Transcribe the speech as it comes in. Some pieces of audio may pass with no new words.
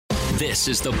This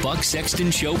is the Buck Sexton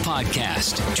Show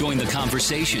podcast. Join the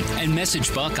conversation and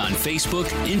message Buck on Facebook,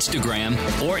 Instagram,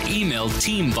 or email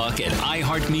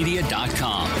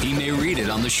teambuck@iheartmedia.com. He may read it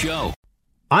on the show.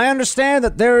 I understand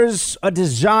that there's a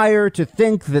desire to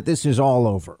think that this is all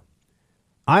over.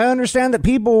 I understand that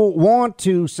people want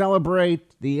to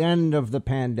celebrate the end of the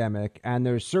pandemic, and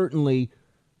there's certainly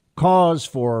cause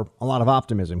for a lot of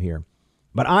optimism here.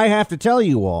 But I have to tell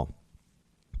you all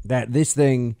that this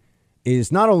thing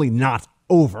is not only not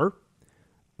over,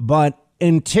 but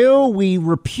until we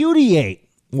repudiate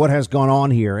what has gone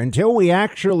on here, until we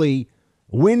actually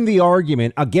win the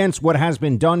argument against what has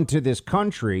been done to this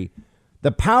country,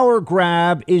 the power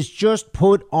grab is just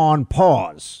put on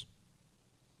pause.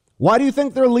 Why do you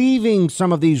think they're leaving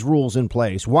some of these rules in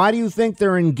place? Why do you think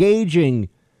they're engaging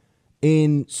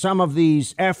in some of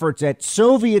these efforts at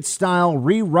Soviet-style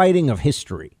rewriting of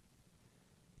history?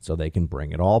 So they can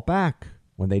bring it all back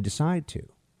when they decide to.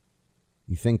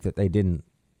 You think that they didn't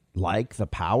like the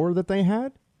power that they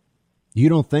had? You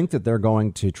don't think that they're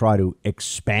going to try to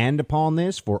expand upon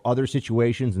this for other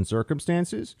situations and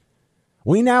circumstances?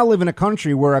 We now live in a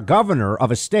country where a governor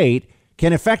of a state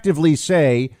can effectively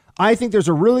say, I think there's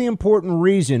a really important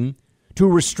reason to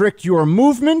restrict your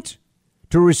movement,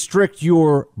 to restrict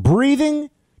your breathing,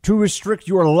 to restrict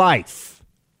your life.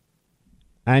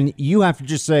 And you have to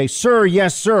just say, sir,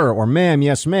 yes, sir, or ma'am,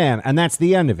 yes, ma'am. And that's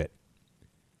the end of it.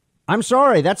 I'm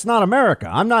sorry, that's not America.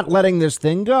 I'm not letting this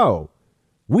thing go.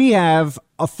 We have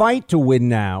a fight to win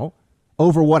now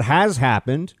over what has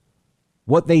happened,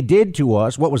 what they did to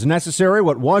us, what was necessary,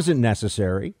 what wasn't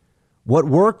necessary, what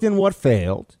worked and what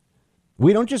failed.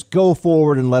 We don't just go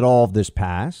forward and let all of this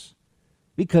pass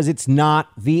because it's not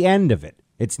the end of it.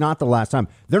 It's not the last time.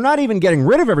 They're not even getting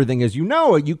rid of everything. As you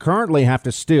know, you currently have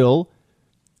to still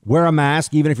wear a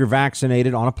mask even if you're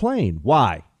vaccinated on a plane.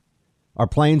 Why? Are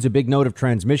planes a big node of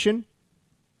transmission?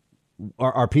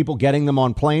 Are people getting them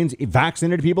on planes?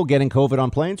 Vaccinated people getting COVID on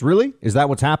planes? Really? Is that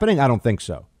what's happening? I don't think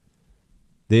so.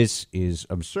 This is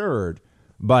absurd.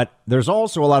 But there's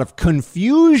also a lot of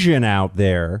confusion out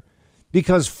there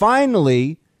because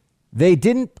finally they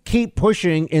didn't keep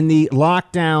pushing in the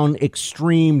lockdown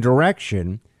extreme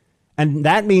direction. And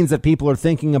that means that people are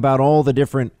thinking about all the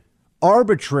different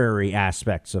arbitrary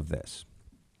aspects of this.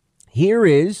 Here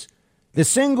is the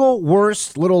single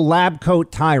worst little lab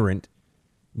coat tyrant,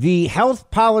 the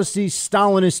health policy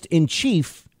Stalinist in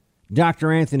chief,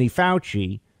 Dr. Anthony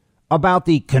Fauci, about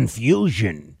the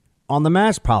confusion on the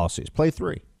mask policies. Play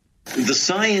 3. The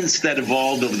science that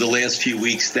evolved over the last few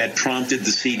weeks that prompted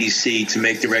the CDC to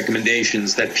make the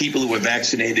recommendations that people who are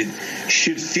vaccinated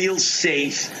should feel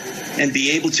safe and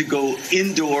be able to go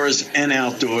indoors and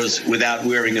outdoors without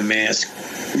wearing a mask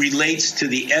relates to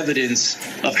the evidence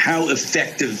of how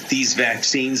effective these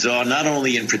vaccines are, not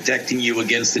only in protecting you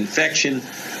against infection,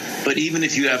 but even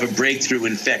if you have a breakthrough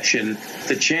infection,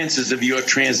 the chances of your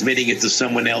transmitting it to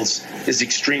someone else is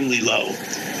extremely low.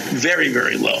 Very,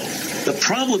 very low. The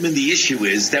problem in the issue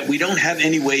is that we don't have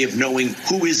any way of knowing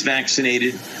who is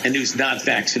vaccinated and who's not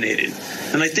vaccinated.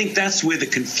 And I think that's where the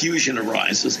confusion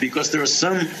arises, because there are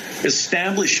some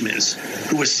establishments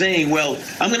who are saying, well,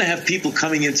 I'm going to have people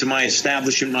coming into my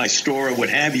establishment, my store, or what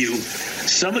have you.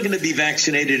 Some are going to be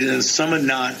vaccinated and some are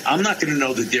not. I'm not going to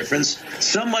know the difference.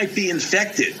 Some might be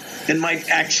infected and might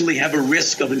actually have a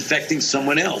risk of infecting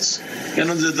someone else.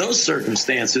 And under those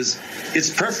circumstances,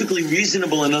 it's perfectly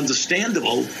reasonable and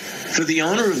understandable for the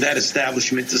owner of that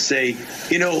establishment to say,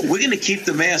 you know, we're going to keep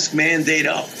the mask mandate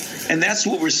up. And that's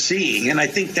what we're seeing. And I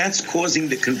think that's causing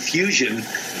the confusion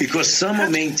because some are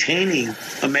maintaining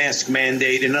a mask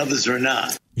mandate and others are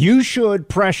not. You should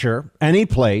pressure any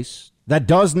place that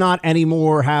does not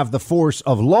anymore have the force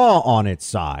of law on its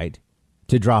side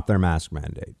to drop their mask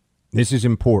mandate. This is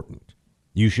important.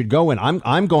 You should go in.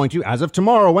 I'm going to, as of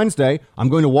tomorrow, Wednesday, I'm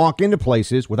going to walk into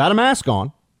places without a mask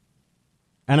on.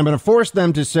 And I'm going to force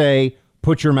them to say,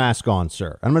 put your mask on,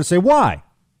 sir. And I'm going to say, why?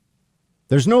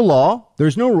 There's no law.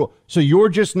 There's no rule. So you're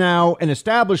just now an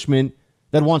establishment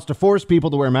that wants to force people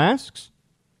to wear masks?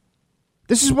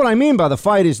 This is what I mean by the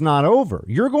fight is not over.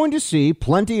 You're going to see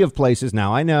plenty of places.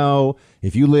 Now, I know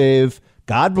if you live,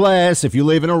 God bless, if you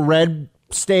live in a red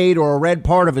state or a red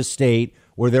part of a state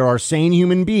where there are sane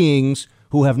human beings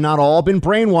who have not all been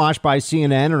brainwashed by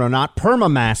CNN and are not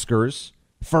perma-maskers,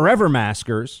 forever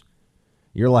maskers,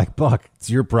 you're like, Buck, it's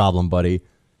your problem, buddy.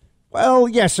 Well,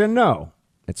 yes and no.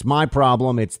 It's my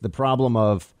problem. It's the problem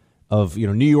of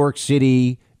New York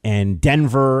City and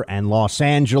Denver and Los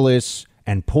Angeles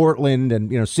and Portland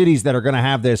and, cities that are going to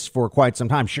have this for quite some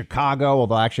time. Chicago,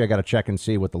 although actually I got to check and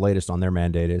see what the latest on their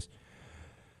mandate is.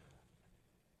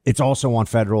 It's also on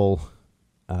federal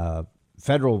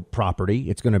federal property.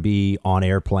 It's going to be on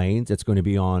airplanes. It's going to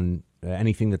be on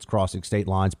anything that's crossing state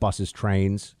lines, buses,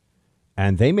 trains.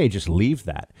 And they may just leave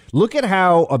that. Look at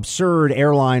how absurd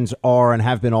airlines are and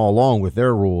have been all along with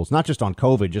their rules, not just on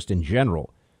COVID, just in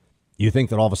general. You think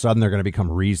that all of a sudden they're going to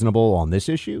become reasonable on this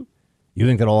issue? You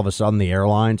think that all of a sudden the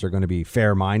airlines are going to be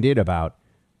fair-minded about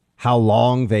how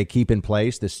long they keep in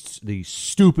place the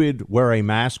stupid wear a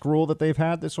mask rule that they've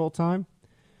had this whole time?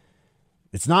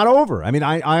 It's not over. I mean,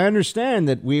 I understand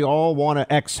that we all want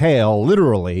to exhale,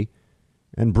 literally,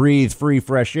 and breathe free,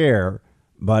 fresh air,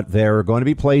 but there are going to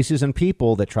be places and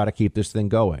people that try to keep this thing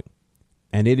going.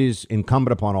 And it is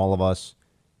incumbent upon all of us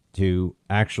to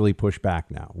actually push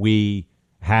back now. We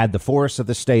had the force of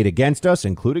the state against us,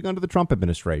 including under the Trump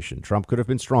administration. Trump could have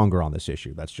been stronger on this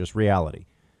issue. That's just reality.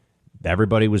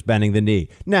 Everybody was bending the knee.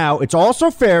 Now, it's also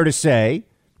fair to say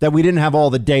that we didn't have all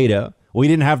the data. We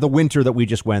didn't have the winter that we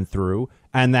just went through,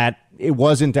 and that it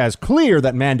wasn't as clear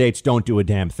that mandates don't do a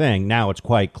damn thing. Now it's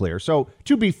quite clear. So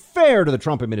to be fair to the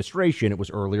Trump administration, it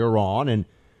was earlier on. And,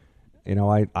 you know,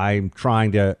 I'm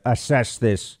trying to assess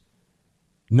this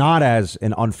not as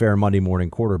an unfair Monday morning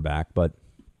quarterback, but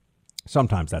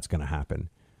sometimes that's going to happen.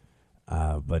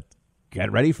 But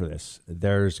get ready for this.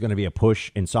 There's going to be a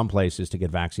push in some places to get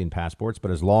vaccine passports.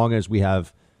 But as long as we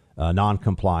have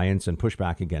noncompliance and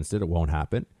pushback against it, it won't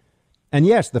happen. And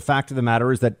yes, the fact of the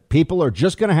matter is that people are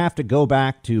just going to have to go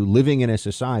back to living in a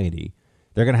society.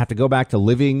 They're going to have to go back to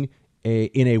living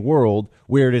in a world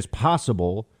where it is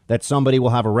possible that somebody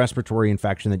will have a respiratory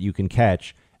infection that you can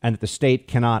catch and that the state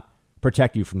cannot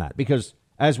protect you from that. Because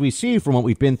as we see from what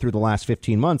we've been through the last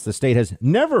 15 months, the state has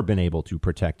never been able to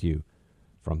protect you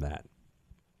from that.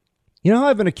 You know,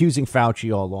 I've been accusing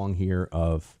Fauci all along here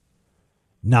of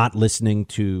not listening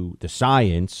to the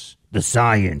science. The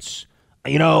science.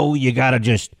 You know, you got to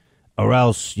just, or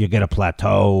else you get a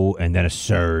plateau and then a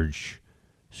surge.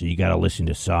 So you got to listen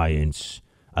to science.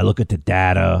 I look at the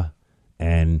data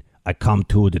and I come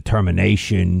to a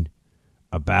determination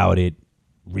about it.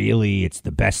 Really, it's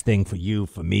the best thing for you,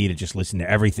 for me, to just listen to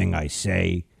everything I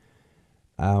say.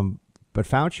 But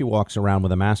Fauci walks around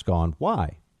with a mask on.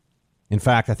 Why? In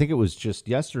fact, I think it was just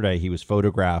yesterday he was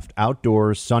photographed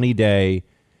outdoors, sunny day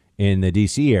in the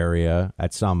D.C. area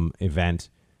at some event.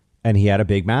 And he had a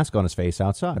big mask on his face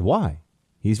outside. Why?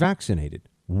 He's vaccinated.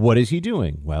 What is he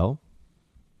doing? Well,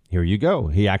 here you go.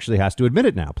 He actually has to admit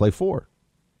it now. Play 4.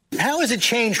 How has it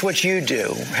changed what you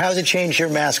do? How has it changed your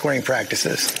mask wearing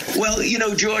practices? Well, you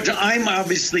know, George, I'm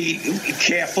obviously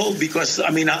careful because, I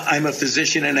mean, I'm a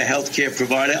physician and a healthcare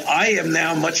provider. I am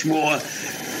now much more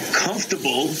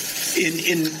comfortable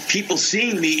in people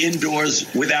seeing me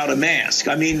indoors without a mask.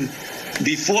 I mean,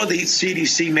 before the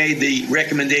CDC made the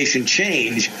recommendation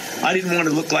change, I didn't want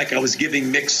to look like I was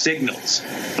giving mixed signals.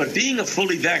 But being a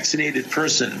fully vaccinated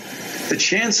person, the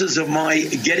chances of my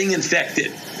getting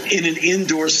infected in an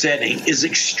indoor setting is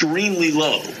extremely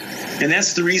low. And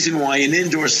that's the reason why in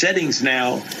indoor settings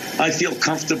now, I feel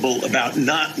comfortable about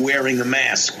not wearing a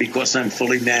mask because I'm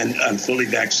fully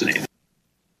vaccinated.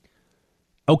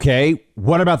 Okay,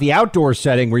 what about the outdoor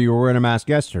setting where you were wearing a mask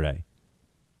yesterday?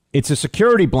 It's a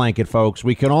security blanket, folks.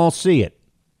 We can all see it.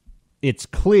 It's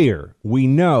clear. We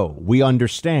know. We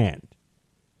understand.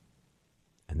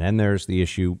 And then there's the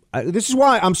issue. This is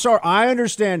why I'm sorry. I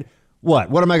understand.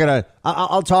 What am I going to?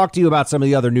 I'll talk to you about some of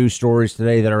the other news stories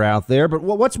today that are out there. But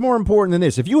what's more important than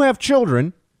this? If you have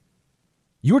children,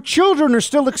 your children are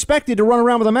still expected to run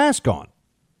around with a mask on.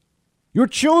 Your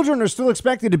children are still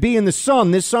expected to be in the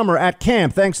sun this summer at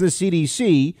camp, thanks to the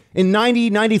CDC, in 90,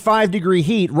 95 degree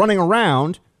heat, running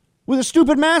around with a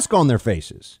stupid mask on their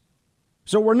faces.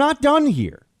 So we're not done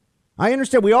here. I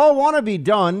understand we all want to be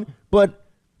done, but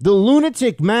the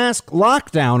lunatic mask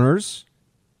lockdowners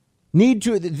need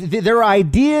to, their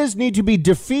ideas need to be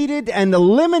defeated and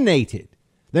eliminated.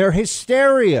 Their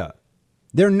hysteria,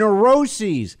 their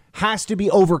neuroses has to be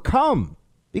overcome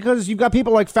because you've got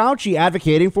people like Fauci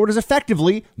advocating for what is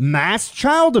effectively mass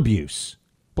child abuse.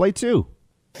 Play 2.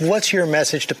 What's your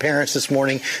message to parents this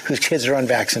morning whose kids are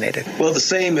unvaccinated? Well, the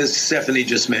same as Stephanie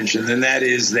just mentioned, and that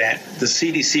is that the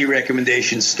CDC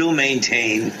recommendations still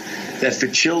maintain that for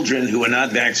children who are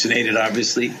not vaccinated,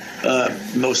 obviously,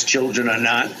 most children are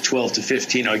not, 12 to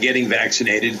 15 are getting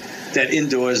vaccinated, that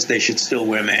indoors they should still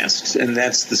wear masks. And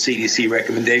that's the CDC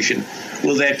recommendation.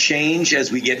 Will that change as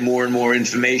we get more and more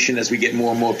information, as we get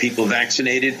more and more people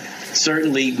vaccinated?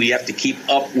 Certainly, we have to keep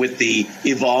up with the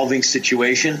evolving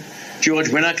situation. George,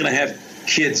 we're not going to have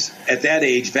kids at that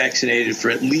age vaccinated for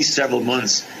at least several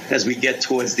months as we get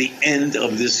towards the end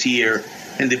of this year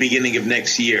and the beginning of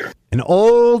next year. An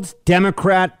old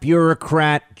Democrat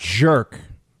bureaucrat jerk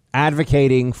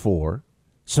advocating for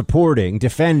supporting,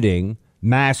 defending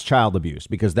mass child abuse,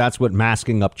 because that's what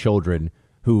masking up children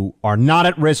who are not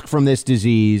at risk from this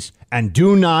disease and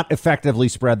do not effectively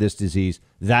spread this disease,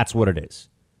 that's what it is.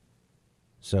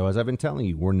 So as I've been telling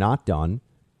you, we're not done,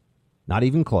 not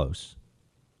even close.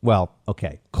 Well,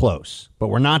 okay, close, but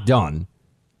we're not done.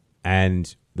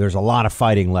 And there's a lot of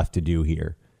fighting left to do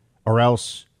here, or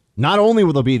else not only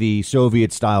will there be the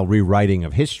Soviet-style rewriting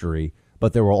of history,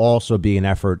 but there will also be an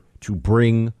effort to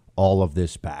bring all of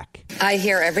this back. I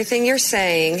hear everything you're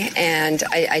saying, and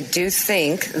I do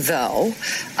think, though,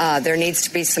 there needs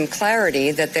to be some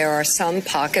clarity that there are some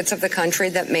pockets of the country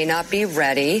that may not be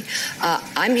ready.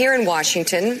 I'm here in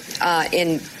Washington.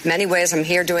 In many ways, I'm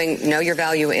here doing Know Your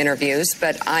Value interviews,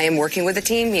 but I am working with a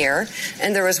team here,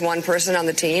 and there is one person on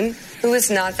the team who is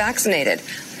not vaccinated.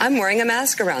 I'm wearing a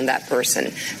mask around that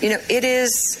person. You know, it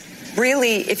is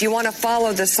really, if you want to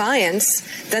follow the science,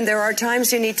 then there are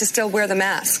times you need to still wear the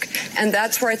mask. And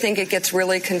that's where I think it gets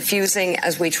really confusing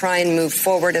as we try and move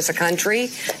forward as a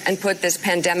country and put this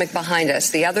pandemic behind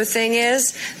us. The other thing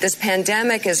is, this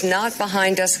pandemic is not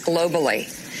behind us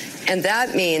globally. And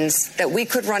that means that we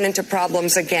could run into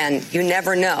problems again. You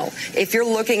never know. If you're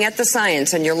looking at the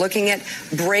science and you're looking at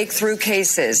breakthrough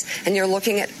cases and you're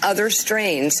looking at other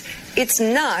strains, it's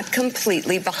not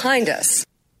completely behind us.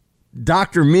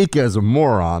 Dr. Mika is a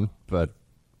moron, but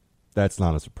that's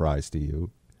not a surprise to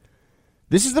you.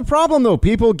 This is the problem, though.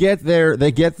 People get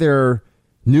their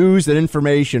news and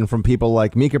information from people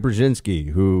like Mika Brzezinski,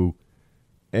 who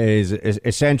is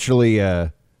essentially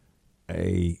a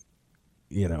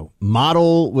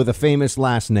model with a famous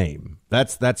last name.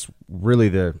 That's really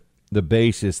the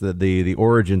basis, the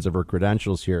origins of her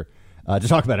credentials here. To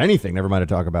talk about anything, never mind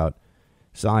to talk about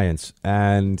science.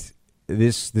 And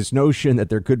this notion that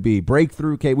there could be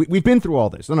breakthrough case. We've been through all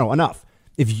this. No, enough.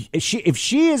 If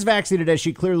she is vaccinated, as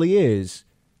she clearly is,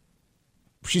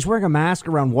 she's wearing a mask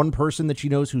around one person that she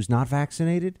knows who's not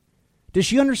vaccinated. Does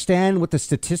she understand what the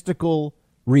statistical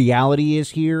reality is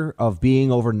here of being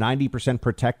over 90%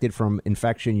 protected from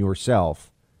infection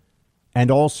yourself, and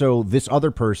also this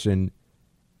other person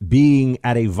being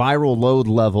at a viral load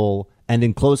level and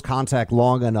in close contact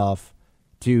long enough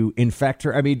to infect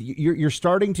her? I mean, you're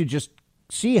starting to just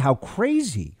see how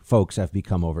crazy folks have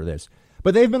become over this.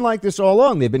 But they've been like this all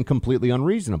along. They've been completely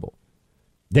unreasonable.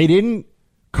 They didn't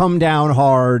come down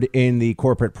hard in the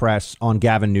corporate press on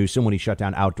Gavin Newsom when he shut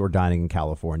down outdoor dining in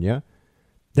California.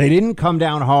 They didn't come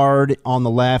down hard on the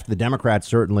left, the Democrats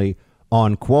certainly,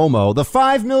 on Cuomo, the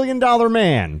 $5 million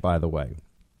man, by the way.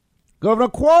 Governor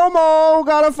Cuomo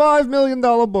got a $5 million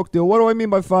book deal. What do I mean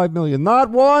by $5 million?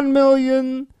 Not $1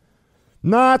 million,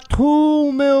 not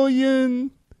 $2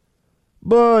 million,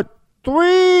 but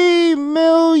 $3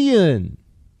 million.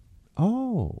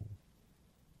 Oh,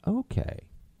 okay.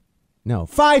 No,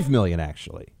 $5 million,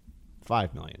 actually.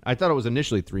 $5 million. I thought it was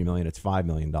initially $3 million. It's $5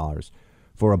 million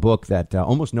for a book that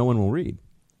almost no one will read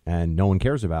and no one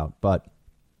cares about. But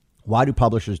why do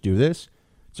publishers do this?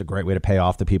 It's a great way to pay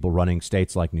off the people running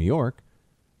states like New York,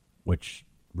 which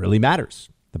really matters.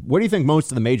 Where do you think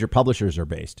most of the major publishers are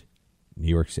based? New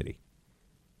York City.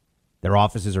 Their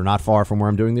offices are not far from where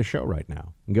I'm doing this show right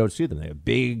now. You can go see them. They have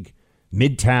big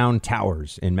midtown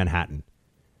towers in Manhattan.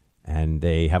 And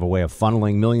they have a way of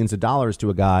funneling millions of dollars to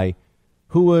a guy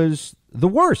who was the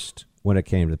worst when it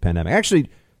came to the pandemic. Actually,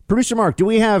 Producer Mark, do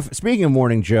we have, speaking of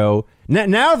Morning Joe,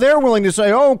 now they're willing to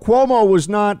say, oh, Cuomo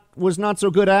was not so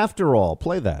good after all.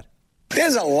 Play that.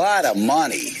 There's a lot of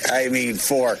money, I mean,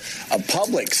 for a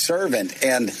public servant,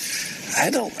 and I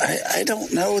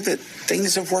don't know that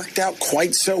things have worked out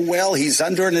quite so well. He's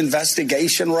under an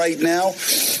investigation right now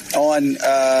on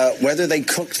whether they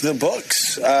cooked the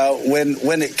books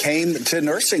when it came to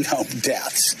nursing home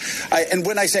deaths. And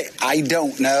when I say I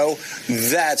don't know,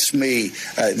 that's me.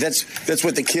 That's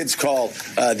what the kids call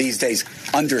these days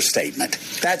understatement.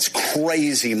 That's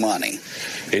crazy money.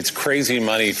 It's crazy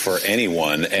money for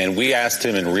anyone. And we asked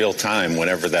him in real time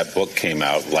whenever that book came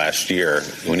out last year,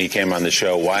 when he came on the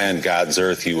show, why on God's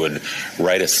earth you would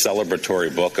write a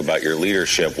celebratory book about your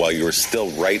leadership while you were still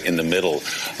right in the middle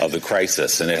of the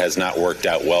crisis. And it has not worked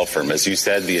out well for him. As you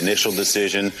said, the initial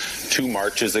decision 2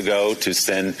 Marches ago to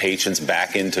send patients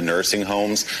back into nursing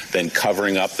homes, then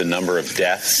covering up the number of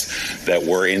deaths that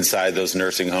were inside those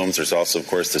nursing homes. There's also, of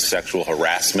course, the sexual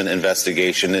harassment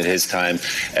investigation in his time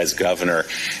as governor.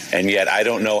 And yet I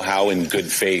don't know how in good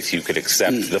faith you could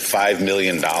accept the $5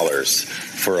 million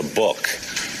for a book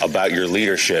about your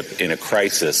leadership in a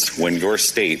crisis when your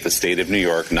state, the state of New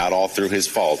York, not all through his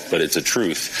fault, but it's a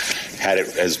truth, had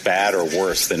it as bad or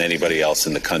worse than anybody else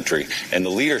in the country. And the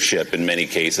leadership, in many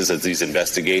cases, as these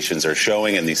investigations are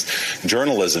showing and these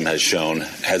journalism has shown,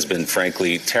 has been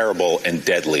frankly terrible and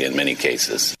deadly in many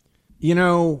cases. You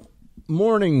know,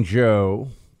 Morning Joe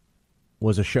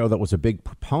was a show that was a big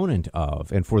proponent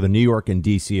of, and for the New York and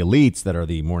D.C. elites that are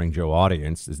the Morning Joe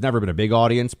audience, there's never been a big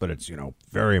audience, but it's, you know,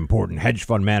 very important hedge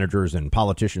fund managers and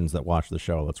politicians that watch the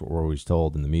show. That's what we're always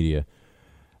told in the media.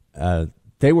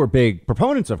 They were big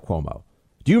proponents of Cuomo.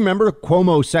 Do you remember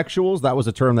Cuomo-sexuals? That was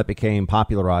a term that became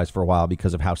popularized for a while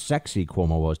because of how sexy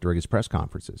Cuomo was during his press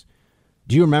conferences.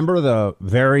 Do you remember the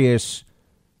various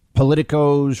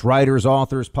politicos, writers,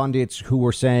 authors, pundits who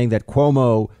were saying that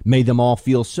Cuomo made them all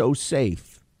feel so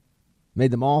safe?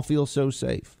 Made them all feel so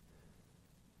safe.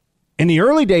 In the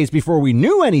early days, before we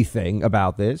knew anything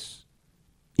about this,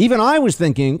 even I was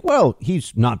thinking, well,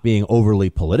 he's not being overly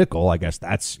political. I guess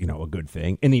that's, you know, a good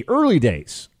thing. In the early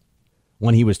days,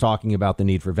 when he was talking about the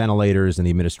need for ventilators and the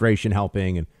administration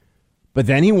helping, but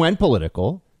then he went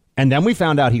political, and then we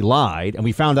found out he lied, and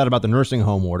we found out about the nursing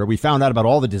home order. We found out about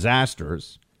all the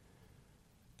disasters.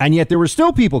 And yet there were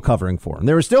still people covering for him.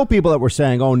 There were still people that were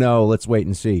saying, oh, no, let's wait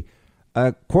and see.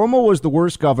 Cuomo was the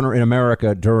worst governor in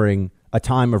America during a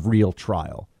time of real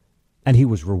trial. And he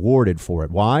was rewarded for it.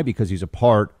 Why? Because he's a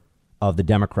part of the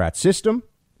Democrat system,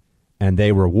 and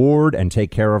they reward and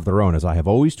take care of their own. As I have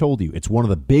always told you, it's one of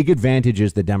the big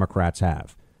advantages the Democrats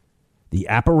have. The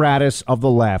apparatus of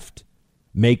the left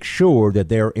makes sure that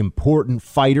they're important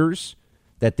fighters,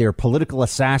 that they're political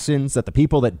assassins, that the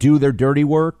people that do their dirty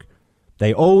work,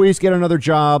 they always get another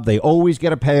job. They always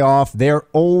get a payoff. They're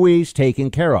always taken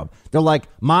care of. They're like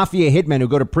mafia hitmen who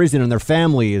go to prison and their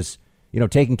family is, you know,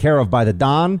 taken care of by the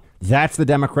Don. That's the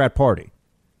Democrat Party.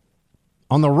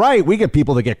 On the right, we get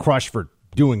people that get crushed for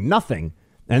doing nothing.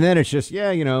 And then it's just, yeah,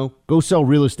 you know, go sell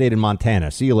real estate in Montana.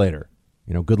 See you later.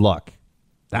 You know, good luck.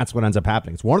 That's what ends up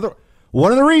happening. It's one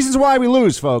of the reasons why we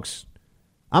lose, folks.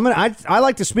 I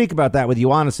like to speak about that with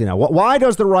you honestly now. Why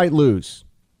does the right lose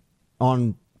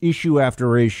on issue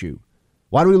after issue?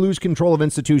 Why do we lose control of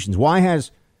institutions? Why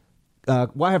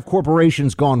have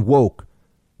corporations gone woke?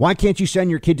 Why can't you send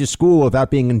your kid to school without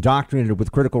being indoctrinated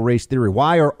with critical race theory?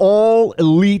 Why are all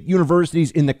elite universities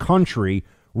in the country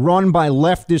run by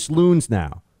leftist loons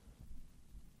now?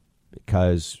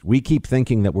 Because we keep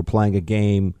thinking that we're playing a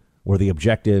game where the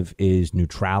objective is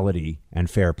neutrality and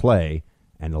fair play,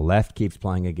 and the left keeps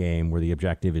playing a game where the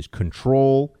objective is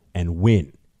control and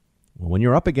win. Well, when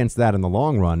you're up against that in the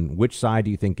long run, which side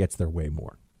do you think gets their way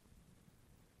more?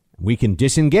 We can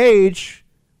disengage.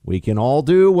 We can all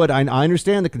do what I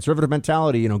understand the conservative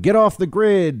mentality, you know, get off the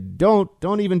grid. Don't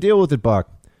even deal with it,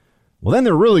 Buck. Well, then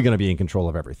they're really going to be in control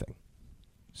of everything.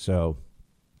 So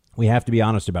we have to be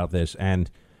honest about this. And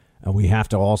we have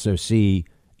to also see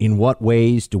in what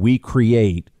ways do we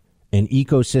create an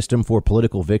ecosystem for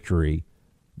political victory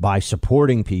by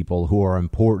supporting people who are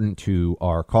important to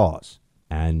our cause.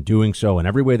 And doing so in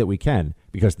every way that we can,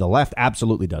 because the left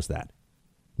absolutely does that.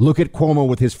 Look at Cuomo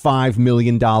with his $5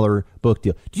 million book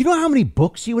deal. Do you know how many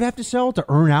books he would have to sell to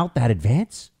earn out that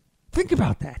advance? Think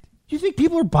about that. Do you think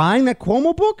people are buying that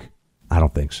Cuomo book? I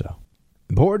don't think so.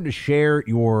 Important to share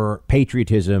your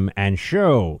patriotism and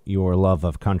show your love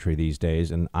of country these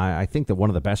days. And I think that one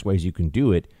of the best ways you can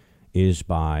do it is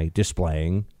by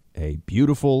displaying a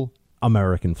beautiful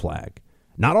American flag.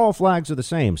 Not all flags are the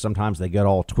same. Sometimes they get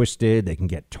all twisted. They can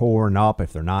get torn up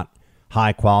if they're not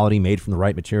high quality, made from the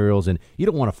right materials. And you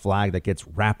don't want a flag that gets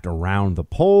wrapped around the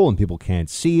pole and people can't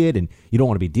see it. And you don't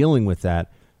want to be dealing with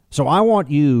that. So I want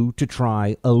you to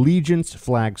try Allegiance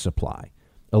Flag Supply.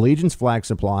 Allegiance Flag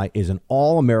Supply is an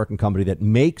all-American company that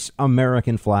makes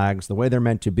American flags the way they're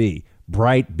meant to be.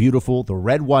 Bright, beautiful, the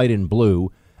red, white, and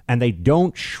blue. And they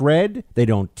don't shred. They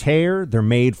don't tear. They're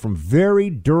made from very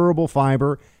durable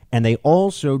fiber. And they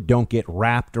also don't get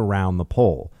wrapped around the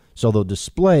pole. So they'll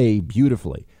display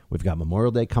beautifully. We've got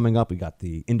Memorial Day coming up. We got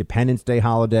the Independence Day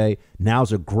holiday.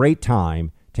 Now's a great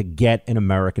time to get an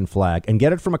American flag and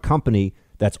get it from a company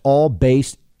that's all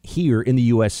based here in the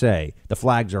USA. The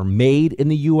flags are made in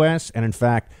the U.S. And in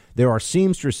fact, there are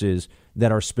seamstresses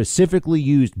that are specifically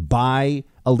used by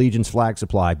Allegiance Flag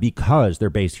Supply because they're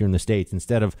based here in the States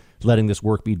instead of letting this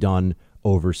work be done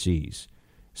overseas.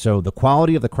 So the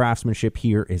quality of the craftsmanship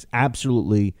here is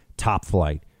absolutely top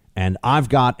flight. And I've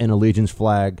got an Allegiance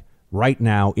flag right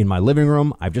now in my living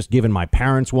room. I've just given my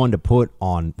parents one to put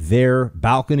on their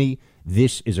balcony.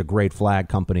 This is a great flag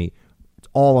company. It's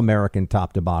all American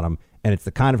top to bottom. And it's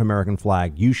the kind of American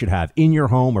flag you should have in your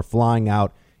home or flying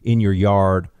out in your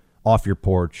yard, off your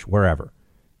porch, wherever.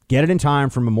 Get it in time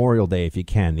for Memorial Day if you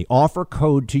can. The offer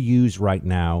code to use right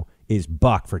now is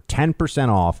BUCK for 10%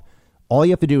 off all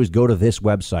you have to do is go to this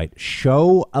website,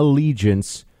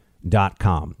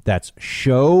 showallegiance.com. That's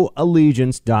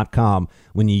showallegiance.com.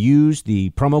 When you use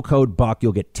the promo code Buck,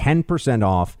 you'll get 10%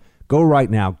 off. Go right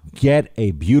now. Get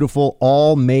a beautiful,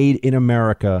 all made in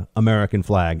America American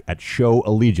flag at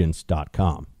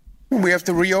showallegiance.com. We have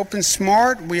to reopen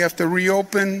smart. We have to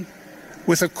reopen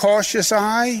with a cautious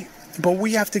eye. But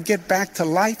we have to get back to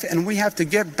life, and we have to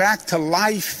get back to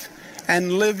life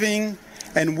and living.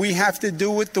 And we have to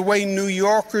do it the way New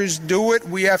Yorkers do it.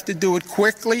 We have to do it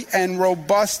quickly and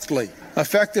robustly.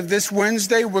 Effective this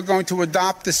Wednesday, we're going to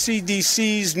adopt the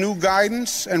CDC's new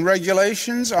guidance and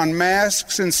regulations on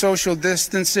masks and social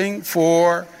distancing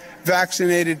for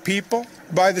vaccinated people.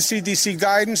 By the CDC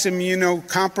guidance,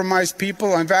 immunocompromised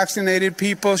people and vaccinated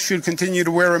people should continue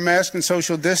to wear a mask and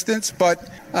social distance. But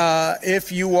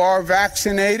if you are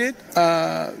vaccinated,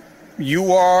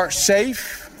 you are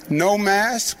safe. No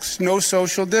masks, no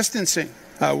social distancing.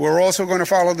 We're also going to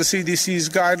follow the CDC's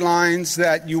guidelines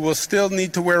that you will still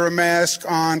need to wear a mask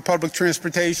on public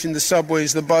transportation, the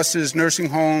subways, the buses, nursing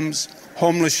homes,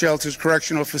 homeless shelters,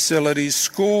 correctional facilities,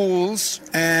 schools,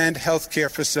 and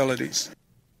healthcare facilities.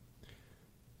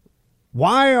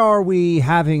 Why are we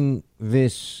having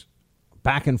this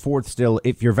back and forth still?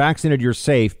 If you're vaccinated, you're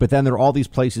safe, but then there are all these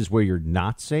places where you're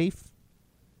not safe,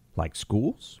 like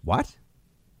schools? What?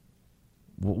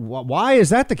 Why is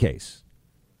that the case?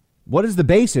 What is the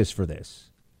basis for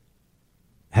this?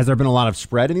 Has there been a lot of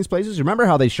spread in these places? Remember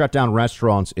how they shut down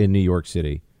restaurants in New York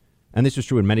City? And this is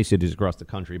true in many cities across the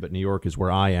country, but New York is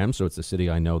where I am, so it's the city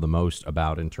I know the most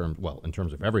about in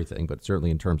terms of everything, but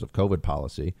certainly in terms of COVID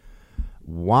policy.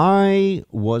 Why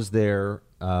was there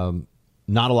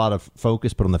not a lot of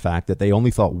focus put on the fact that they only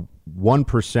thought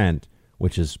 1%,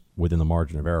 which is within the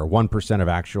margin of error, 1% of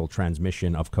actual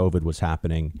transmission of COVID was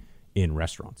happening in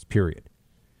restaurants, period.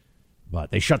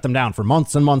 But they shut them down for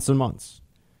months and months and months.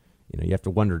 You have to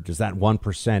wonder, does that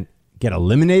 1% get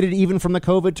eliminated even from the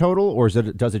COVID total? Or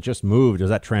does it just move? Does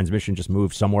that transmission just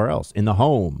move somewhere else, in the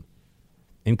home,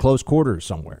 in close quarters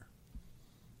somewhere?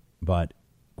 But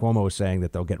Cuomo is saying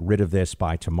that they'll get rid of this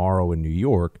by tomorrow in New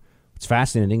York. What's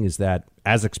fascinating is that,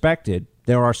 as expected,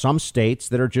 there are some states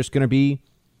that are just going to be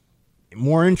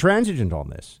more intransigent on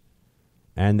this.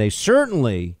 And they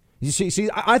certainly,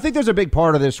 I think there's a big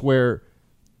part of this where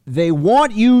they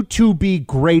want you to be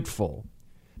grateful,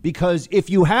 because if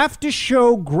you have to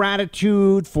show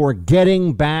gratitude for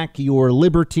getting back your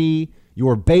liberty,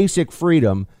 your basic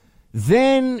freedom,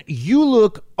 then you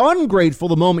look ungrateful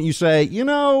the moment you say,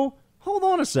 hold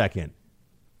on a second.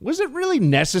 Was it really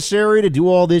necessary to do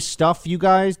all this stuff you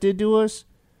guys did to us?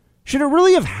 Should it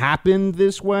really have happened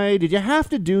this way? Did you have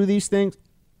to do these things?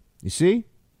 You see?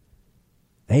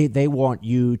 They want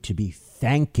you to be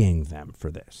thanking them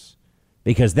for this,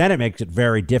 because then it makes it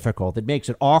very difficult. It makes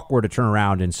it awkward to turn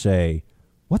around and say,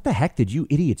 what the heck did you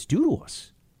idiots do to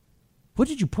us? What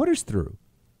did you put us through?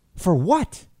 For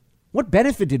what? What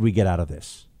benefit did we get out of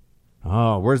this?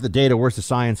 Oh, where's the data? Where's the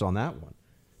science on that one?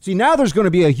 See, now there's going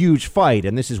to be a huge fight,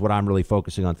 and this is what I'm really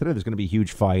focusing on today. There's going to be a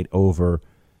huge fight over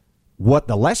what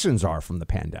the lessons are from the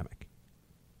pandemic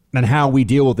and how we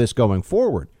deal with this going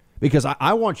forward. Because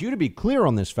I want you to be clear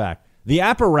on this fact. The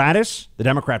apparatus, the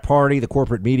Democrat Party, the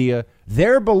corporate media,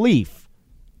 their belief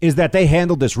is that they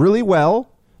handled this really well.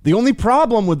 The only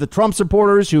problem with the Trump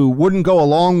supporters who wouldn't go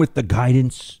along with the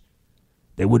guidance,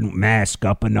 they wouldn't mask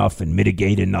up enough and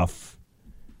mitigate enough.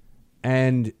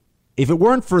 And if it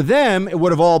weren't for them, it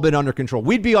would have all been under control.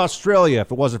 We'd be Australia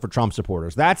if it wasn't for Trump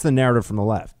supporters. That's the narrative from the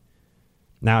left.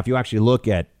 Now, if you actually look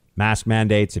at mask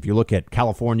mandates, if you look at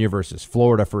California versus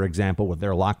Florida, for example, with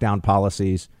their lockdown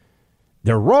policies,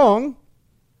 they're wrong,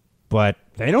 but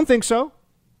they don't think so.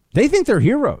 They think they're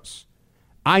heroes.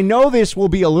 I know this will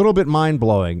be a little bit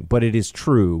mind-blowing, but it is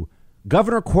true.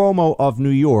 Governor Cuomo of New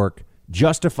York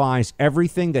justifies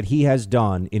everything that he has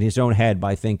done in his own head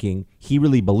by thinking he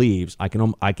really believes, I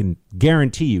can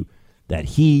guarantee you, that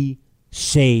he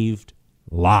saved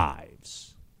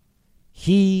lives.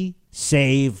 He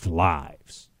saved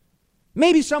lives.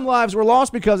 Maybe some lives were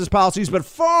lost because of his policies, but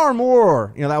far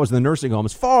more, that was in the nursing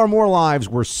homes, far more lives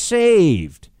were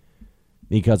saved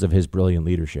because of his brilliant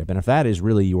leadership. And if that is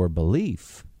really your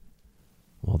belief,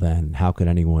 well, then how could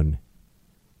anyone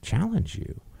challenge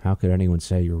you? How could anyone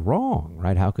say you're wrong,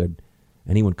 right? How could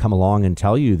anyone come along and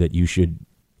tell you that you should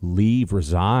leave,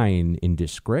 resign in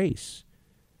disgrace?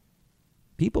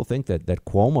 People think that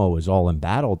Cuomo is all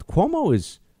embattled. Cuomo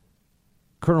is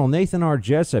Colonel Nathan R.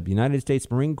 Jessup, United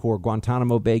States Marine Corps,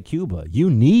 Guantanamo Bay, Cuba.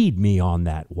 You need me on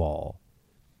that wall.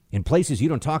 In places you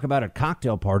don't talk about at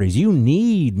cocktail parties, you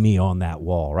need me on that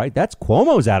wall, right? That's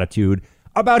Cuomo's attitude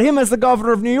about him as the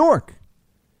governor of New York.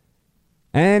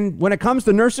 And when it comes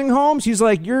to nursing homes, he's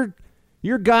like, you're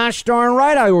gosh darn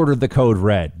right I ordered the code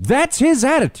red. That's his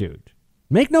attitude.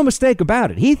 Make no mistake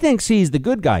about it. He thinks he's the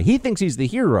good guy. He thinks he's the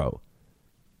hero.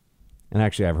 And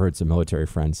actually, I've heard some military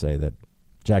friends say that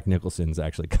Jack Nicholson's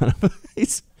actually kind of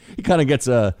he kind of gets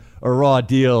a raw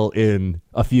deal in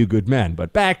A Few Good Men.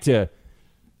 But back to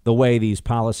the way these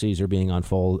policies are being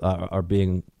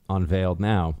unveiled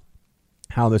now,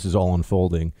 how this is all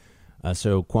unfolding.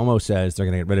 So Cuomo says they're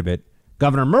going to get rid of it.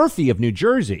 Governor Murphy of New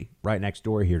Jersey, right next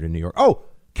door here to New York. Oh,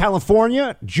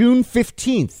 California, June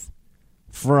 15th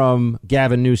from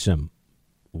Gavin Newsom.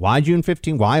 Why June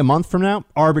 15th? Why a month from now?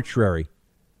 Arbitrary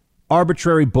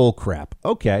bullcrap.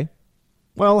 Okay.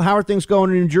 Well, how are things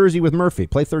going in New Jersey with Murphy?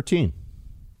 Play 13.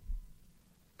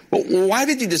 Well, why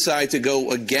did you decide to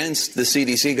go against the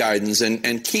CDC guidance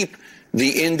and keep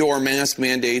the indoor mask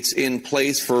mandates in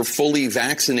place for fully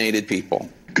vaccinated people?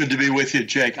 Good to be with you,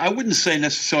 Jake. I wouldn't say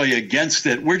necessarily against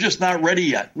it. We're just not ready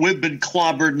yet. We've been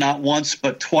clobbered not once,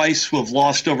 but twice. We've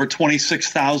lost over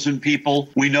 26,000 people.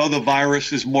 We know the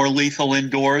virus is more lethal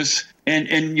indoors.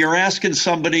 And you're asking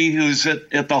somebody who's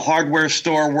at the hardware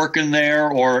store working there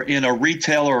or in a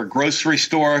retail or a grocery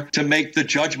store to make the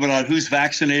judgment on who's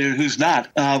vaccinated, who's not.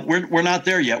 We're not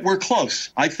there yet. We're close.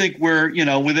 I think we're,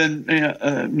 within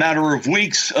a matter of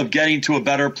weeks of getting to a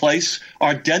better place.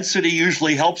 Our density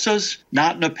usually helps us,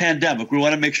 not in a pandemic. We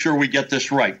want to make sure we get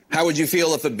this right. How would you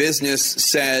feel if a business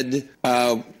said,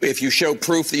 if you show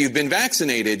proof that you've been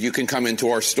vaccinated, you can come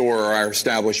into our store or our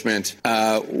establishment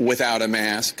without a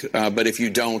mask? But if you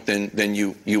don't, then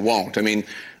you won't. I mean,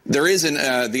 there is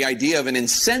the idea of an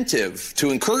incentive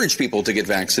to encourage people to get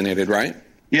vaccinated, right?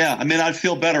 Yeah, I mean, I'd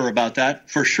feel better about that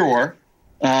for sure.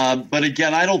 But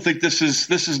again, I don't think this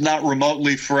is not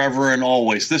remotely forever and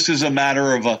always. This is a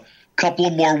matter of a couple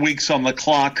of more weeks on the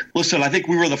clock. Listen, I think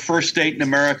we were the first state in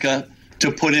America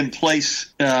to put in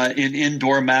place an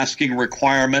indoor masking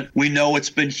requirement. We know it's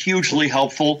been hugely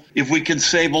helpful. If we can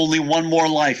save only one more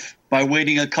life by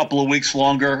waiting a couple of weeks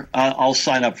longer, I'll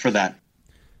sign up for that.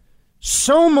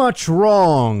 So much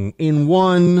wrong in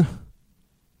one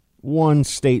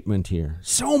statement here.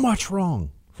 So much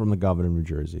wrong from the governor of New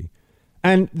Jersey.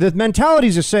 And the mentality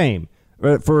is the same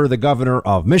for the governor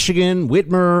of Michigan,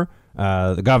 Whitmer,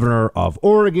 the governor of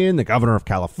Oregon, the governor of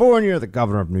California, the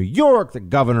governor of New York, the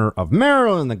governor of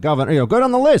Maryland, the governor, go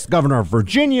down the list, governor of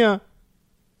Virginia.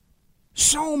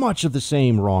 So much of the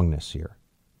same wrongness here.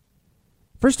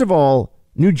 First of all,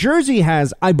 New Jersey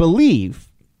has, I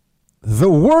believe,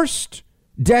 the worst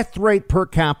death rate per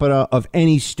capita of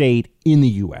any state in the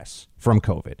U.S. from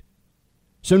COVID.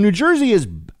 So New Jersey is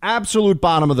absolute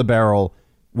bottom of the barrel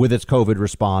with its COVID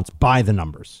response by the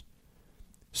numbers.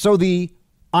 So the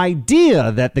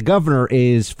idea that the governor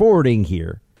is forwarding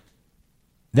here,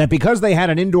 that because they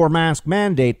had an indoor mask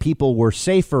mandate, people were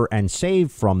safer and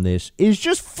saved from this, is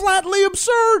just flatly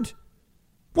absurd.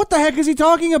 What the heck is he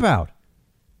talking about?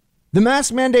 The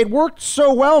mask mandate worked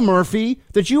so well, Murphy,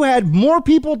 that you had more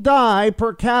people die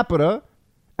per capita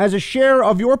as a share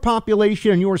of your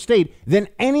population in your state than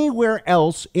anywhere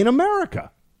else in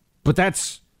America. But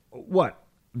that's what?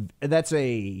 That's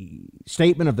a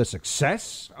statement of the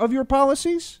success of your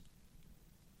policies?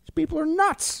 These people are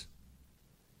nuts.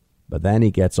 But then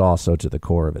he gets also to the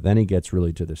core of it. Then he gets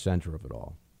really to the center of it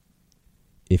all.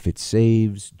 If it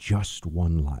saves just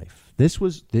one life. This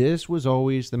was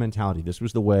always the mentality. This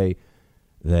was the way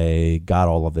they got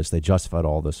all of this. They justified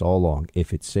all this all along.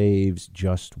 If it saves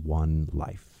just one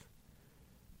life.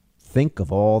 Think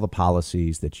of all the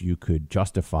policies that you could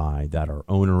justify that are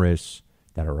onerous,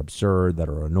 that are absurd, that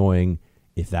are annoying,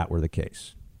 if that were the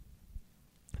case.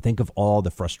 Think of all the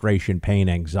frustration, pain,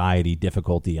 anxiety,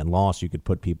 difficulty, and loss you could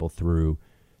put people through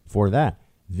for that.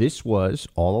 This was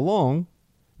all along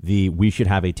we should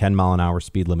have a 10-mile-an-hour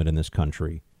speed limit in this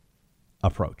country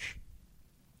approach.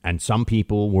 And some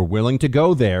people were willing to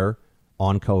go there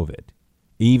on COVID.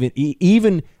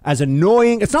 Even as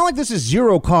annoying, it's not like this is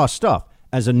zero cost stuff.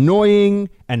 As annoying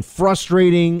and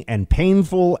frustrating and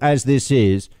painful as this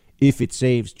is, if it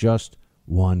saves just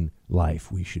one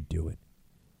life, we should do it.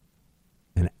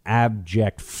 An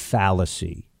abject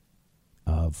fallacy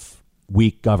of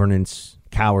weak governance,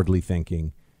 cowardly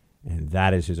thinking. And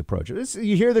that is his approach.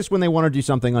 You hear this when they want to do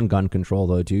something on gun control,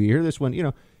 though, too. You hear this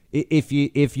when, if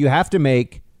you have to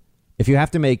make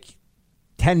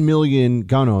 10 million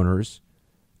gun owners,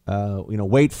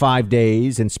 wait 5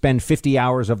 days and spend 50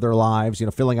 hours of their lives,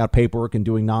 filling out paperwork and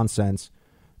doing nonsense,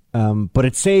 but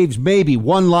it saves maybe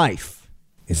one life.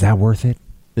 Is that worth it?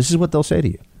 This is what they'll say to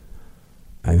you.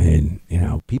 I mean,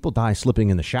 people die slipping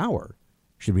in the shower.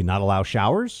 Should we not allow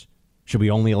showers? Should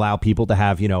we only allow people to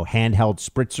have, handheld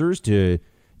spritzers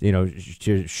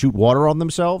to shoot water on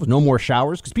themselves, no more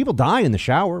showers, because people die in the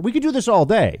shower. We could do this all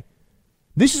day.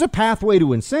 This is a pathway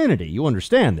to insanity. You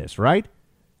understand this, right?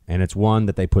 And it's one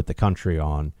that they put the country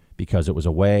on because it was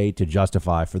a way to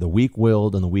justify, for the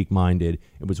weak-willed and the weak-minded,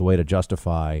 it was a way to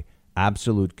justify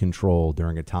absolute control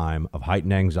during a time of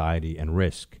heightened anxiety and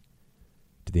risk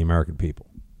to the American people.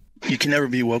 You can never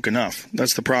be woke enough.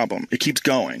 That's the problem. It keeps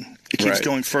going. It keeps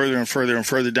going further and further and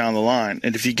further down the line.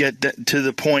 And if you get to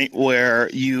the point where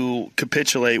you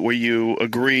capitulate, where you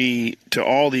agree to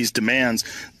all these demands,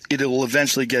 it will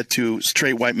eventually get to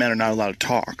straight white men are not allowed to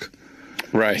talk.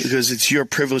 Right. Because it's your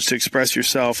privilege to express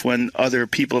yourself when other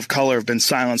people of color have been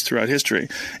silenced throughout history.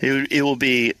 It will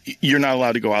be, you're not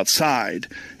allowed to go outside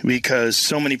because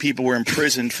so many people were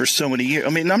imprisoned for so many years.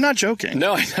 I mean, I'm not joking.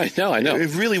 No, I know.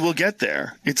 It really will get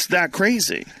there. It's that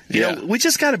crazy. You know, we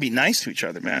just got to be nice to each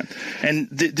other, man. And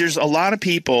there's a lot of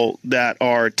people that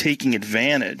are taking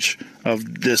advantage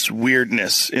of this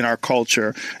weirdness in our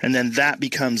culture, and then that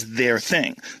becomes their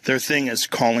thing. Their thing is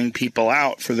calling people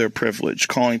out for their privilege,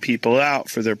 calling people out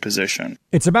for their position.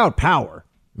 It's about power.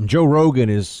 Joe Rogan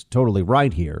is totally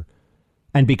right here.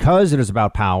 And because it is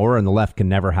about power and the left can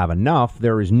never have enough,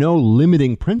 there is no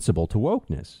limiting principle to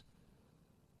wokeness.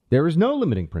 There is no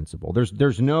limiting principle.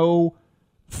 There's no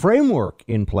framework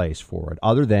in place for it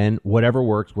other than whatever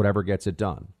works, whatever gets it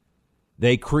done.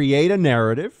 They create a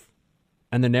narrative,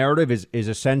 and the narrative is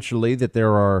essentially that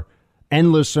there are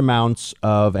endless amounts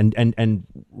of and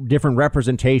different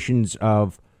representations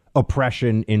of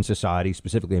oppression in society,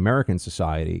 specifically American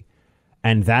society.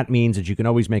 And that means that you can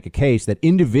always make a case that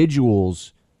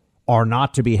individuals are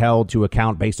not to be held to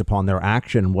account based upon their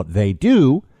action and what they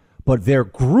do, but their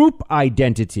group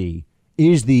identity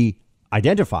is the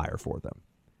identifier for them.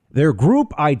 Their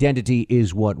group identity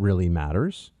is what really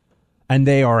matters, and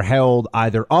they are held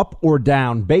either up or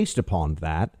down based upon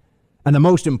that. And the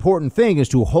most important thing is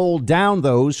to hold down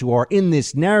those who are in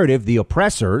this narrative, the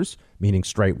oppressors, meaning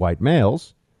straight white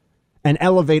males, and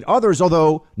elevate others,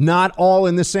 although not all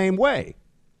in the same way.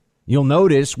 You'll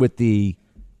notice with the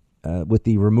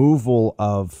removal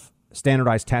of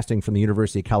standardized testing from the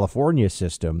University of California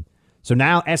system. So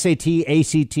now SAT,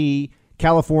 ACT,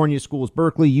 California schools,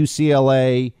 Berkeley,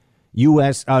 UCLA,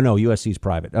 USC's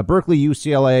private, Berkeley,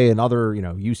 UCLA, and other,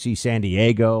 UC San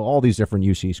Diego, all these different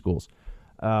UC schools.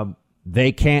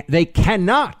 They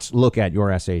cannot look at your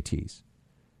SATs.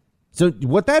 So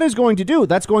what that is going to do,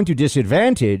 that's going to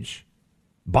disadvantage,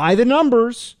 by the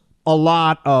numbers, a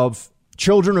lot of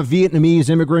children of Vietnamese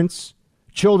immigrants,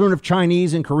 children of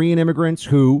Chinese and Korean immigrants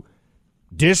who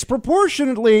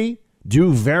disproportionately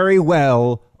do very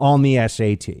well on the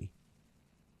SAT.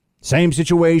 Same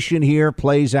situation here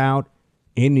plays out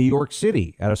in New York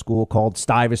City at a school called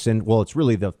Stuyvesant. Well, it's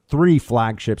really the three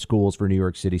flagship schools for New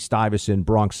York City: Stuyvesant,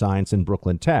 Bronx Science, and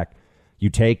Brooklyn Tech.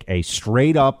 You take a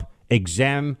straight up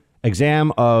exam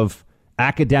of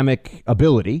academic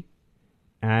ability,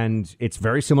 and it's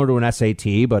very similar to an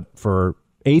SAT, but for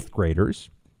eighth graders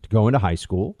to go into high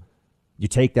school. You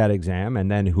take that exam,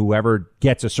 and then whoever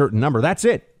gets a certain number, that's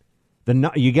it.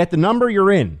 You get the number,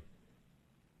 you're in.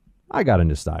 I got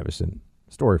into Stuyvesant.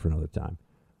 Story for another time.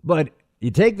 But you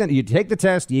take the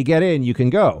test, you get in, you can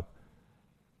go.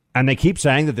 And they keep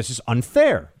saying that this is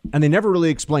unfair. And they never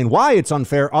really explain why it's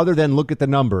unfair other than look at the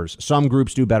numbers. Some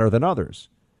groups do better than others.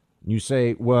 You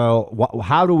say, well,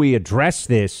 how do we address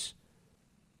this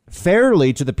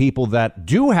fairly to the people that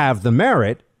do have the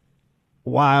merit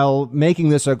while making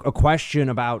this a question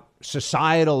about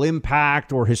societal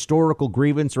impact or historical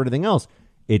grievance or anything else?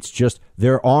 It's just,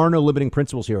 there are no limiting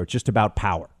principles here. It's just about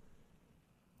power.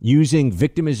 Using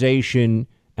victimization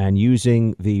and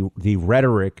using the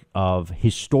rhetoric of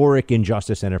historic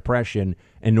injustice and oppression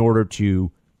in order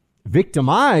to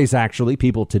victimize, actually,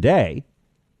 people today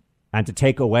and to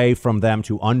take away from them,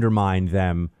 to undermine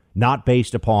them, not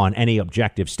based upon any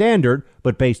objective standard,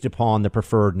 but based upon the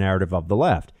preferred narrative of the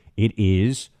left. It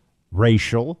is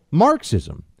racial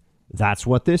Marxism. That's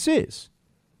what this is.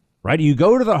 Right? You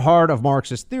go to the heart of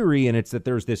Marxist theory, and it's that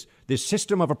there's this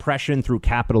system of oppression through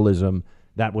capitalism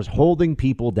that was holding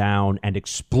people down and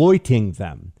exploiting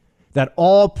them, that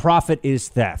all profit is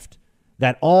theft,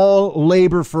 that all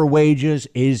labor for wages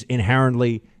is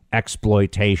inherently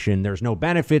exploitation. There's no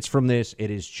benefits from this.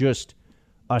 It is just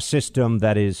a system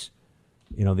that is,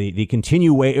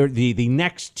 the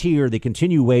next tier, the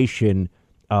continuation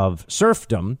of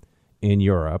serfdom in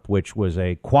Europe, which was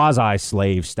a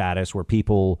quasi-slave status where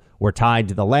people were tied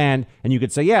to the land. And you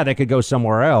could say, yeah, they could go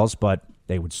somewhere else, but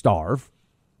they would starve.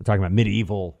 We're talking about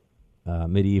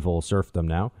medieval serfdom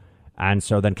now. And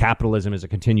so then capitalism is a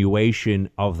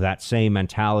continuation of that same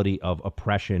mentality of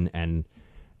oppression and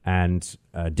and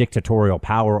dictatorial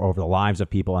power over the lives of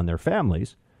people and their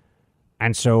families.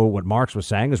 And so what Marx was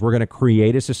saying is we're going to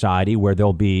create a society where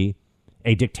there'll be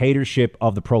a dictatorship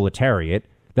of the proletariat,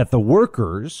 that the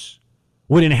workers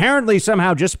would inherently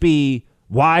somehow just be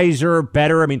wiser,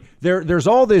 better. I mean, there's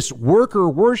all this worker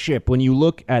worship when you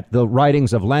look at the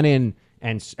writings of Lenin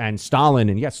and Stalin.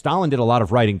 And yes, Stalin did a lot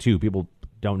of writing, too. People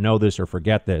don't know this or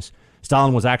forget this.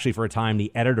 Stalin was actually, for a time,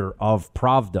 the editor of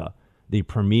Pravda, the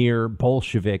premier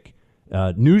Bolshevik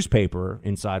newspaper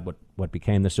inside what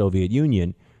became the Soviet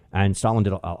Union. And Stalin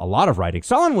did a lot of writing.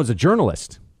 Stalin was a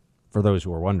journalist, for those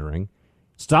who are wondering.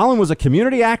 Stalin was a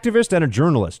community activist and a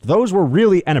journalist. Those were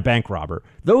really, and a bank robber.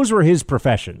 Those were his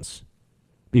professions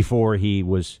before he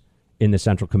was in the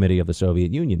Central Committee of the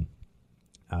Soviet Union.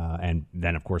 And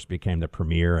then, of course, became the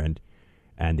premier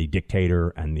and the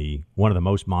dictator and the one of the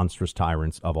most monstrous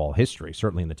tyrants of all history,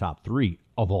 certainly in the top 3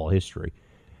 of all history.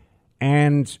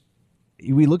 And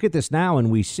we look at this now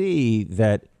and we see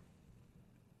that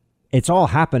it's all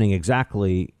happening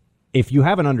exactly. If you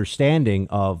have an understanding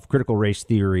of critical race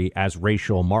theory as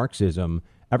racial Marxism,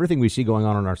 everything we see going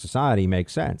on in our society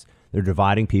makes sense. They're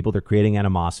dividing people. They're creating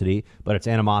animosity, but it's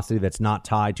animosity that's not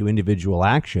tied to individual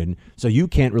action. So you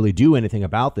can't really do anything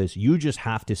about this. You just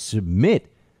have to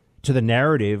submit to the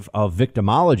narrative of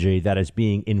victimology that is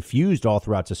being infused all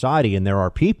throughout society. And there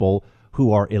are people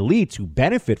who are elites who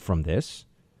benefit from this,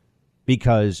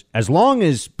 because as long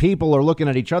as people are looking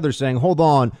at each other saying, hold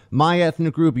on, my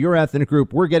ethnic group, your ethnic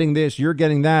group, we're getting this, you're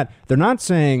getting that. They're not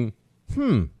saying,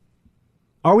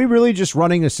 are we really just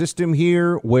running a system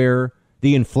here where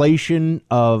the inflation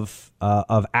of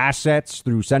assets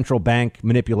through central bank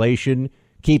manipulation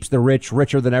keeps the rich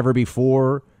richer than ever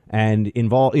before and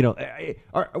involve,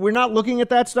 we're not looking at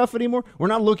that stuff anymore. We're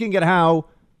not looking at how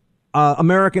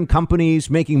American companies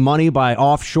making money by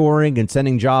offshoring and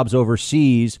sending jobs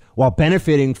overseas while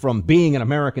benefiting from being an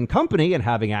American company and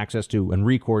having access to and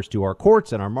recourse to our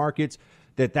courts and our markets,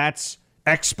 that's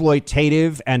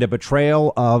exploitative and a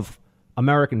betrayal of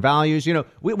American values.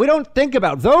 We don't think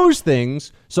about those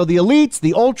things. So the elites,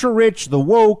 the ultra rich, the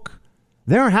woke,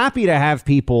 they're happy to have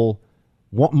people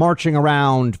marching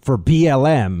around for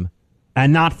BLM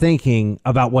and not thinking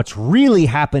about what's really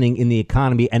happening in the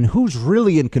economy and who's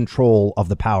really in control of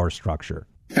the power structure.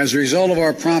 As a result of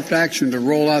our prompt action to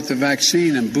roll out the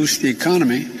vaccine and boost the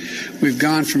economy, we've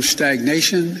gone from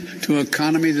stagnation to an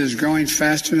economy that is growing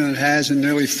faster than it has in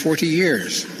nearly 40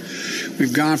 years.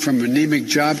 We've gone from anemic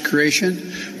job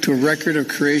creation to a record of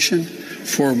creation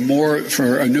for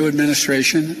a new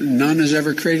administration. None has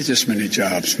ever created this many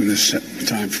jobs in this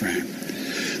time frame.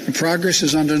 The progress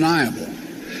is undeniable,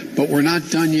 but we're not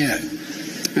done yet,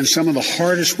 and some of the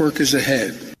hardest work is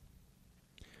ahead.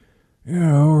 We've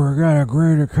got a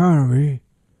great economy,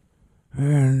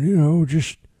 and,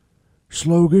 just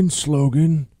slogan,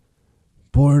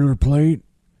 boilerplate,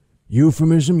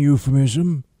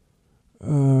 euphemism,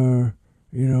 a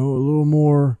little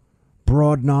more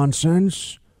broad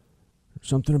nonsense,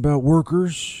 something about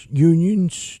workers,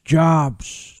 unions,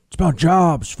 jobs. It's about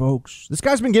jobs, folks. This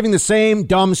guy's been giving the same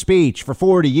dumb speech for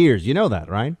 40 years. You know that,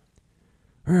 right?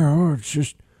 Yeah, it's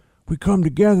just we come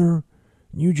together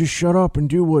and you just shut up and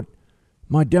do what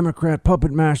my Democrat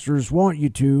puppet masters want you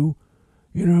to,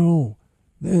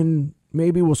 then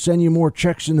maybe we'll send you more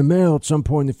checks in the mail at some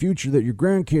point in the future that your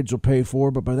grandkids will pay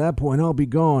for, but by that point I'll be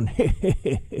gone.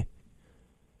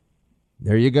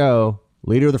 There you go.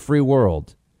 Leader of the free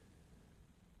world.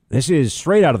 This is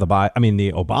straight out of the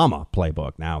Obama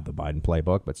playbook, now the Biden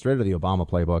playbook, but straight out of the Obama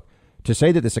playbook. To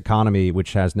say that this economy,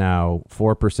 which has now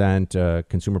 4%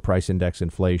 consumer price index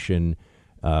inflation,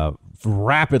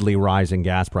 rapidly rising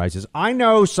gas prices. I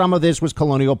know some of this was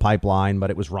Colonial Pipeline, but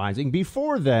it was rising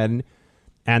before then.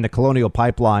 And the Colonial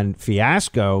Pipeline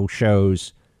fiasco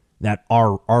shows that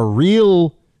our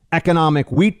real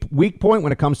economic weak point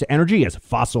when it comes to energy is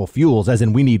fossil fuels, as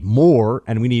in we need more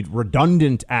and we need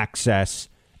redundant access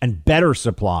and better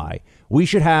supply. We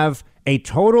should have a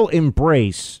total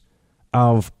embrace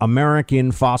of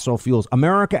American fossil fuels.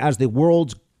 America as the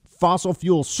world's fossil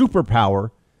fuel superpower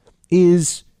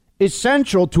is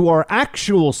essential to our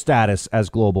actual status as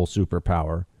global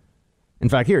superpower. In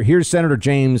fact, here's Senator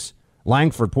James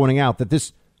Langford pointing out that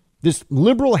this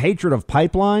liberal hatred of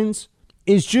pipelines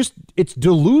is it's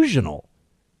delusional.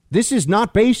 This is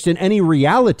not based in any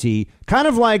reality, kind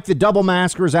of like the double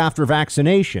maskers after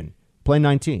vaccination. Play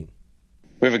 19.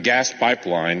 We have a gas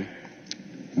pipeline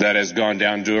that has gone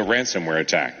down to a ransomware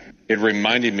attack. it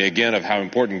reminded me again of how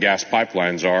important gas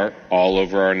pipelines are all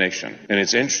over our nation. And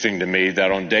it's interesting to me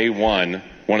that on day one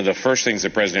of the first things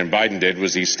that President Biden did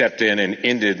was he stepped in and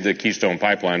ended the Keystone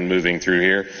Pipeline moving through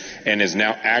here and is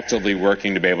now actively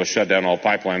working to be able to shut down all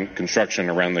pipeline construction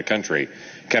around the country.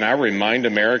 Can I remind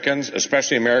Americans,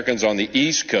 especially Americans on the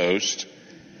East Coast,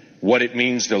 what it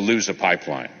means to lose a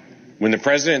pipeline? When the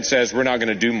president says we're not going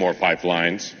to do more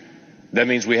pipelines, that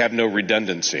means we have no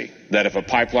redundancy. That if a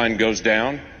pipeline goes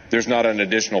down, there's not an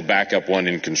additional backup one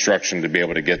in construction to be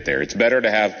able to get there. It's better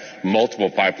to have multiple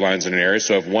pipelines in an area,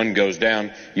 so if one goes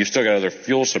down, you've still got other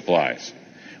fuel supplies.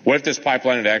 What if this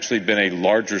pipeline had actually been a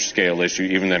larger scale issue,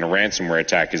 even than a ransomware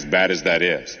attack, as bad as that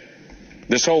is?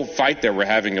 This whole fight that we're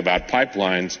having about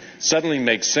pipelines suddenly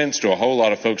makes sense to a whole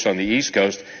lot of folks on the East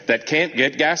Coast that can't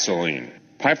get gasoline.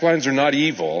 Pipelines are not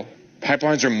evil.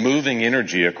 Pipelines are moving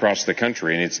energy across the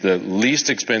country, and it's the least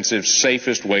expensive,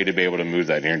 safest way to be able to move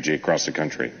that energy across the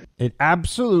country. It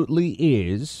absolutely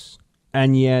is,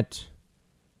 and yet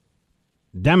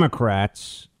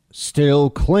Democrats still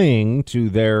cling to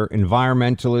their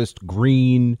environmentalist,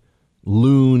 green,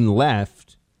 loon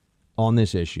left on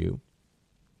this issue.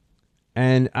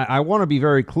 And I want to be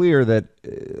very clear that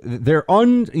they're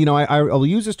I'll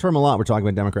use this term a lot. We're talking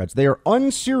about Democrats. They are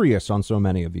unserious on so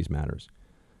many of these matters.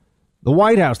 The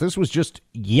White House, this was just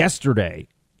yesterday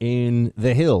in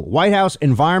The Hill. White House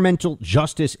environmental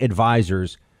justice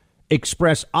advisors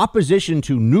express opposition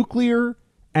to nuclear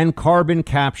and carbon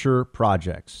capture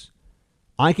projects.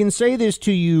 I can say this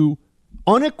to you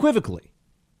unequivocally,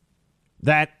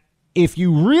 that if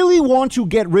you really want to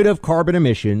get rid of carbon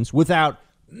emissions without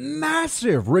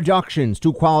massive reductions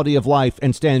to quality of life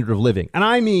and standard of living, and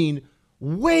I mean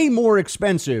way more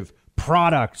expensive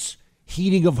products,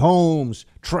 heating of homes,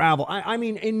 travel. I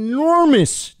mean,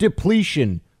 enormous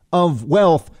depletion of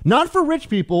wealth, not for rich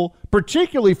people,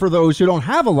 particularly for those who don't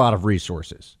have a lot of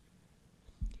resources.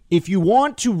 If you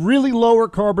want to really lower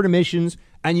carbon emissions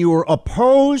and you are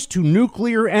opposed to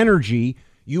nuclear energy,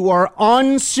 you are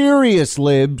unserious,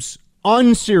 libs,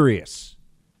 unserious.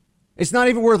 It's not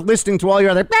even worth listening to all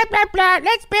your other blah, blah, blah.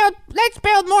 Let's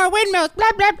build more windmills,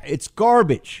 blah, blah. It's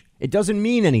garbage. It doesn't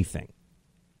mean anything.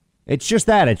 It's just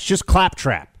that. It's just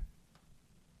claptrap.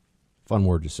 Fun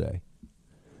word to say.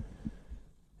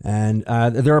 And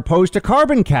they're opposed to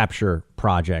carbon capture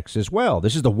projects as well.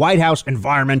 This is the White House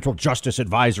Environmental Justice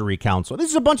Advisory Council. This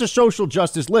is a bunch of social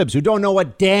justice libs who don't know a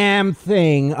damn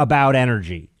thing about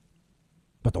energy.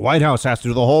 But the White House has to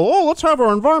do the whole, let's have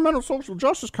our Environmental Social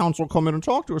Justice Council come in and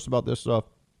talk to us about this stuff.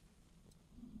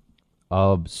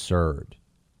 Absurd.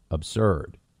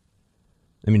 Absurd.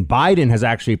 I mean, Biden has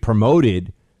actually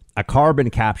promoted a carbon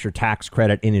capture tax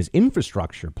credit in his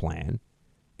infrastructure plan.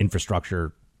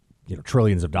 Infrastructure,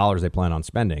 trillions of dollars they plan on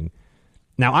spending.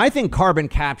 Now, I think carbon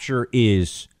capture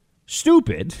is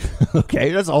stupid.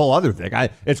 Okay, that's a whole other thing.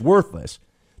 It's worthless.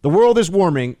 The world is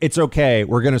warming. It's okay.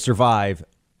 We're going to survive.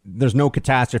 There's no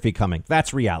catastrophe coming.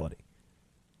 That's reality.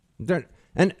 And,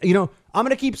 I'm going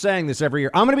to keep saying this every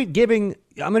year. I'm going to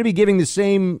be giving the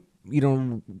same,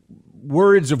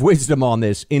 words of wisdom on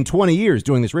this in 20 years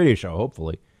doing this radio show,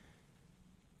 hopefully.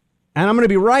 And I'm going to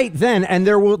be right then. And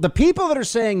the people that are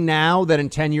saying now that in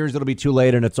 10 years it'll be too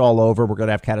late and it's all over, we're going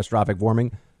to have catastrophic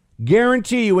warming,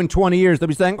 guarantee you in 20 years they'll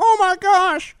be saying, oh my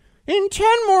gosh, in 10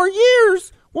 more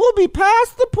years we'll be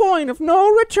past the point of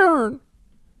no return.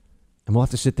 And we'll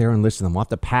have to sit there and listen to them. We'll have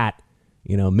to pat,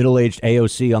 middle-aged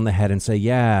AOC on the head and say,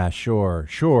 yeah, sure,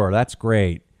 that's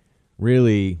great.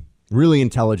 Really, really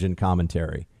intelligent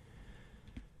commentary.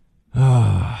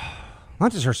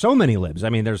 Not just for so many libs. I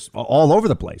mean, there's all over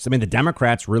the place. I mean, the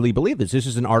Democrats really believe this. This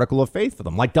is an article of faith for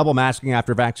them, like double masking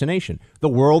after vaccination. The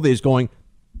world is going,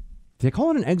 they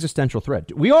call it an existential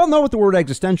threat. We all know what the word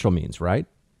existential means, right?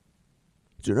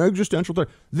 It's an existential threat.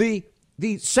 The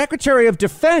Secretary of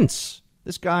Defense,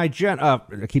 this guy, I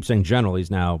keep saying general,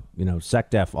 he's now,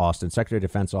 SecDef Austin, Secretary of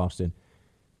Defense Austin.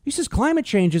 He says climate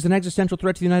change is an existential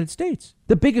threat to the United States.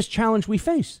 The biggest challenge we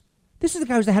face. This is the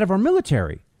guy who's the head of our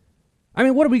military. I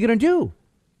mean, what are we going to do?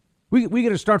 We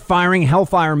going to start firing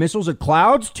Hellfire missiles at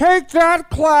clouds? Take that,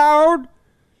 cloud!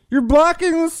 You're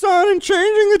blocking the sun and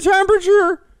changing the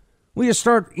temperature. We just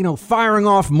start, firing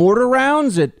off mortar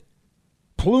rounds at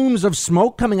plumes of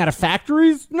smoke coming out of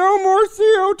factories? No more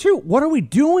CO2. What are we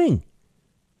doing?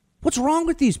 What's wrong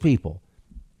with these people?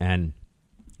 And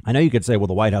I know you could say, well,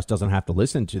 the White House doesn't have to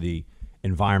listen to the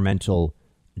Environmental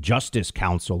Justice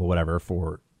Council or whatever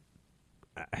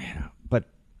but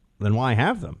then why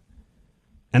have them?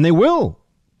 And they will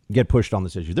get pushed on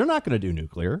this issue. They're not going to do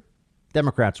nuclear.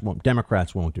 Democrats won't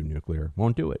do nuclear,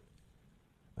 won't do it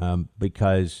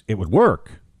because it would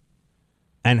work.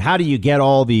 And how do you create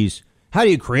all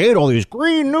these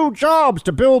green new jobs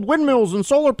to build windmills and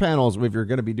solar panels if you're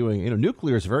going to be doing,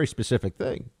 nuclear is a very specific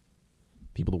thing.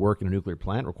 People that work in a nuclear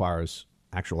plant requires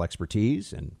actual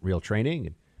expertise and real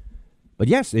training. But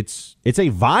yes, it's a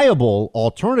viable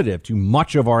alternative to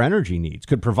much of our energy needs,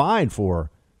 could provide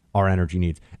for our energy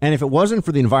needs. And if it wasn't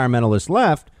for the environmentalist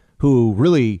left, who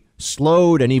really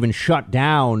slowed and even shut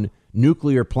down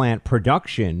nuclear plant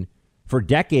production for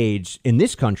decades in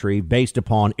this country based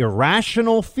upon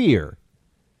irrational fear,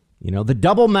 the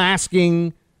double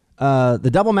masking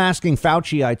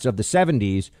Fauciites of the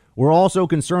 70s were also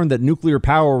concerned that nuclear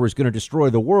power was going to destroy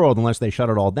the world unless they shut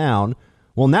it all down.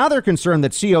 Well, now they're concerned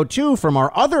that CO2 from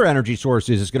our other energy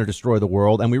sources is going to destroy the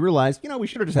world. And we realized, we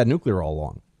should have just had nuclear all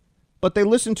along. But they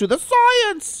listened to the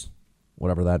science,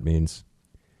 whatever that means.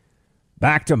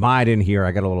 Back to Biden here.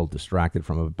 I got a little distracted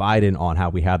from Biden on how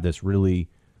we have this really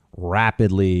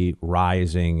rapidly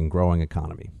rising and growing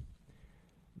economy.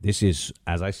 This is,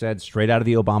 as I said, straight out of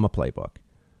the Obama playbook.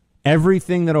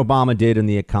 Everything that Obama did in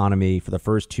the economy for the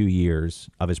first 2 years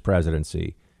of his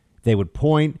presidency, they would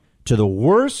point to the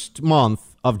worst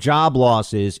month of job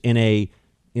losses in a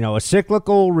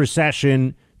cyclical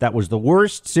recession that was the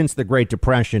worst since the Great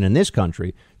Depression in this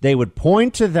country. They would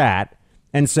point to that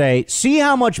and say, see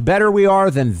how much better we are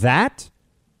than that,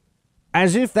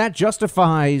 as if that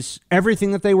justifies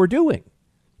everything that they were doing.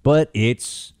 But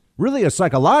it's really a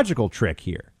psychological trick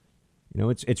here.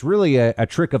 It's really a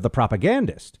trick of the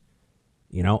propagandist.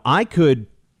 I could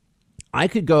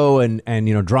go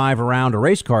and drive around a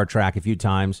race car track a few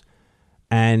times.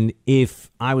 And if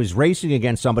I was racing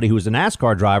against somebody who was a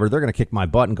NASCAR driver, they're going to kick my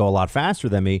butt and go a lot faster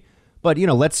than me. But,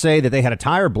 let's say that they had a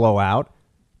tire blowout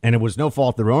and it was no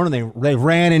fault of their own, and they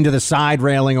ran into the side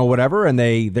railing or whatever, and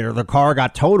their car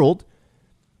got totaled.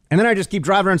 And then I just keep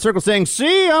driving around in circles saying,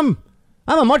 see, I'm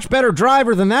a much better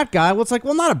driver than that guy. Well, it's like,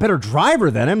 well, not a better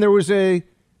driver than him. There was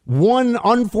one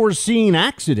unforeseen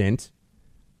accident.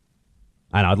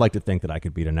 I know, I'd like to think that I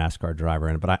could beat a NASCAR driver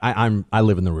in it, but I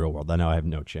live in the real world. I know I have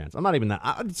no chance. I'm not even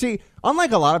that. See,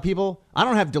 unlike a lot of people, I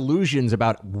don't have delusions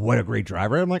about what a great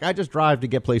driver I am. I just drive to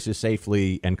get places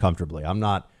safely and comfortably. I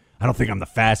don't think I'm the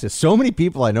fastest. So many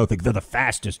people I know think they're the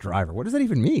fastest driver. What does that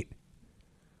even mean?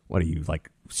 What are you,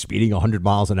 speeding 100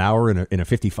 miles an hour in a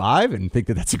 55 and think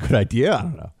that that's a good idea? I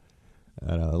don't know.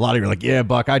 A lot of you are like, yeah,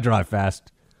 Buck, I drive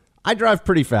fast. I drive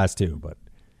pretty fast too, but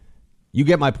you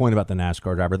get my point about the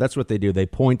NASCAR driver. That's what they do. They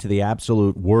point to the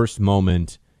absolute worst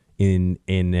moment in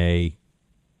an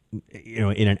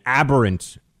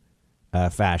aberrant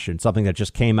fashion, something that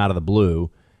just came out of the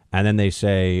blue. And then they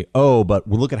say, oh, but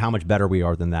look at how much better we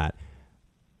are than that.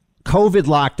 COVID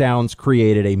lockdowns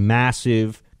created a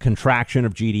massive contraction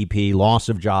of GDP, loss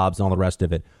of jobs, and all the rest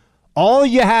of it. All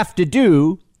you have to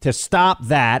do to stop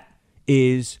that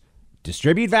is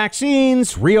distribute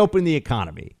vaccines, reopen the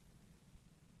economy.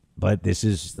 But this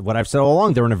is what I've said all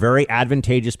along. They're in a very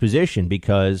advantageous position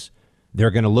because they're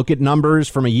going to look at numbers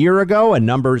from a year ago and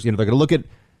numbers, they're going to look at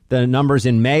the numbers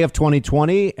in May of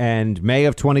 2020 and May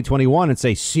of 2021 and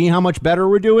say, see how much better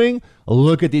we're doing?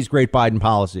 Look at these great Biden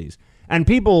policies. And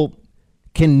people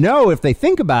can know if they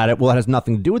think about it, well, it has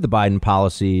nothing to do with the Biden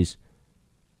policies.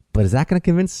 But is that going to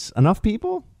convince enough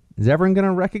people? Is everyone going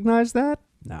to recognize that?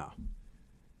 No.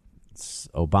 It's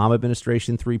Obama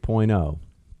administration 3.0.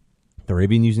 They're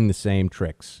even using the same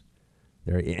tricks.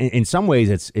 In some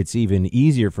ways, it's even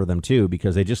easier for them, too,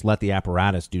 because they just let the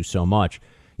apparatus do so much.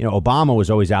 Obama was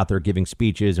always out there giving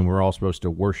speeches, and we're all supposed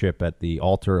to worship at the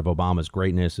altar of Obama's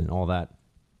greatness and all that.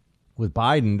 With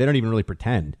Biden, they don't even really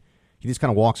pretend. He just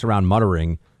kind of walks around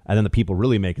muttering, and then the people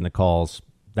really making the calls,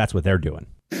 that's what they're doing.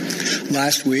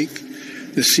 Last week,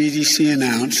 the CDC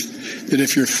announced that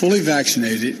if you're fully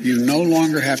vaccinated, you no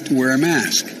longer have to wear a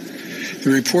mask.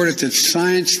 They reported that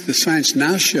the science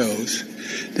now shows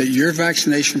that your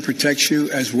vaccination protects you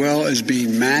as well as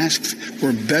being masked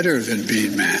or better than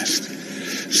being masked.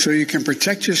 So you can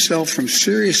protect yourself from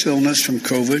serious illness from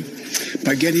COVID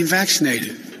by getting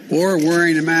vaccinated or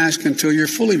wearing a mask until you're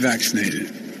fully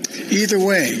vaccinated. Either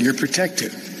way, you're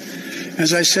protected.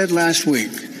 As I said last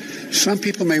week, some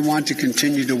people may want to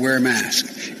continue to wear a mask,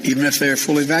 even if they are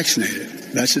fully vaccinated.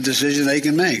 That's a decision they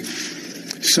can make.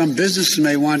 Some businesses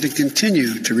may want to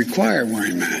continue to require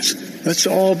wearing masks. Let's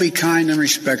all be kind and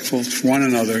respectful to one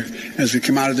another as we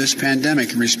come out of this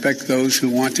pandemic and respect those who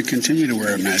want to continue to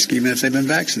wear a mask, even if they've been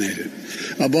vaccinated.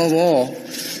 Above all,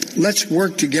 let's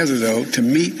work together, though, to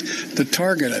meet the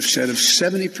target I've set of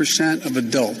 70% of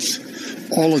adults,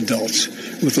 all adults,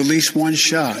 with at least one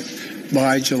shot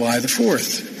by July the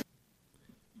 4th.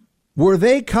 Were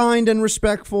they kind and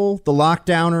respectful, the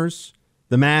lockdowners,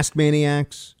 the mask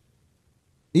maniacs?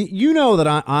 You know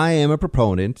that I am a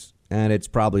proponent, and it's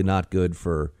probably not good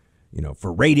for,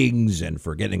 for ratings and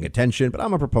for getting attention, but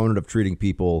I'm a proponent of treating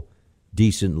people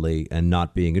decently and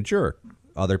not being a jerk.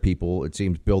 Other people, it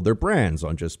seems, build their brands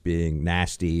on just being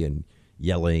nasty and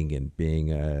yelling and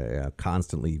being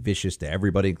constantly vicious to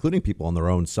everybody, including people on their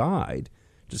own side,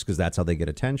 just because that's how they get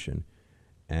attention.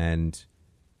 And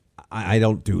I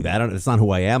don't do that. It's not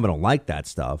who I am. I don't like that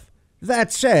stuff.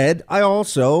 That said, I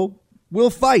also will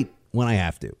fight when I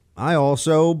have to. I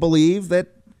also believe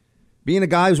that being a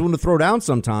guy who's willing to throw down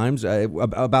sometimes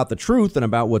about the truth and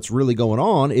about what's really going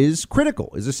on is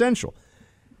critical, is essential.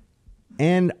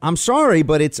 And I'm sorry,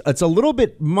 but it's a little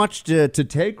bit much to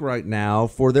take right now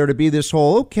for there to be this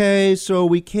whole, okay, so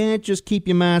we can't just keep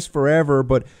you masked forever,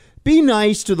 but be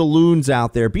nice to the loons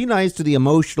out there. Be nice to the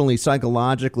emotionally,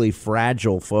 psychologically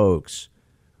fragile folks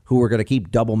who are going to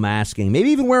keep double masking, maybe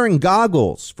even wearing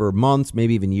goggles for months,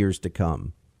 maybe even years to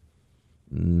come.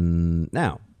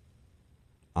 Now,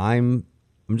 I'm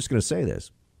just going to say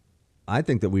this. I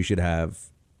think that we should have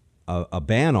a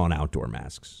ban on outdoor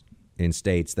masks in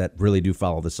states that really do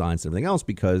follow the science and everything else,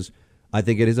 because I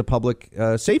think it is a public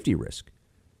safety risk.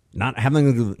 Not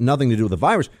having nothing to do with the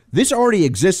virus. This already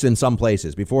exists in some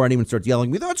places. Before anyone starts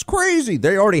yelling at me, that's crazy.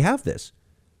 They already have this.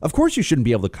 Of course you shouldn't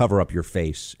be able to cover up your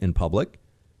face in public.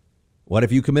 What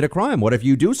if you commit a crime? What if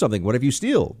you do something? What if you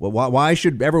steal? Well, why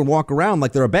should everyone walk around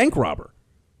like they're a bank robber?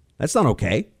 That's not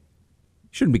okay. You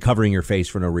shouldn't be covering your face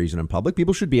for no reason in public.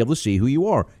 People should be able to see who you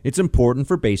are. It's important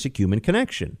for basic human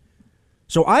connection.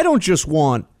 So I don't just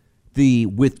want the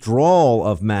withdrawal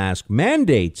of mask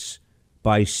mandates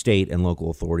by state and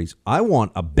local authorities. I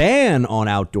want a ban on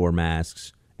outdoor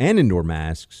masks and indoor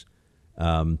masks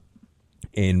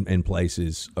in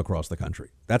places across the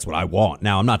country. That's what I want.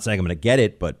 Now, I'm not saying I'm going to get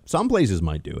it, but some places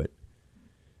might do it.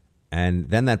 And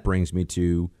then that brings me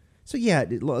to, so yeah,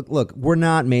 look, we're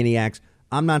not maniacs.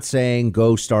 I'm not saying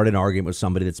go start an argument with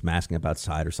somebody that's masking up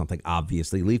outside or something.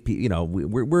 Obviously, leave people,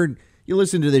 we're you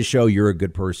listen to this show, you're a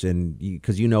good person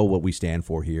because you know what we stand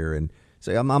for here. And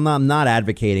so I'm not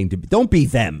advocating to, don't be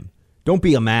them. Don't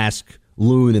be a mask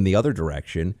loon in the other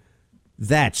direction.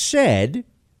 That said,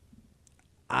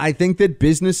 I think that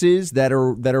businesses that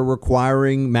are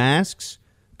requiring masks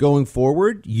going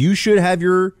forward, you should have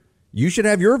your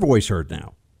voice heard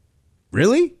now.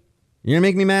 Really? You're gonna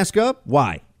make me mask up?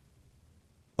 Why?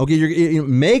 Okay, you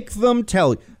make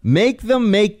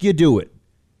them make you do it.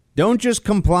 Don't just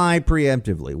comply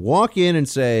preemptively. Walk in and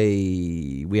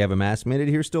say, we have a mask mandate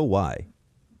here still. Why?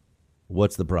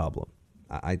 What's the problem?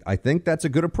 I think that's a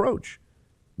good approach.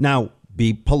 Now,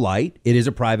 be polite. It is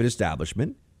a private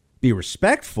establishment. Be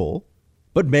respectful,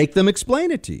 but make them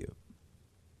explain it to you,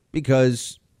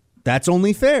 because that's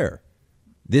only fair.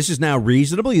 This is now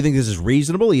reasonable. You think this is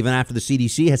reasonable even after the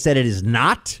CDC has said it is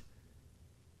not?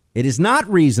 It is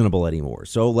not reasonable anymore.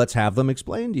 So let's have them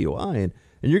explain to you why.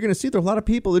 And you're going to see there are a lot of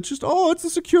people that just, it's a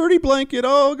security blanket.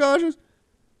 Oh, gosh.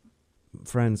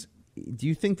 Friends, do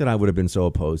you think that I would have been so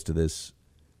opposed to this,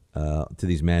 to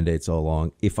these mandates all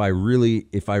along if I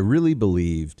really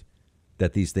believed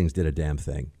that these things did a damn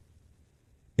thing?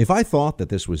 If I thought that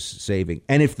this was saving,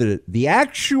 and if the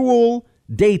actual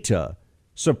data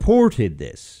supported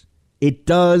this, it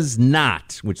does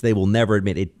not, which they will never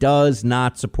admit, it does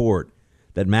not support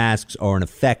that masks are an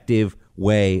effective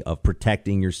way of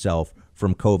protecting yourself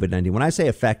from COVID-19. When I say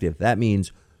effective, that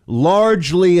means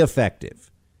largely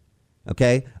effective.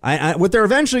 Okay, what they're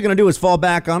eventually going to do is fall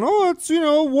back on, it's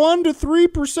 1 to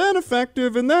 3%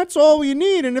 effective, and that's all you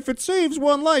need. And if it saves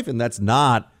one life, and that's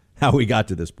not how we got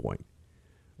to this point.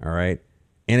 All right,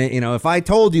 and if I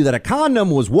told you that a condom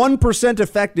was 1%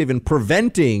 effective in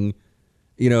preventing,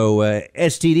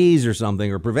 STDs or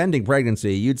something, or preventing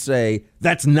pregnancy, you'd say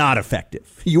that's not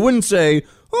effective. You wouldn't say,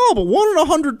 but 1 in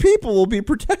 100 people will be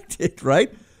protected,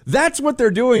 right? That's what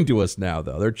they're doing to us now,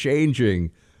 though. They're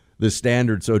changing the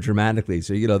standard so dramatically.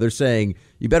 So, they're saying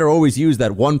you better always use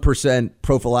that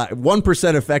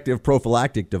 1% effective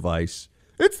prophylactic device.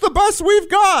 It's the best we've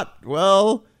got.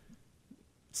 Well,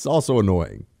 it's also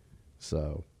annoying.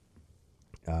 So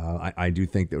I do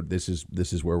think that this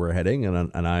is where we're heading.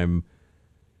 And I'm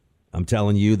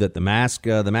telling you that the mask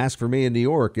for me in New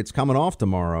York, it's coming off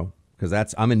tomorrow, because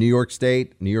I'm in New York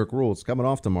State, New York rule. It's coming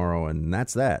off tomorrow, and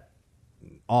that's that.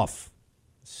 Off.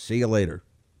 See you later.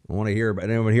 I don't want to hear about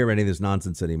any of this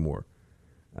nonsense anymore.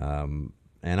 And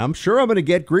I'm sure I'm going to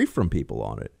get grief from people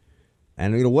on it.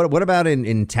 And what about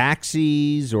in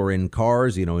taxis or in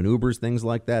cars, in Ubers, things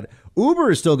like that?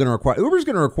 Uber's going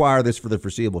to require this for the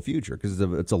foreseeable future, because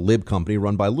it's a lib company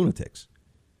run by lunatics.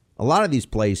 A lot of these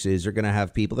places are going to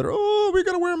have people that are, we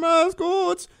got to wear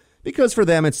masks. because for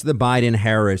them, it's the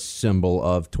Biden-Harris symbol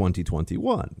of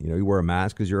 2021. You wear a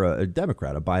mask because you're a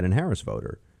Democrat, a Biden-Harris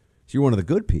voter. So you're one of the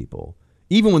good people.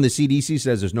 Even when the CDC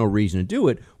says there's no reason to do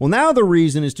it, well, now the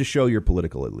reason is to show your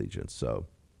political allegiance. So,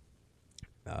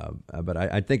 but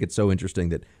I think it's so interesting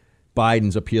that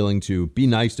Biden's appealing to be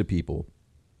nice to people.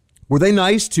 Were they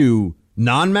nice to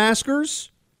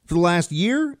non-maskers for the last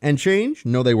year and change?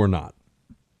 No, they were not.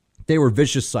 They were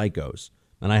vicious psychos,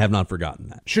 and I have not forgotten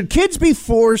that. Should kids be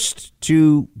forced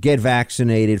to get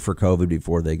vaccinated for COVID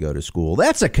before they go to school?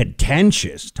 That's a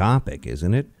contentious topic,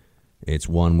 isn't it? It's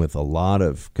one with a lot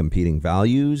of competing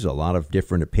values, a lot of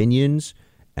different opinions,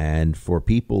 and for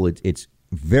people, it's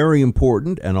very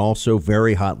important and also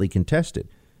very hotly contested.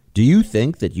 Do you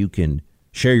think that you can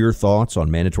share your thoughts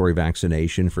on mandatory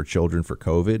vaccination for children for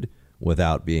COVID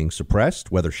without being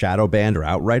suppressed, whether shadow banned or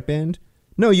outright banned?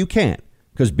 No, you can't,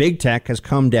 because big tech has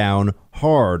come down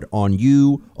hard on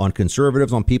you, on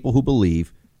conservatives, on people who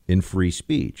believe in free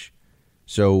speech.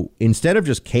 So instead of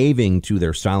just caving to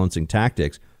their silencing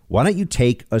tactics, why don't you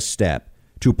take a step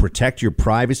to protect your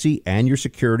privacy and your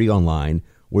security online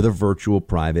with a virtual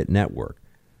private network?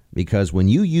 Because when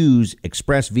you use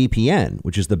ExpressVPN,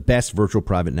 which is the best virtual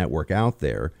private network out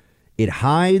there, it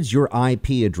hides your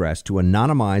IP address to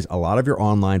anonymize a lot of your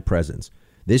online presence.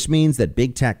 This means that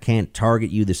big tech can't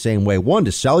target you the same way, one,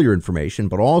 to sell your information,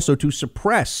 but also to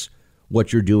suppress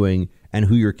what you're doing and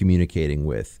who you're communicating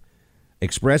with.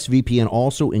 ExpressVPN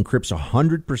also encrypts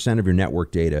 100% of your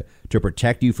network data to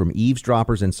protect you from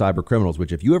eavesdroppers and cyber criminals,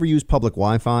 which if you ever use public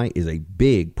Wi-Fi is a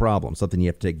big problem, something you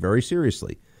have to take very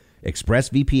seriously.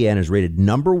 ExpressVPN is rated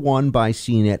 #1 by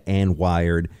CNET and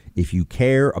Wired. If you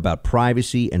care about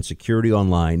privacy and security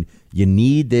online, you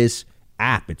need this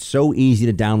app. It's so easy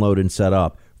to download and set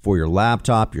up for your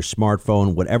laptop, your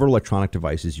smartphone, whatever electronic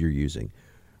devices you're using.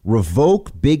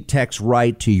 Revoke big tech's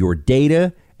right to your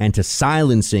data and to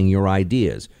silencing your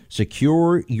ideas.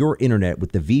 Secure your internet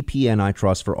with the VPN I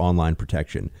trust for online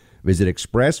protection. Visit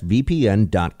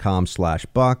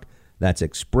expressvpn.com/buck. That's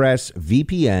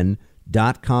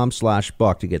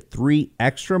expressvpn.com/buck to get 3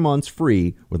 extra months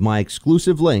free with my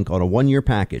exclusive link on a 1-year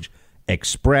package.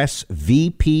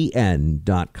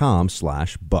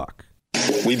 expressvpn.com/buck.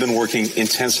 We've been working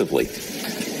intensively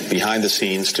behind the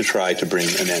scenes to try to bring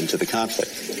an end to the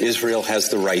conflict. Israel has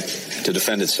the right to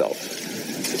defend itself.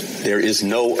 There is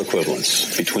no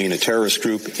equivalence between a terrorist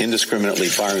group indiscriminately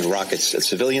firing rockets at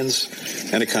civilians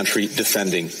and a country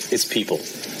defending its people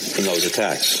from those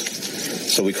attacks.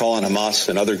 So we call on Hamas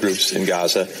and other groups in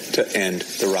Gaza to end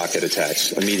the rocket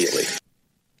attacks immediately.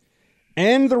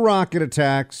 End the rocket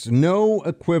attacks. No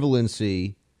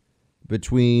equivalency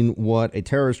between what a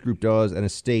terrorist group does and a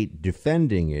state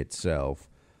defending itself.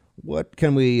 What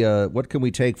can we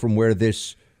take from where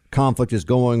this conflict is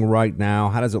going right now?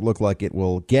 How does it look like it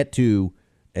will get to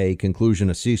a conclusion,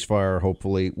 a ceasefire,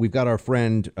 hopefully? We've got our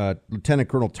friend, Lieutenant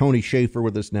Colonel Tony Shaffer,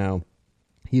 with us now.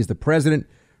 He is the president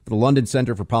for the London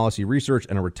Center for Policy Research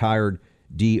and a retired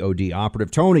DOD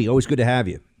operative. Tony, always good to have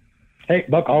you. Hey,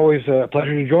 Buck, always a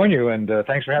pleasure to join you, and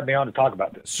thanks for having me on to talk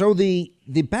about this. So the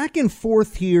back and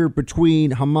forth here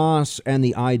between Hamas and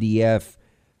the IDF,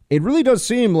 it really does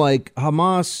seem like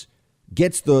Hamas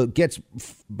gets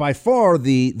by far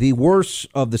the worst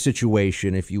of the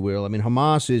situation, if you will. I mean,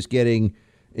 Hamas is getting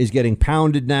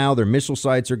pounded now. Their missile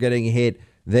sites are getting hit.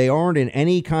 They aren't in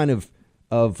any kind of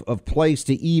place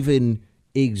to even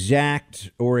exact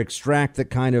or extract the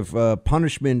kind of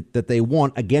punishment that they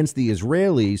want against the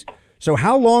Israelis. So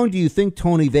how long do you think,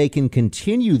 Tony, they can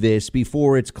continue this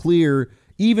before it's clear,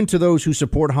 even to those who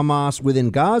support Hamas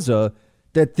within Gaza,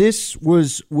 that this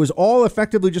was all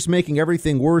effectively just making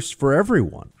everything worse for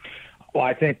everyone? Well,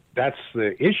 I think that's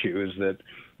the issue, is that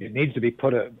it needs to be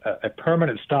put a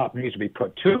permanent stop needs to be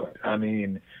put to it. I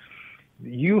mean,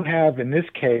 you have in this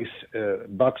case,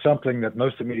 Buck, something that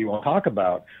most of the media won't talk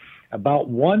about. About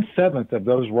 1/7 of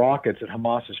those rockets that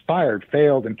Hamas has fired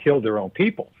failed and killed their own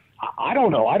people. I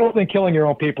don't know. I don't think killing your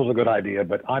own people is a good idea,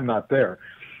 but I'm not there.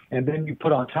 And then you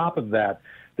put on top of that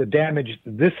the damage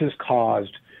this has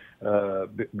caused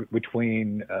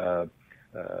between the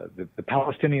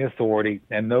Palestinian Authority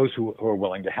and those who are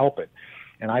willing to help it.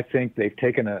 And I think they've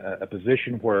taken a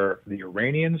position where the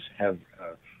Iranians have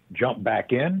jumped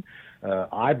back in.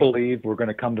 I believe we're going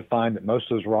to come to find that most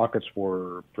of those rockets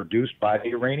were produced by the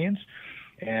Iranians.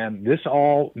 And this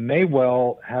all may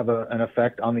well have an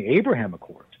effect on the Abraham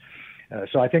Accords.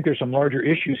 So I think there's some larger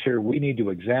issues here we need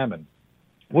to examine.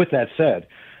 With that said,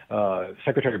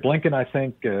 Secretary Blinken, I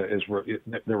think, they're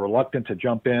reluctant to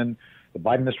jump in. The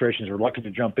Biden administration is reluctant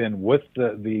to jump in with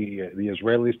the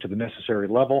Israelis to the necessary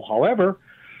level. However,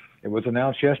 It was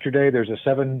announced yesterday there's a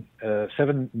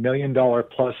 $7 million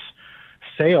plus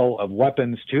sale of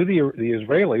weapons to the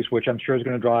Israelis, which I'm sure is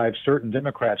going to drive certain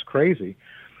Democrats crazy.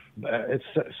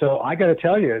 So I got to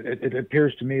tell you, it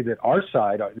appears to me that our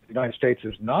side, the United States,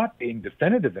 is not being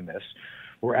definitive in this.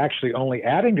 We're actually only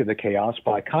adding to the chaos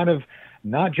by kind of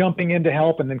not jumping in to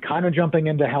help and then kind of jumping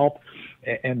in to help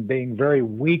and being very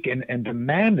weak and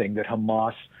demanding that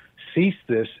Hamas cease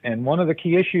this. And one of the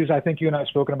key issues I think you and I have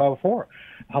spoken about before,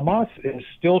 Hamas is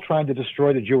still trying to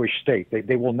destroy the Jewish state.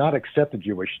 They will not accept the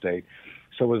Jewish state.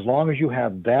 So as long as you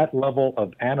have that level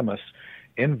of animus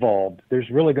involved, there's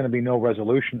really going to be no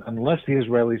resolution unless the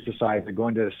Israelis decide they're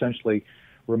going to essentially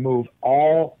remove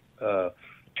all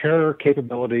terror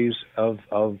capabilities of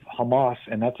Hamas,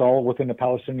 and that's all within the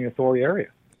Palestinian Authority area.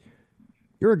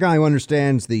 You're a guy who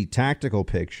understands the tactical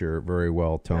picture very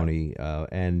well, Tony,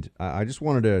 and I just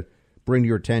wanted to bring to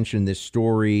your attention this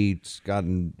story.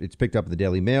 It's picked up in the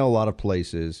Daily Mail, a lot of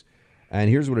places, and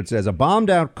here's what it says. A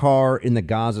bombed-out car in the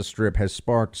Gaza Strip has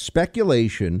sparked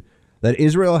speculation that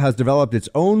Israel has developed its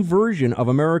own version of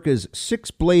America's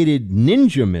six-bladed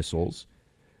Ninja missiles.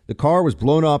 The car was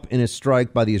blown up in a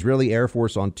strike by the Israeli Air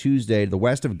Force on Tuesday to the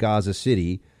west of Gaza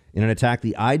City in an attack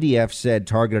the IDF said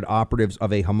targeted operatives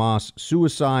of a Hamas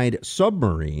suicide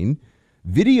submarine.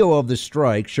 Video of the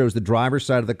strike shows the driver's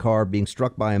side of the car being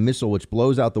struck by a missile which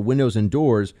blows out the windows and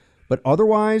doors, but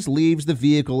otherwise leaves the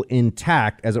vehicle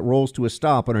intact as it rolls to a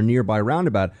stop on a nearby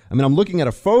roundabout. I mean, I'm looking at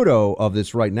a photo of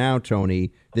this right now,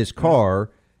 Tony, this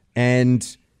car,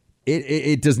 and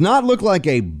it does not look like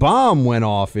a bomb went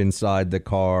off inside the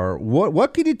car.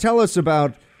 What can you tell us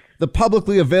about the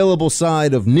publicly available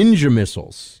side of Ninja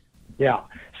missiles? Yeah,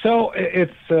 so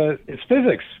it's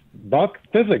physics, Buck,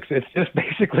 physics. It's just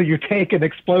basically you take an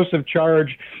explosive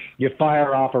charge, you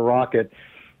fire off a rocket.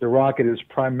 The rocket is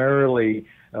primarily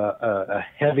a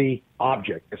heavy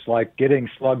object. It's like getting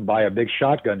slugged by a big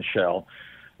shotgun shell.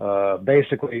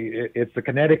 Basically, it's the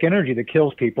kinetic energy that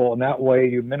kills people, and that way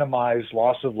you minimize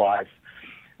loss of life.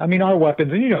 I mean, our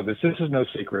weapons, and you know this is no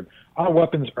secret, our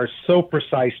weapons are so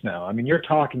precise now. I mean, you're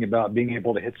talking about being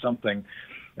able to hit something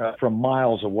from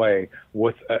miles away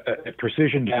with a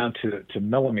precision down to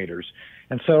millimeters.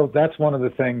 And so that's one of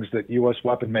the things that U.S.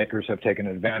 weapon makers have taken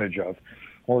advantage of.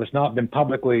 Well, it's not been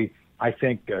publicly, I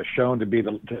think, shown to be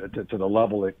to the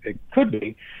level it could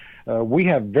be. We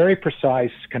have very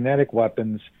precise kinetic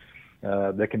weapons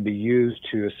that can be used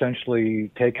to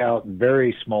essentially take out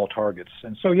very small targets.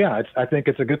 And so, yeah, I think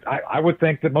it's a good, I would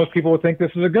think that most people would think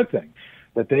this is a good thing,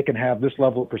 that they can have this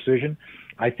level of precision.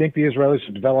 I think the Israelis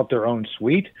have developed their own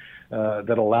suite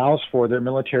that allows for their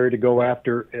military to go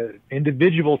after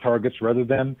individual targets rather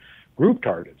than group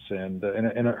targets. And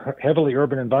in a heavily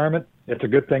urban environment, it's a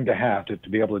good thing to have to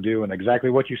be able to do. And exactly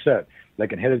what you said, they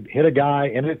can hit a guy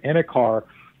in a car,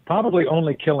 probably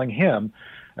only killing him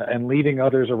and leaving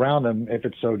others around them, if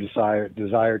it's so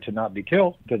desired to not be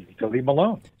killed, to leave them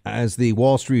alone. As the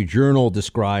Wall Street Journal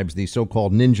describes the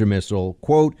so-called Ninja missile,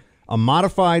 quote, a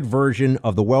modified version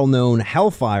of the well-known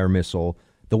Hellfire missile,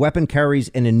 the weapon carries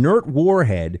an inert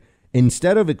warhead.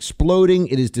 Instead of exploding,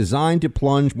 it is designed to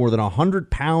plunge more than 100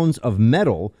 pounds of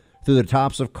metal through the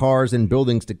tops of cars and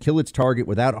buildings to kill its target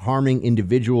without harming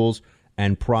individuals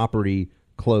and property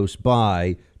close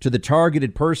by. To the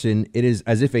targeted person, it is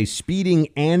as if a speeding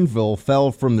anvil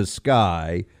fell from the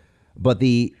sky. But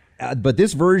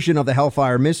this version of the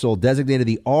Hellfire missile, designated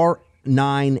the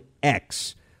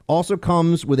R9X, also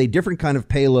comes with a different kind of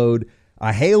payload,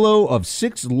 a halo of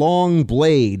 6 long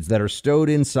blades that are stowed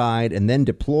inside and then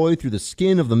deployed through the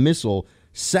skin of the missile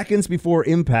seconds before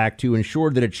impact to ensure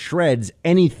that it shreds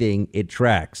anything it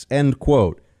tracks. End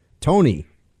quote. Tony,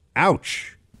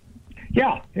 ouch.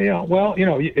 Yeah. Well,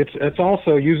 it's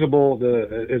also usable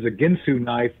as a Ginsu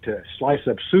knife to slice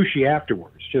up sushi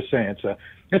afterwards. Just saying,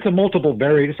 it's a multiple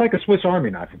varied. It's like a Swiss Army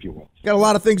knife, if you will. Got a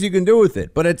lot of things you can do with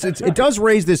it, but it does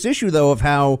raise this issue though of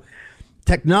how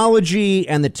technology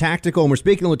and the tactical. And we're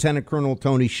speaking to Lieutenant Colonel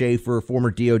Tony Shaffer,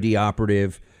 former DoD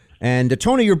operative, and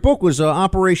Tony, your book was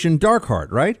Operation Dark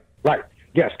Heart, right? Right.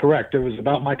 Yes, correct. It was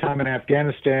about my time in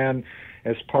Afghanistan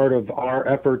as part of our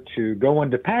effort to go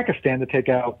into Pakistan to take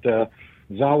out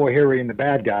Zawahiri and the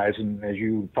bad guys. And as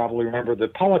you probably remember, the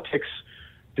politics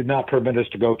did not permit us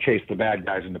to go chase the bad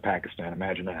guys into Pakistan.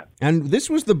 Imagine that. And this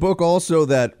was the book also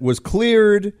that was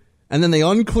cleared, and then they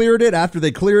uncleared it after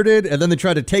they cleared it, and then they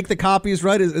tried to take the copies,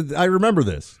 right? I remember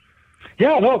this.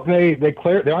 Yeah, no, they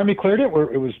cleared, the Army cleared it.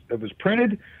 It was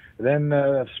printed. Then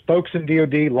spokes in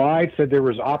DOD lied, said there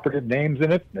was operative names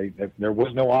in it. There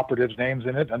was no operatives' names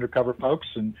in it, undercover folks,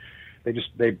 and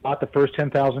they bought the first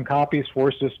 10,000 copies,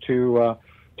 forced us to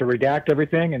to redact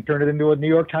everything and turn it into a New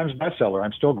York Times bestseller.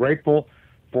 I'm still grateful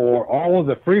for all of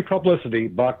the free publicity,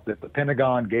 Buck, that the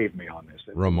Pentagon gave me on this.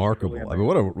 Remarkable. I mean,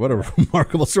 what a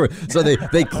remarkable story. So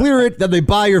they clear it, then they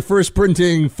buy your first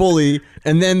printing fully,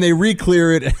 and then they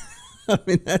re-clear it. I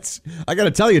mean, I got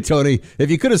to tell you, Tony, if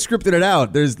you could have scripted it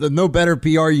out, there's no better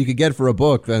PR you could get for a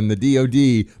book than the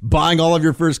DOD buying all of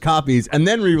your first copies and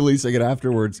then re-releasing it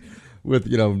afterwards with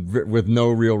no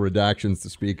real redactions to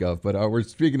speak of. But we're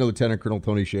speaking to Lieutenant Colonel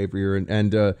Tony Shaffer here.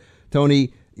 And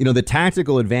Tony, the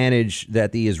tactical advantage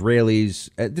that the Israelis,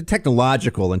 the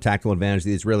technological and tactical advantage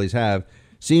the Israelis have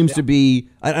seems to be,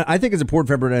 I think it's important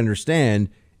for everyone to understand,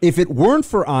 if it weren't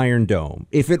for Iron Dome,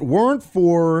 if it weren't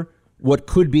for what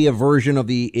could be a version of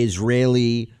the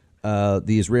Israeli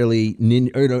Israeli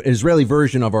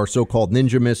version of our so-called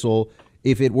Ninja missile,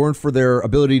 if it weren't for their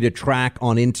ability to track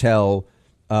on intel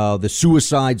the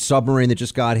suicide submarine that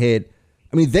just got hit,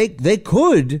 I mean, they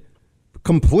could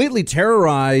completely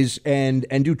terrorize and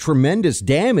do tremendous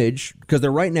damage because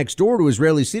they're right next door to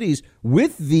Israeli cities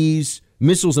with these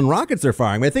missiles and rockets they're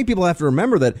firing. I mean, I think people have to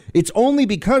remember that it's only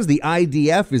because the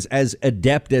IDF is as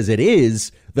adept as it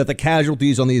is that the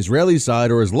casualties on the Israeli side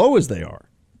are as low as they are.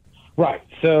 Right.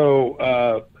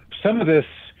 So some of this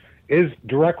is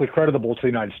directly creditable to the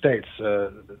United States.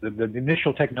 The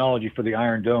initial technology for the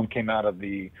Iron Dome came out of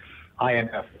the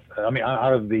INF.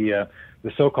 Out of the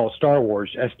so-called Star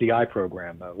Wars SDI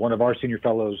program. One of our senior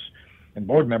fellows and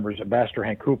board members, Ambassador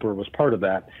Hank Cooper, was part of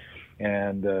that.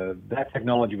 And that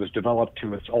technology was developed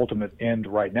to its ultimate end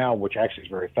right now, which actually is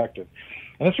very effective.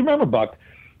 And let's remember, Buck,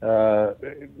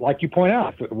 like you point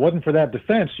out, if it wasn't for that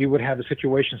defense, you would have a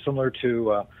situation similar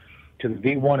to the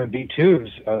V-1 and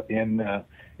V-2s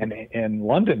in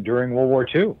London during World War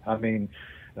II. I mean,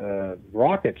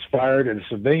 rockets fired at a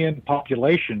civilian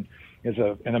population is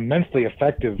an immensely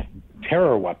effective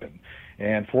terror weapon.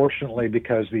 And fortunately,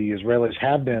 because the Israelis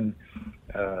have been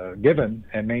given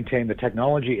and maintain the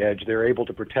technology edge, they're able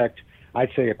to protect, I'd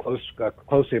say,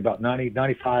 closely about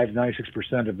 95,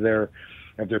 96% of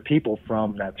their people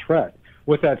from that threat.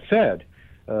 With that said,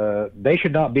 they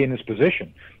should not be in this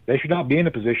position. They should not be in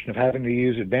a position of having to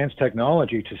use advanced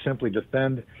technology to simply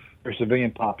defend their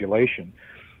civilian population.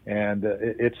 And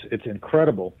it's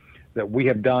incredible that we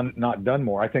have not done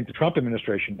more. I think the Trump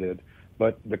administration did,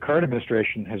 but the current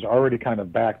administration has already kind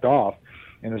of backed off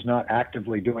and is not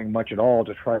actively doing much at all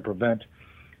to try to prevent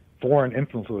foreign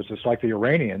influences like the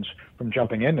Iranians from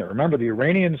jumping in there. Remember, the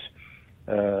Iranians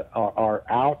are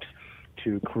out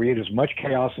to create as much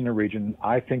chaos in the region.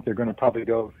 I think they're going to probably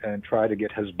go and try to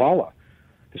get Hezbollah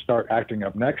to start acting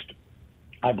up next.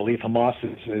 I believe Hamas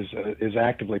is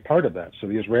actively part of that. So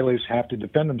the Israelis have to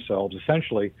defend themselves,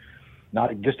 essentially,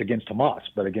 not just against Hamas,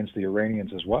 but against the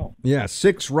Iranians as well. Yeah,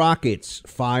 6 rockets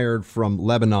fired from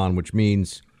Lebanon, which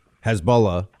means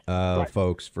Hezbollah, right.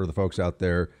 Folks, for the folks out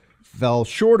there, fell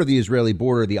short of the Israeli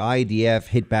border. The IDF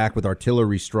hit back with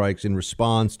artillery strikes in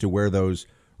response to where those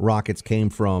rockets came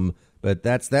from. But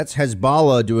that's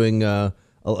Hezbollah doing a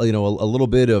little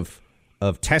bit of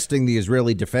testing the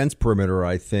Israeli defense perimeter,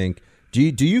 I think.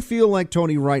 Do you feel like,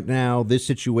 Tony, right now, this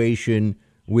situation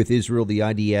with Israel, the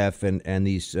IDF, and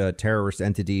these terrorist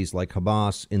entities like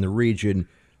Hamas in the region,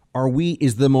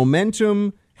 is the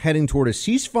momentum heading toward a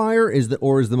ceasefire? Is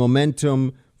the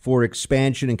momentum for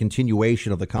expansion and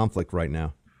continuation of the conflict right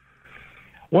now?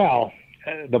 Well,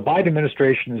 the Biden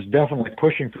administration is definitely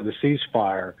pushing for the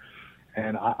ceasefire,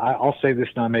 and I'll say this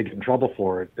and I may get in trouble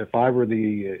for it. If I were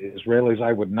the Israelis,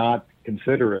 I would not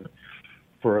consider it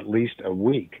for at least a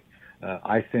week.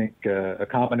 I think a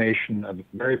combination of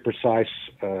very precise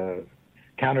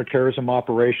counterterrorism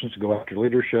operations to go after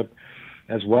leadership,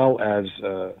 as well as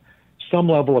some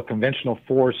level of conventional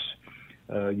force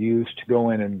used to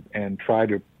go in and try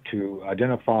to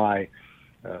identify,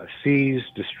 seize,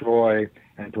 destroy,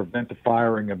 and prevent the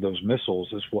firing of those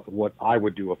missiles is what I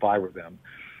would do if I were them.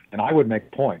 And I would make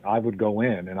a point. I would go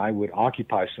in and I would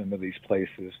occupy some of these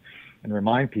places and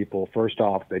remind people, first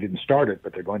off, they didn't start it,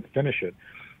 but they're going to finish it.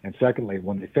 And secondly,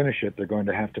 when they finish it, they're going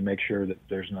to have to make sure that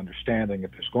there's an understanding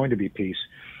if there's going to be peace,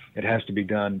 it has to be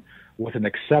done with an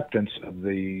acceptance of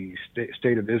the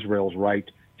state of Israel's right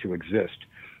to exist.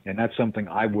 And that's something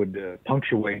I would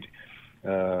punctuate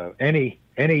any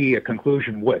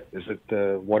conclusion with, is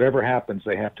that whatever happens,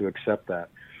 they have to accept that.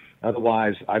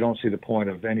 Otherwise, I don't see the point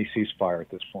of any ceasefire at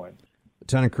this point.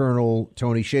 Lieutenant Colonel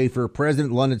Tony Shaffer,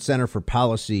 President, London Center for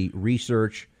Policy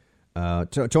Research.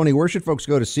 Tony, where should folks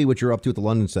go to see what you're up to at the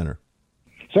London Center?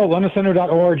 So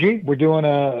londoncenter.org. We're doing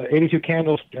a 82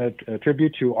 Candles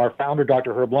tribute to our founder,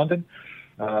 Dr. Herb London.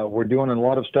 We're doing a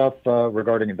lot of stuff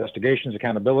regarding investigations,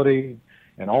 accountability,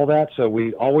 and all that. So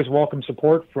we always welcome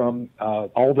support from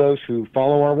all those who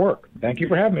follow our work. Thank you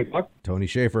for having me, Buck. Tony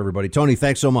Shaffer, everybody. Tony,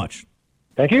 thanks so much.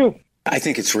 Thank you. I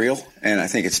think it's real, and I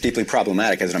think it's deeply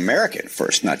problematic as an American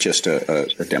first, not just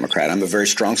a Democrat. I'm a very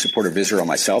strong supporter of Israel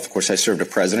myself. Of course, I served a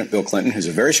president, Bill Clinton, who's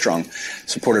a very strong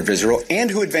supporter of Israel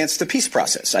and who advanced the peace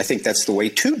process. I think that's the way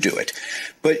to do it.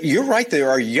 But you're right.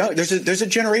 There's a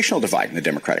generational divide in the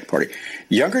Democratic Party.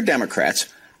 Younger Democrats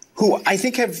who I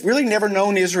think have really never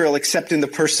known Israel except in the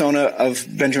persona of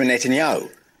Benjamin Netanyahu.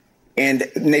 And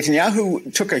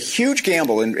Netanyahu took a huge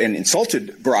gamble and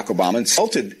insulted Barack Obama,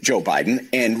 insulted Joe Biden,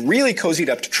 and really cozied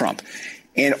up to Trump.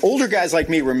 And older guys like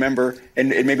me remember and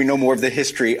maybe know more of the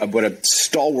history of what a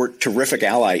stalwart, terrific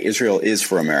ally Israel is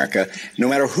for America, no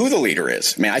matter who the leader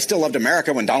is. I mean, I still loved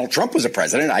America when Donald Trump was a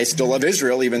president. I still love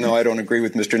Israel, even though I don't agree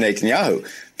with Mr. Netanyahu. In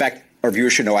fact, our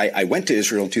viewers should know I went to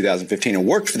Israel in 2015 and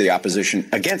worked for the opposition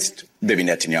against Bibi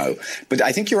Netanyahu. But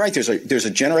I think you're right. There's a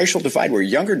generational divide where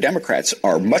younger Democrats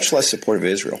are much less supportive of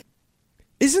Israel.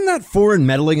 Isn't that foreign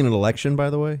meddling in an election,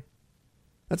 by the way?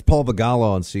 That's Paul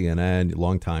Begala on CNN,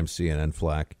 longtime CNN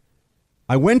flack.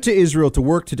 I went to Israel to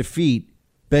work to defeat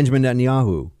Benjamin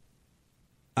Netanyahu.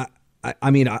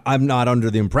 I'm not under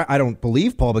the impression. I don't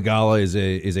believe Paul Begala is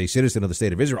a citizen of the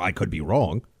state of Israel. I could be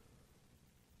wrong.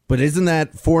 But isn't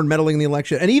that foreign meddling in the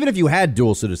election? And even if you had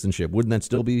dual citizenship, wouldn't that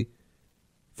still be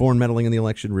foreign meddling in the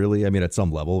election, really? I mean, at some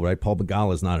level, right? Paul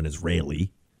Begala is not an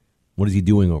Israeli. What is he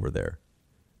doing over there?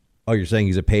 Oh, you're saying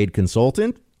he's a paid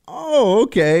consultant? Oh,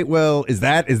 okay. Well, is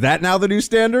that now the new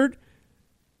standard?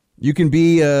 You can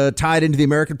be tied into the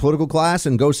American political class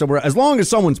and go somewhere. As long as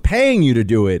someone's paying you to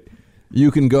do it, you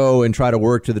can go and try to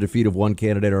work to the defeat of one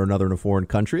candidate or another in a foreign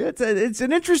country. It's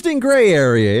an interesting gray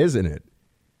area, isn't it?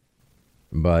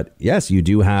 But yes, you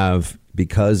do have,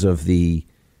 because of the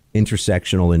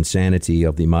intersectional insanity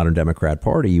of the modern Democrat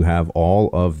Party, you have all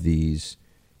of these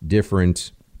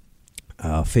different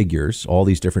figures, all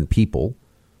these different people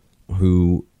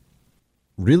who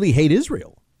really hate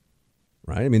Israel,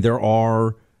 right? I mean, there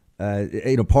are,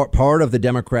 part of the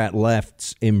Democrat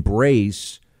left's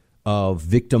embrace of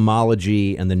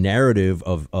victimology and the narrative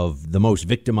of the most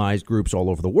victimized groups all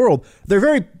over the world.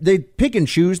 They pick and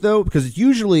choose, though, because it's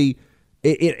usually,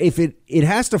 it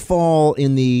has to fall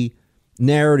in the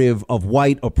narrative of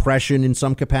white oppression in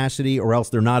some capacity, or else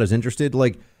they're not as interested.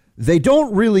 Like, they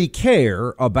don't really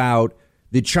care about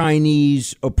the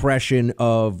Chinese oppression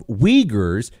of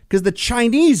Uyghurs because the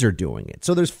Chinese are doing it.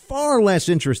 So there's far less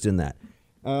interest in that.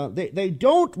 They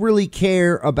don't really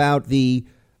care about the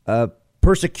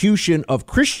persecution of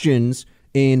Christians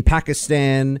in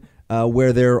Pakistan,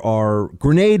 where there are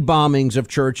grenade bombings of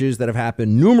churches that have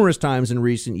happened numerous times in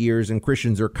recent years, and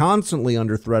Christians are constantly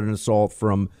under threat and assault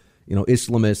from,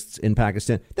 Islamists in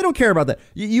Pakistan. They don't care about that.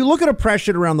 You look at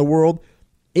oppression around the world,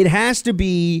 it has to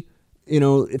be,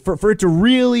 for it to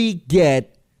really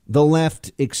get the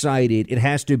left excited, it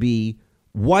has to be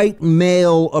white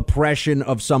male oppression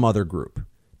of some other group,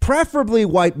 preferably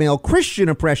white male Christian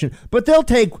oppression, but they'll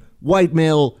take white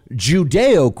male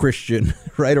Judeo-Christian,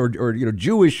 right, or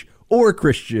Jewish or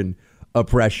Christian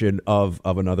oppression of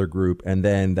another group, and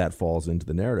then that falls into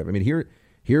the narrative. I mean,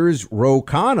 here's Ro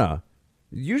Khanna,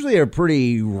 usually a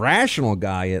pretty rational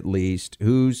guy at least,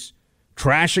 who's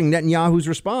trashing Netanyahu's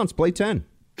response. Play 10.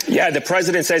 Yeah, the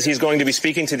president says he's going to be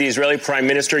speaking to the Israeli prime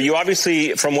minister. You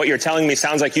obviously, from what you're telling me,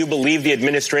 sounds like you believe the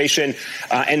administration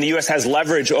and the U.S. has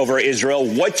leverage over Israel.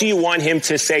 What do you want him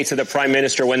to say to the prime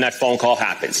minister when that phone call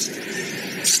happens?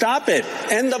 Stop it.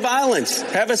 End the violence.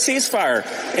 Have a ceasefire.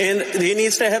 And he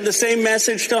needs to have the same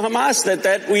message to Hamas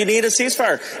that we need a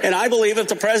ceasefire. And I believe if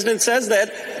the president says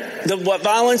that, the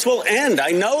violence will end.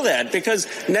 I know that because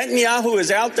Netanyahu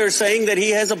is out there saying that he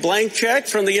has a blank check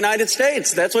from the United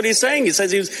States. That's what he's saying. He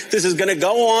says this is going to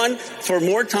go on for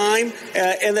more time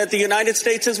and that the United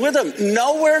States is with him.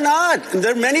 No, we're not.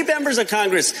 There are many members of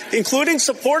Congress, including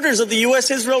supporters of the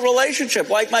U.S.-Israel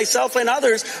relationship, like myself and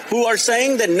others, who are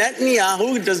saying that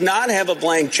Netanyahu does not have a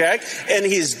blank check. And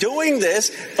he's doing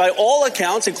this, by all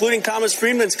accounts, including Thomas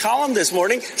Friedman's column this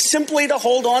morning, simply to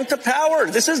hold on to power.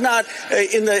 This is not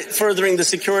furthering the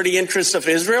security interests of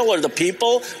Israel or the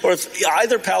people or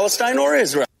either Palestine or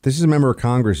Israel. This is a member of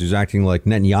Congress who's acting like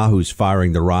Netanyahu's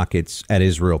firing the rockets at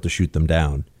Israel to shoot them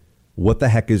down. What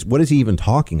is he even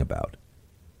talking about?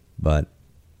 But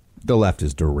the left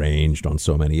is deranged on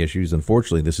so many issues.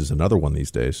 Unfortunately, this is another one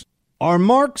these days. Are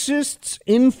Marxists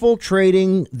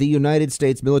infiltrating the United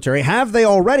States military? Have they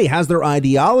already? Has their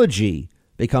ideology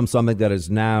become something that is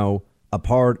now a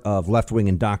part of left-wing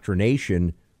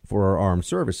indoctrination for our armed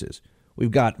services?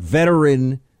 We've got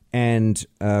veteran and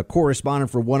correspondent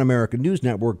for One American News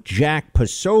Network, Jack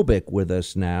Posobiec, with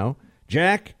us now.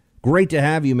 Jack, great to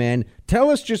have you, man. Tell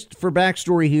us, just for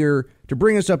backstory here, to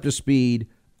bring us up to speed,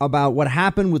 about what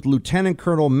happened with Lieutenant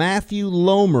Colonel Matthew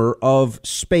Lomer of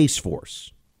Space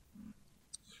Force.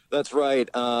 That's right.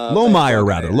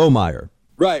 Lohmeyer.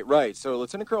 Right. So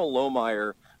Lieutenant Colonel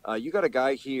Lohmeyer, you got a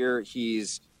guy here.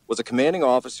 Was a commanding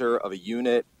officer of a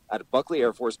unit at Buckley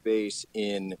Air Force Base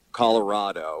in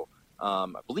Colorado. I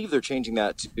believe they're changing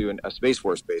that to a Space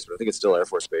Force base, but I think it's still Air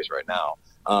Force Base right now.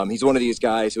 He's one of these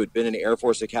guys who had been an Air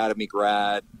Force Academy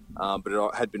grad,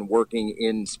 but had been working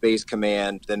in Space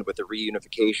Command. Then with the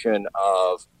reunification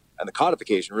and the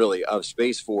codification, really, of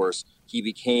Space Force, he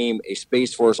became a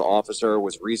Space Force officer,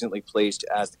 was recently placed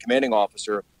as the commanding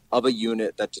officer of a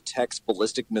unit that detects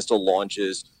ballistic missile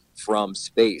launches from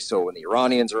space. So when the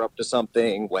Iranians are up to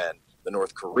something, when the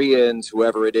North Koreans,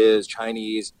 whoever it is,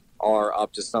 Chinese, are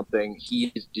up to something,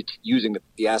 he's using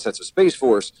the assets of Space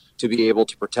Force to be able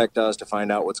to protect us, to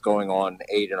find out what's going on, and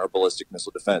aid in our ballistic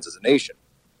missile defense as a nation.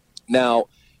 Now,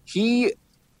 he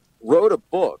wrote a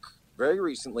book very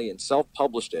recently and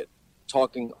self-published it,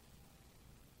 talking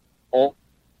all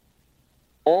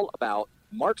about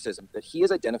Marxism that he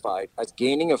has identified as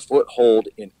gaining a foothold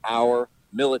in our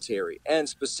military. And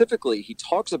specifically, he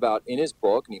talks about in his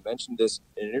book, and he mentioned this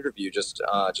in an interview just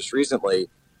recently,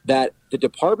 that the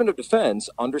Department of Defense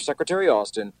under Secretary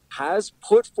Austin has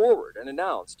put forward and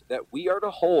announced that we are to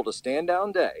hold a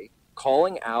stand-down day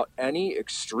calling out any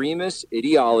extremist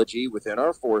ideology within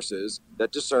our forces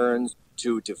that discerns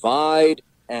to divide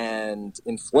and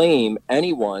inflame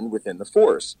anyone within the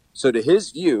force. So to his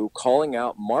view, calling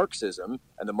out Marxism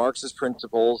and the Marxist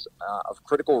principles of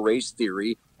critical race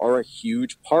theory are a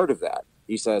huge part of that.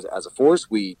 He says, as a force,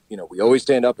 we always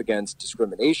stand up against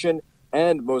discrimination,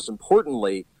 and most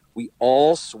importantly, we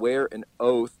all swear an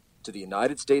oath to the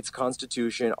United States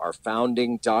Constitution, our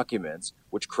founding documents,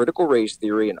 which critical race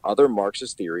theory and other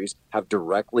Marxist theories have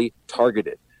directly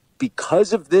targeted.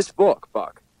 Because of this book,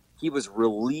 Buck, he was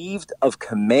relieved of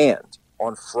command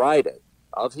on Friday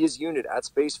of his unit at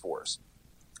Space Force.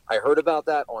 I heard about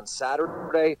that on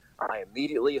Saturday. I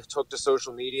immediately took to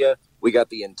social media. We got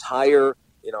the entire,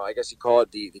 I guess you call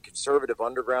it the conservative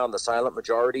underground, the silent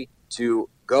majority, to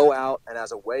go out and,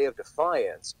 as a way of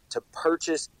defiance, to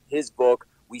purchase his book.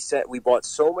 We bought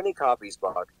so many copies,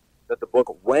 Buck, that the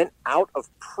book went out of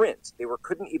print. They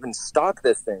couldn't even stock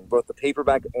this thing, both the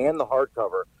paperback and the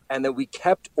hardcover. And then we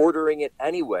kept ordering it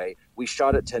anyway. We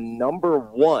shot it to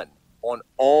 #1 on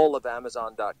all of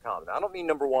Amazon.com. Now, I don't mean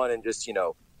 #1 in just,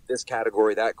 this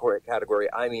category, that category.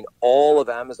 I mean all of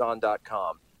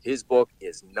Amazon.com. His book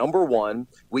is #1.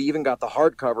 We even got the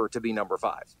hardcover to be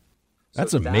 #5.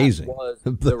 That's amazing.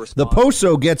 The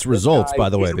POSO gets results, by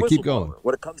the way, but keep going.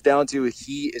 What it comes down to,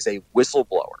 he is a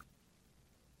whistleblower.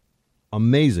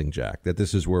 Amazing, Jack, that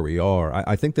this is where we are.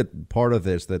 I think that part of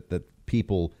this that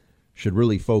people should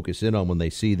really focus in on when they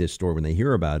see this story, when they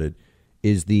hear about it,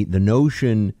 is the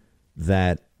notion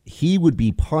that he would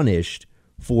be punished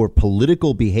for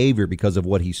political behavior because of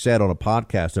what he said on a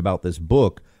podcast about this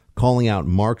book, calling out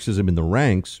Marxism in the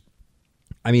ranks.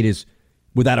 I mean,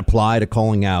 would that apply to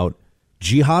calling out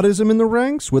jihadism in the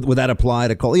ranks? Would that apply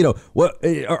to what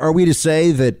are we to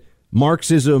say that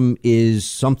Marxism is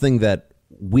something that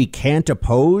we can't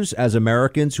oppose as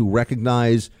Americans who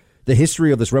recognize the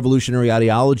history of this revolutionary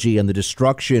ideology and the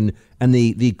destruction and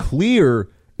the clear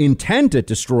intent at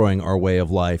destroying our way of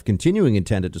life, continuing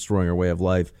intent at destroying our way of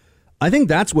life? I think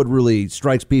that's what really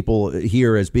strikes people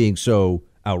here as being so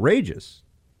outrageous.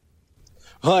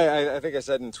 Well, I think I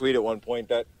said in a tweet at one point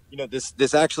that,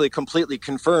 this actually completely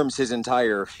confirms his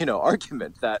entire,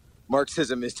 argument that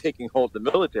Marxism is taking hold of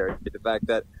the military. The fact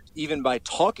that even by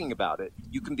talking about it,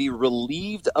 you can be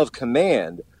relieved of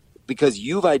command because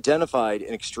you've identified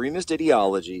an extremist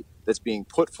ideology that's being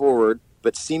put forward,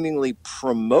 but seemingly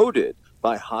promoted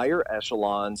by higher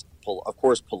echelons, of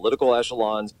course, political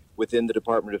echelons within the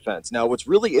Department of Defense. Now, what's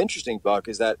really interesting, Buck,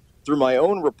 is that through my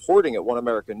own reporting at One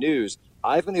American News,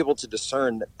 I've been able to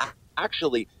discern that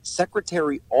actually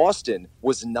Secretary Austin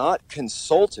was not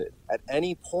consulted at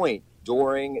any point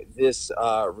during this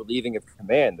relieving of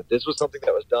command, that this was something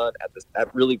that was done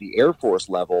at really the Air Force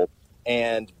level.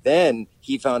 And then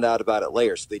he found out about it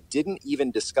later. So they didn't even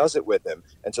discuss it with him.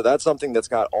 And so that's something that's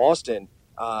got Austin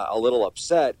a little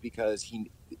upset, because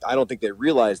I don't think they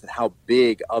realized that how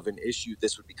big of an issue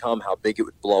this would become, how big it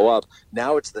would blow up.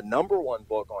 Now it's the #1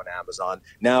 book on Amazon.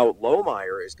 Now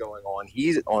Lohmeyer is going on.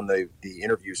 He's on the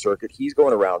interview circuit. He's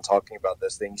going around talking about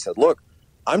this thing. He said, look,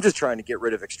 I'm just trying to get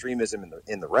rid of extremism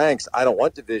in the ranks. I don't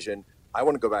want division. I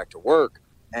want to go back to work.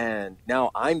 And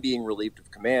now I'm being relieved of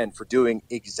command for doing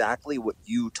exactly what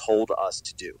you told us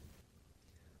to do.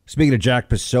 Speaking of Jack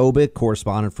Posobiec,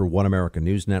 correspondent for One America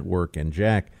News Network. And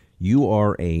Jack, you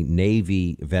are a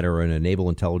Navy veteran, a naval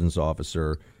intelligence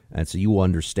officer, and so you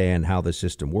understand how the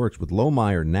system works. With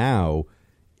Lohmeier now,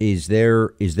 is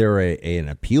there an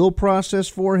appeal process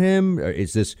for him?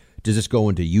 Does this go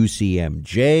into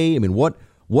UCMJ? I mean, what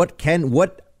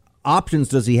options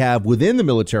does he have within the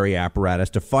military apparatus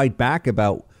to fight back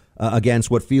against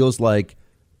what feels like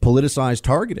politicized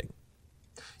targeting?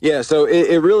 Yeah, so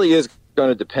it really is going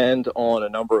to depend on a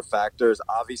number of factors,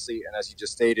 obviously, and as you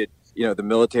just stated, the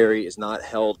military is not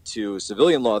held to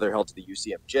civilian law; they're held to the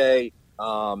UCMJ.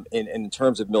 In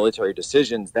terms of military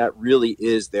decisions, that really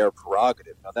is their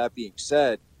prerogative. Now, that being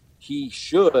said, he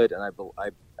should, and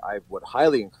I would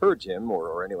highly encourage him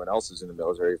or anyone else who's in the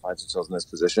military who finds themselves in this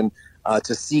position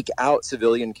to seek out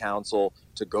civilian counsel,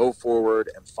 to go forward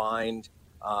and find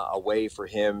a way for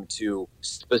him to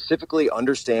specifically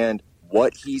understand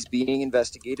what he's being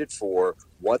investigated for,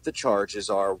 what the charges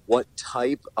are, what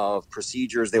type of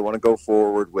procedures they want to go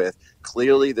forward with.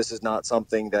 Clearly, this is not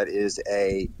something that is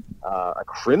a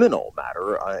criminal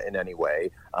matter in any way,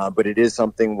 but it is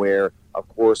something where, of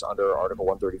course, under Article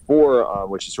 134,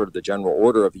 which is sort of the general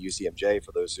order of the UCMJ,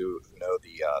 for those who know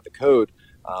the code,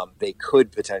 they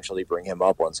could potentially bring him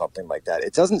up on something like that.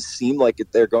 It doesn't seem like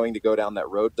they're going to go down that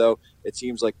road, though. It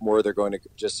seems like more they're going to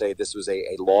just say this was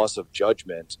a loss of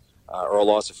judgment or a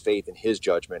loss of faith in his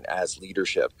judgment as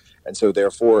leadership. And so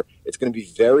therefore, it's going to be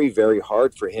very, very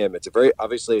hard for him. It's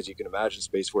obviously, as you can imagine,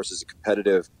 Space Force is a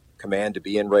competitive command to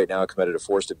be in right now, a competitive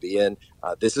force to be in.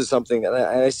 This is something, and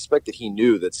I suspect that he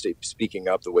knew that speaking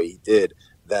up the way he did,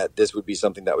 that this would be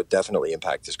something that would definitely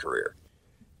impact his career.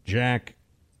 Jack,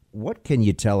 what can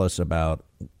you tell us about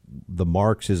the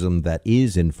Marxism that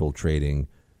is infiltrating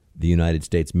the United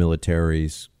States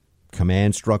military's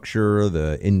command structure,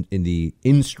 in the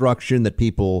instruction that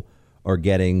people are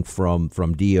getting from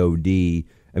DOD?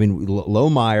 I mean,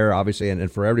 Lohmeier, obviously,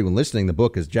 and for everyone listening, the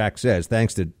book, as Jack says,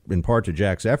 thanks in part to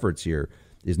Jack's efforts here,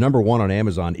 is #1 on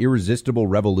Amazon, Irresistible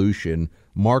Revolution,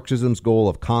 Marxism's Goal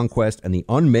of Conquest and the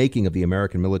Unmaking of the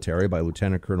American Military by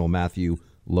Lieutenant Colonel Matthew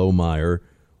Lohmeier.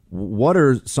 What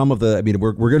are some of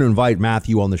we're going to invite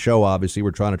Matthew on the show, obviously.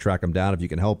 We're trying to track him down. If you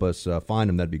can help us find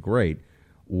him, that'd be great.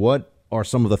 What are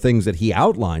some of the things that he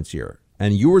outlines here?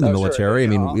 And you were in the military.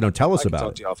 Sure. I mean, tell us about it. I can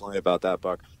talk to you offline about that,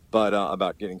 Buck, but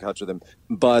about getting in touch with him.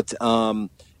 But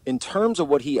in terms of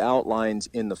what he outlines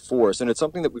in the force, and it's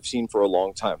something that we've seen for a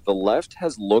long time, the left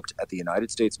has looked at the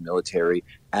United States military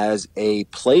as a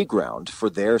playground for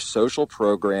their social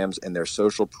programs and their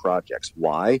social projects.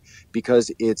 Why?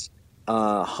 Because it's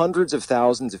hundreds of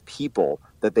thousands of people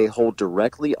that they hold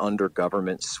directly under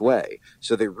government sway.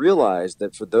 So they realize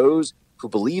that for those who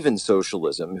believe in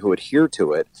socialism, who adhere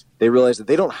to it, they realize that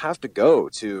they don't have to go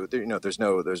to, there's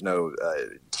no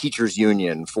teachers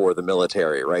union for the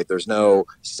military, right? There's no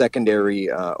secondary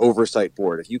oversight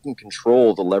board. If you can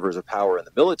control the levers of power in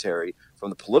the military from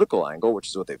the political angle, which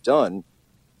is what they've done,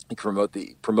 you can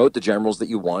promote the generals that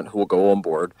you want who will go on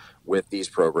board with these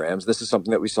programs. This is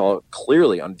something that we saw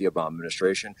clearly under the Obama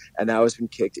administration, and now has been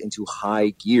kicked into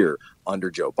high gear under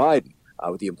Joe Biden.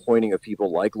 With the appointing of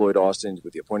people like Lloyd Austin,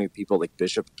 with the appointing of people like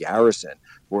Bishop Garrison,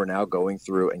 who are now going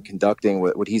through and conducting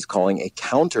what he's calling a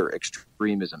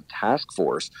counter-extremism task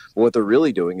force. But what they're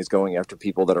really doing is going after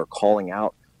people that are calling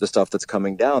out the stuff that's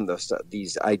coming down,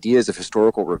 these ideas of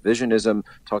historical revisionism,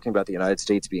 talking about the United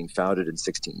States being founded in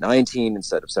 1619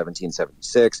 instead of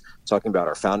 1776, talking about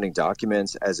our founding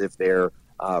documents as if they're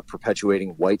perpetuating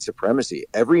white supremacy.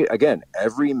 Every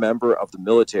member of the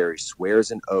military swears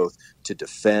an oath to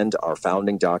defend our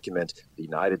founding document, the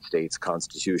United States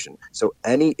Constitution. So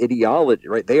any ideology,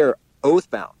 right, they are oath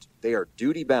bound, they are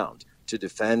duty bound to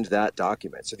defend that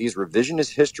document. So these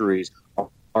revisionist histories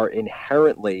are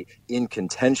inherently in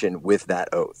contention with that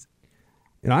oath.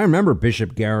 And I remember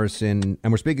Bishop Garrison,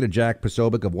 and we're speaking to Jack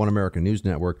Posobiec of One American News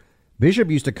Network.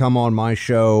 Bishop used to come on my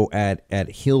show at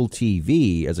Hill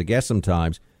TV as a guest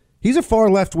sometimes. He's a far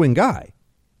left-wing guy.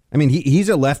 I mean, he's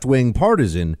a left-wing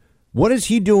partisan. What is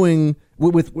he doing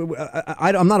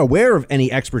I'm not aware of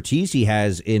any expertise he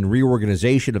has in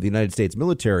reorganization of the United States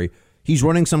military. He's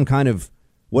running some kind of,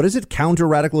 what is it,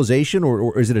 counter-radicalization,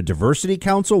 or is it a diversity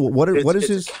council? What is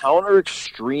his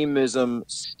counter-extremism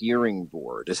steering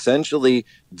board? Essentially,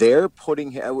 they're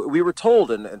putting. We were told,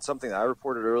 and something that I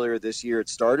reported earlier this year, it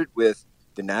started with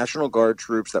the National Guard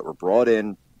troops that were brought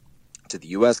in to the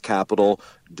U.S. Capitol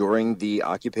during the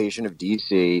occupation of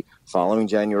D.C. following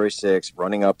January 6th,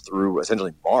 running up through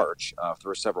essentially March,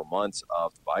 through several months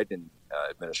of the Biden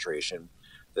administration,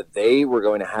 that they were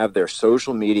going to have their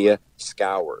social media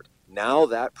scoured. Now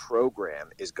that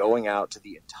program is going out to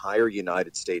the entire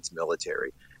United States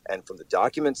military. And from the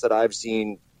documents that I've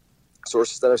seen,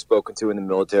 sources that I've spoken to in the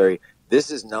military, this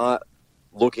is not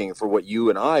looking for what you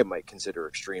and I might consider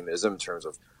extremism in terms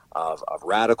of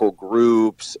radical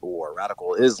groups or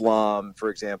radical Islam, for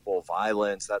example,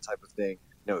 violence, that type of thing.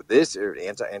 No, this is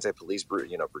anti-police,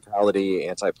 brutality,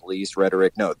 anti-police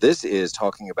rhetoric. No, this is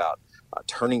talking about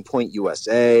Turning Point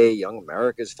USA, Young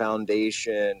America's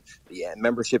Foundation, the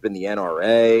membership in the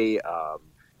NRA,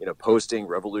 posting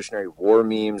Revolutionary War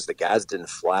memes, the Gadsden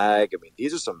flag. I mean,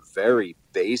 these are some very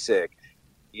basic,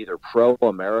 either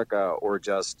pro-America or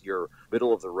just your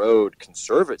middle-of-the-road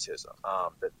conservatism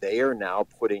that they are now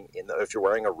putting in if you're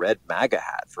wearing a red MAGA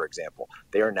hat, for example,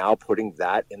 they are now putting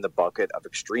that in the bucket of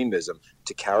extremism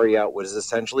to carry out what is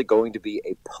essentially going to be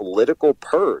a political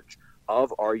purge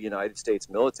of our United States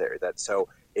military. So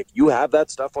if you have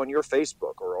that stuff on your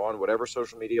Facebook or on whatever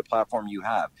social media platform you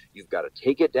have, you've got to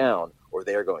take it down or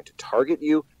they are going to target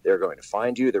you, they're going to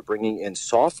find you, they're bringing in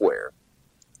software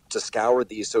to scour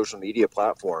these social media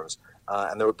platforms,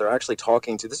 and they're actually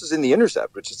talking to. This is in the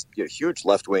Intercept, which is a huge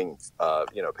left-wing,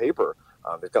 paper.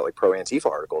 They've got like pro-Antifa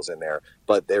articles in there,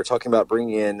 but they're talking about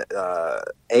bringing in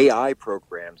AI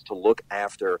programs to look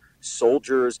after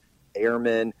soldiers,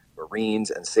 airmen,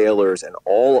 Marines, and sailors, and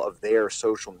all of their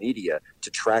social media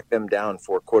to track them down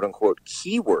for quote-unquote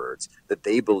keywords that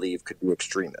they believe could be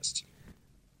extremist.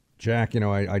 Jack,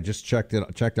 I just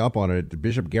checked up on it.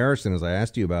 Bishop Garrison, as I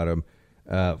asked you about him.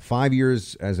 5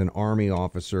 years as an Army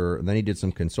officer, then he did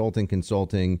some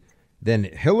consulting. Then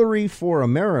Hillary for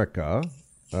America,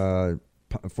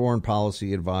 foreign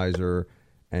policy advisor,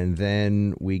 and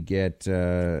then we get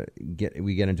into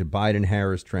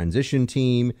Biden-Harris transition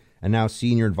team, and now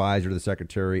senior advisor to the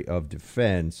Secretary of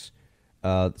Defense.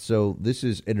 So this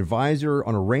is an advisor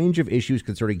on a range of issues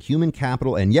concerning human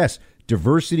capital and, yes,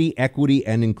 diversity, equity,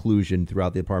 and inclusion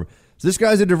throughout the department. So this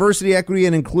guy's a diversity, equity,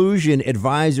 and inclusion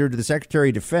advisor to the Secretary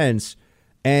of Defense,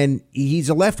 and he's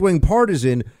a left-wing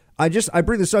partisan. I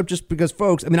bring this up just because,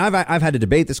 folks, I mean, I've had to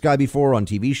debate this guy before on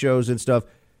TV shows and stuff.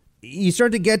 You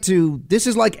start to get to, this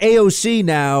is like AOC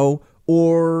now,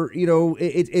 or,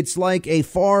 it's like a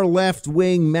far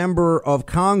left-wing member of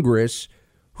Congress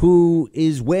who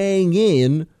is weighing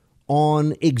in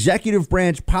on executive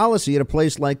branch policy at a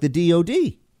place like the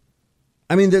DOD.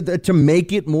 I mean, to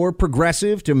make it more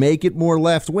progressive, to make it more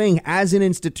left-wing as an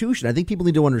institution. I think people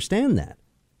need to understand that.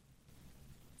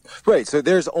 Right. So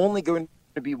there's only going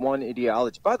to be one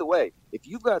ideology. By the way, if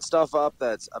you've got stuff up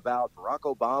that's about Barack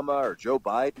Obama or Joe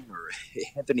Biden or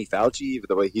Anthony Fauci,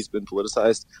 the way he's been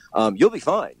politicized, you'll be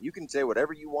fine. You can say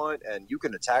whatever you want, and you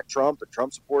can attack Trump and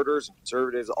Trump supporters and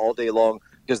conservatives all day long,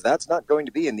 because that's not going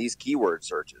to be in these keyword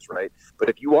searches, right? But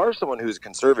if you are someone who's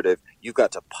conservative, you've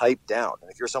got to pipe down.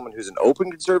 And if you're someone who's an open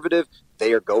conservative,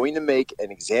 they are going to make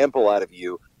an example out of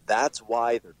you. That's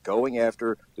why they're going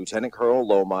after Lieutenant Colonel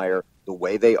Lohmeyer the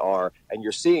way they are. And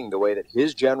you're seeing the way that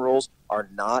his generals are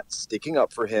not sticking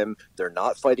up for him. They're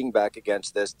not fighting back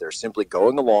against this. They're simply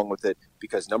going along with it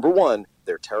because, number one,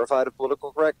 they're terrified of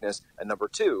political correctness. And number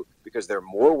two, because they're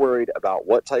more worried about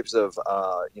what types of,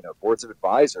 boards of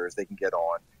advisors they can get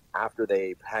on after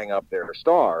they hang up their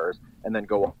stars and then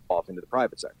go off into the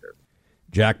private sector.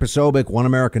 Jack Posobiec, One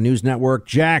America News Network.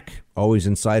 Jack, always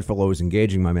insightful, always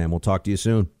engaging, my man. We'll talk to you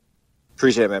soon.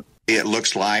 Appreciate it, man. It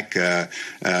looks like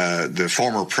the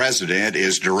former president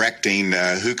is directing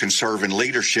who can serve in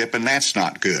leadership, and that's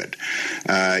not good.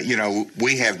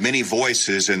 We have many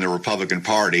voices in the Republican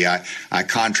Party. I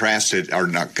contrast it or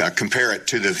not, compare it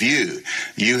to The View.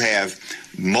 You have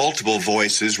multiple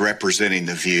voices representing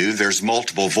The View. There's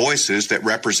multiple voices that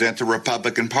represent the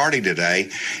Republican Party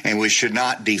today, and we should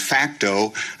not de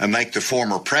facto make the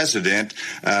former president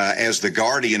as the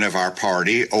guardian of our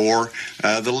party or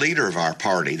the leader of our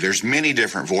party. There's many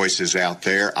different voices out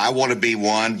there. I want to be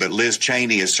one, but Liz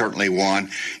Cheney is certainly one,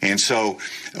 and so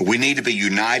we need to be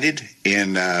united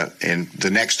in the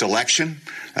next election.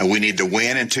 We need to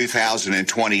win in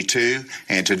 2022,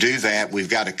 and to do that, we've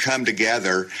got to come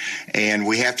together, and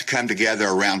we have to come together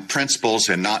around principles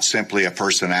and not simply a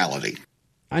personality.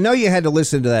 I know you had to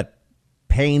listen to that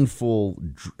painful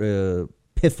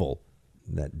piffle,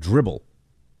 that dribble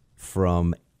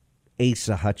from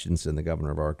Asa Hutchinson, the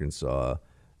governor of Arkansas,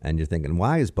 and you're thinking,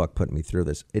 why is Buck putting me through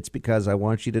this? It's because I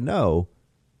want you to know,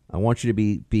 I want you to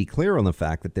be clear on the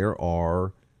fact that there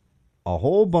are a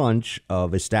whole bunch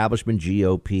of establishment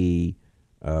GOP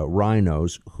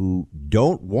rhinos who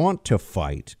don't want to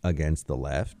fight against the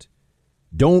left,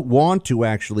 don't want to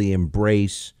actually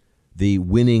embrace the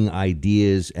winning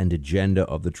ideas and agenda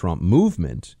of the Trump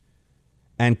movement,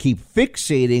 and keep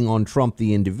fixating on Trump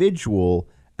the individual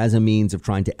as a means of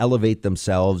trying to elevate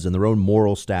themselves and their own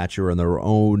moral stature and their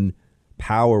own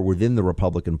power within the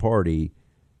Republican Party,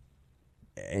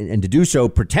 and to do so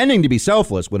pretending to be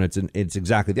selfless when it's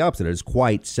exactly the opposite. It's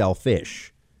quite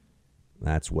selfish.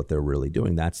 That's what they're really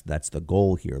doing. That's the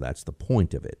goal here. That's the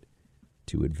point of it,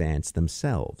 to advance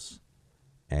themselves.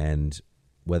 And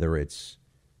whether it's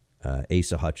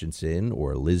Asa Hutchinson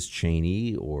or Liz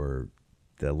Cheney or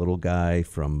the little guy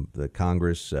from the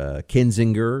Congress,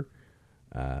 Kinzinger,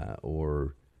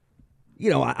 or,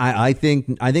 I think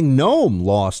Noem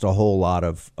lost a whole lot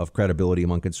of credibility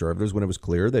among conservatives when it was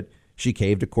clear that she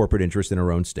caved to corporate interest in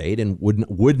her own state and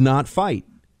would not fight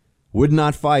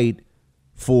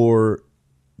for,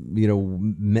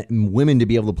 women to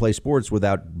be able to play sports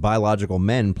without biological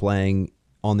men playing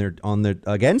on their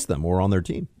against them or on their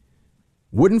team.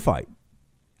 Wouldn't fight.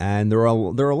 And there are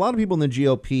a lot of people in the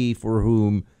GOP for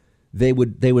whom they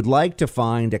would like to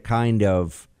find a kind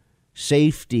of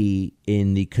safety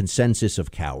in the consensus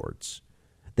of cowards.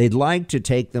 They'd like to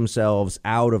take themselves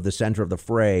out of the center of the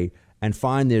fray and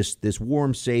find this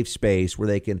warm, safe space where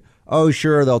they can,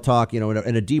 they'll talk,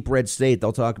 in a deep red state,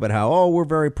 they'll talk about how, we're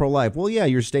very pro-life. Well, yeah,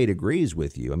 your state agrees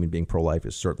with you. I mean, being pro-life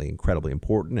is certainly incredibly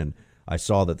important. And I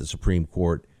saw that the Supreme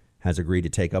Court has agreed to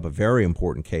take up a very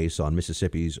important case on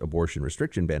Mississippi's abortion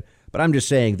restriction ban. But I'm just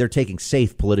saying they're taking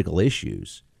safe political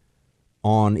issues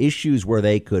on issues where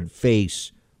they could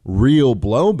face real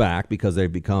blowback because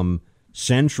they've become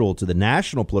central to the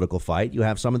national political fight. You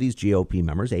have some of these GOP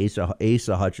members.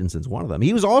 Asa Hutchinson's one of them.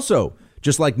 He was also,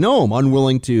 just like Noem,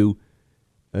 unwilling to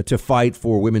fight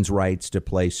for women's rights to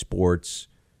play sports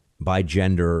by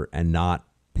gender and not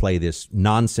play this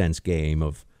nonsense game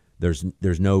of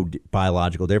there's no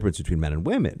biological difference between men and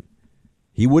women.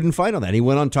 He wouldn't fight on that. He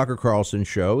went on Tucker Carlson's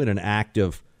show in an act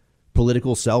of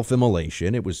political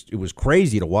self-immolation. It was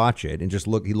crazy to watch it, and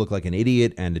he looked like an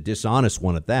idiot and a dishonest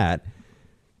one at that.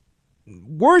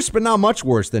 Worse, but not much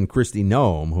worse than Kristi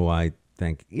Noem, who I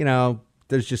think,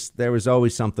 there was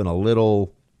always something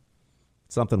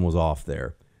was off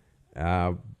there.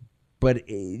 But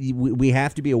we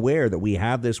have to be aware that we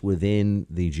have this within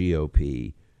the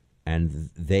GOP, and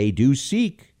they do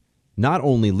seek not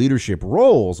only leadership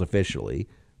roles officially,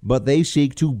 but they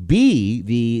seek to be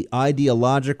the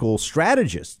ideological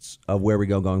strategists of where we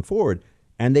go going forward.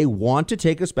 And they want to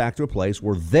take us back to a place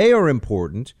where they are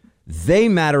important, they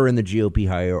matter in the GOP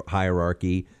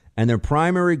hierarchy, and their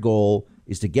primary goal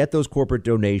is to get those corporate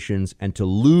donations and to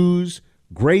lose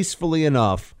gracefully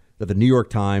enough that the New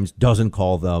York Times doesn't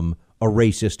call them a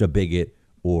racist, a bigot,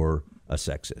 or a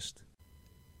sexist.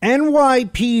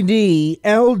 NYPD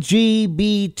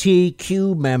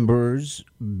LGBTQ members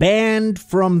banned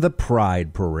from the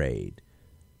Pride Parade.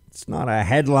 It's not a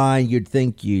headline you'd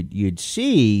think you'd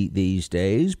see these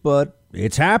days, but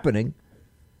it's happening.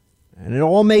 And it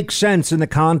all makes sense in the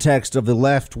context of the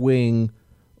left-wing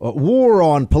war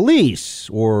on police,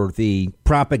 or the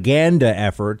propaganda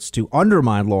efforts to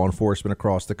undermine law enforcement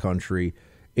across the country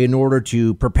in order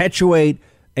to perpetuate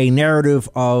a narrative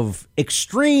of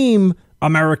extreme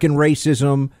American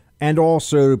racism and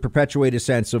also to perpetuate a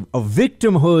sense of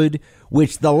victimhood,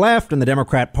 which the left and the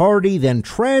Democrat Party then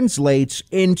translates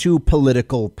into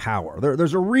political power.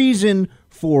 There's a reason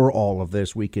for all of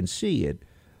this. We can see it.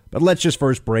 But let's just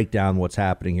first break down what's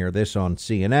happening here. This on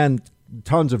CNN,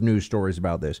 tons of news stories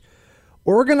about this.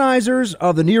 Organizers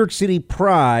of the New York City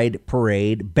Pride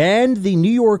Parade banned the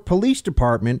New York Police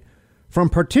Department from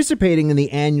participating in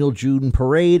the annual June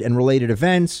parade and related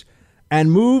events, and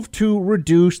moved to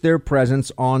reduce their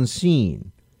presence on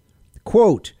scene.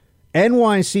 Quote,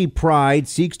 NYC Pride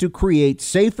seeks to create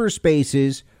safer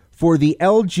spaces for the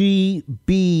LGBTQIA+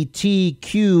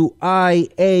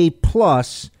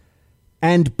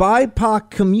 and BIPOC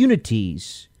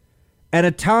communities at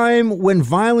a time when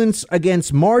violence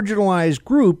against marginalized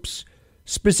groups,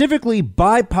 specifically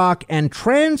BIPOC and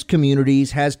trans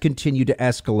communities, has continued to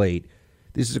escalate.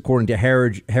 This is according to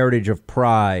Heritage of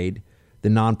Pride, the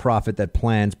nonprofit that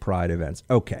plans Pride events.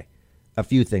 Okay, a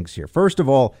few things here. First of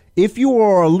all, if you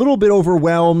are a little bit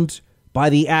overwhelmed by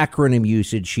the acronym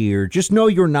usage here, just know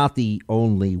you're not the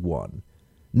only one.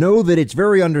 Know that it's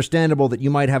very understandable that you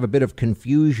might have a bit of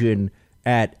confusion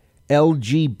at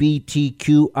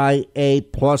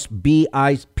LGBTQIA plus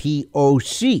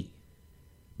BIPOC.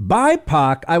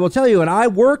 BIPOC, I will tell you, and I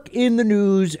work in the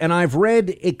news and I've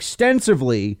read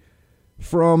extensively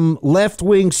from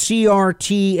left-wing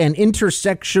CRT and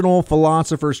intersectional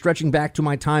philosophers stretching back to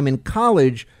my time in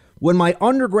college when my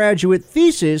undergraduate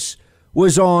thesis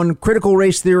was on critical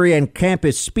race theory and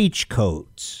campus speech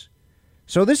codes.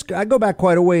 So I go back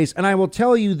quite a ways, and I will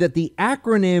tell you that the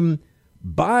acronym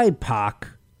BIPOC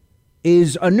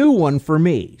is a new one for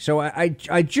me. So I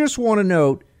just want to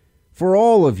note for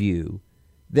all of you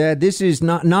that this is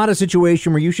not a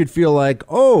situation where you should feel like,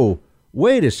 oh,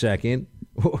 wait a second.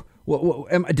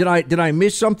 Did I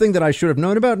miss something that I should have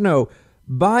known about? No.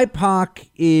 BIPOC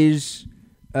is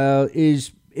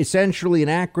essentially an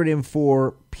acronym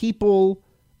for people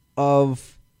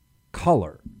of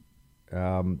color.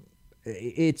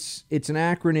 It's an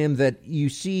acronym that you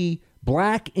see.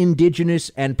 Black, indigenous,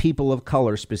 and people of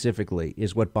color specifically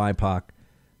is what BIPOC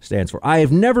stands for. I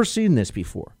have never seen this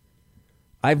before.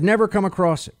 I've never come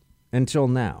across it until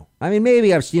now. I mean,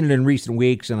 maybe I've seen it in recent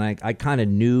weeks and I kind of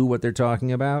knew what they're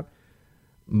talking about.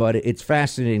 But it's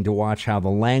fascinating to watch how the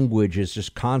language is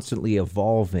just constantly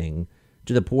evolving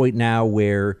to the point now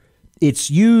where it's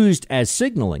used as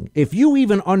signaling. If you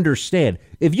even understand,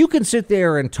 if you can sit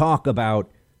there and talk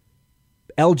about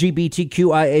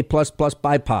LGBTQIA++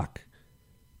 BIPOC,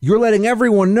 you're letting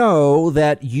everyone know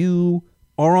that you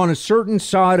are on a certain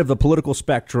side of the political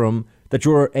spectrum, that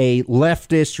you're a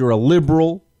leftist, you're a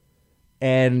liberal,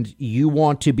 and you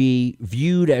want to be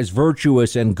viewed as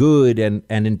virtuous and good and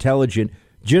intelligent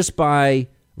just by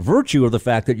virtue of the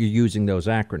fact that you're using those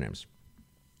acronyms.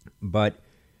 But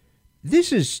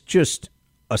this is just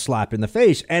a slap in the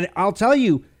face. And I'll tell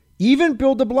you, even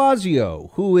Bill de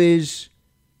Blasio, who is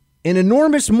an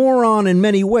enormous moron in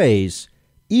many ways,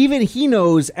 even he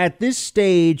knows at this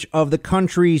stage of the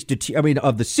country's,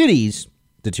 of the city's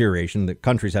deterioration, the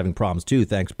country's having problems too,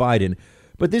 thanks Biden,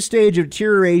 but this stage of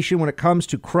deterioration when it comes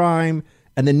to crime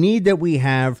and the need that we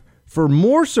have for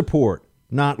more support,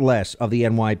 not less, of the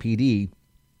NYPD,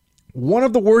 one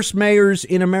of the worst mayors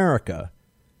in America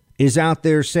is out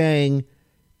there saying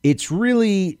it's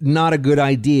really not a good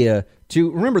idea to,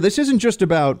 remember, this isn't just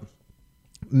about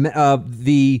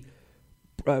the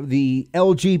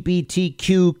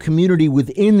LGBTQ community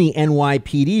within the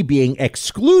NYPD being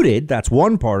excluded. That's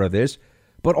one part of this,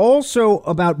 but also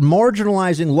about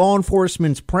marginalizing law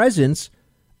enforcement's presence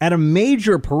at a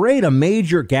major parade, a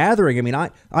major gathering. I mean,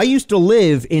 I used to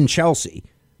live in Chelsea,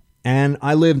 and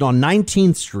I lived on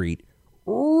 19th Street,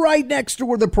 right next to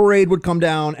where the parade would come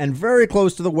down and very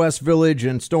close to the West Village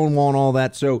and Stonewall and all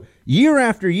that. So year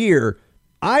after year,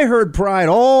 I heard Pride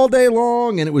all day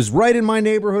long, and it was right in my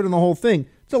neighborhood and the whole thing.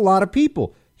 It's a lot of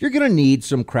people. You're going to need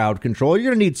some crowd control. You're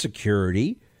going to need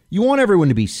security. You want everyone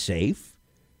to be safe.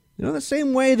 You know, the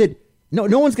same way that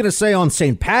no one's going to say on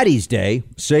St. Paddy's Day,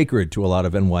 sacred to a lot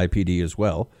of NYPD as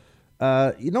well,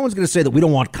 no one's going to say that we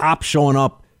don't want cops showing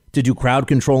up to do crowd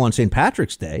control on St.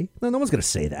 Patrick's Day. No one's going to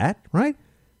say that, right?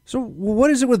 So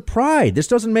what is it with Pride? This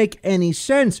doesn't make any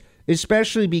sense,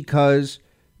 especially because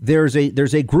there's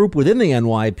a group within the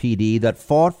NYPD that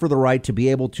fought for the right to be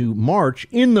able to march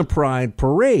in the Pride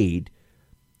parade.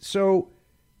 So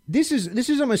this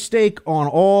is a mistake on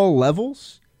all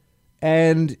levels.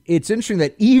 And it's interesting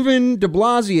that even de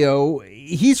Blasio,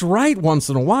 he's right once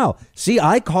in a while. See,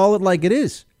 I call it like it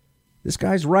is. This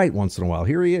guy's right once in a while.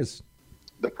 Here he is.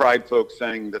 The Pride folks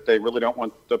saying that they really don't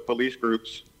want the police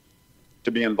groups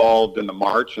to be involved in the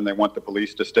march, and they want the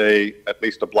police to stay at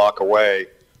least a block away,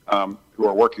 who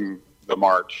are working the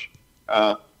march.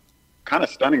 Kind of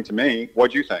stunning to me.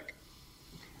 What do you think?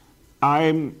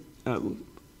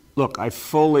 Look, I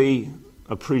fully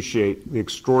appreciate the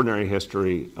extraordinary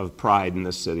history of Pride in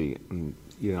this city. And,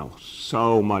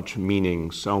 so much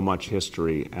meaning, so much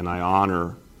history, and I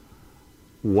honor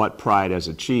what Pride has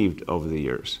achieved over the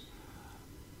years.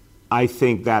 I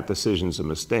think that decision's a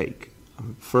mistake.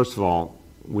 First of all,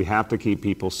 we have to keep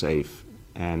people safe,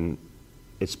 and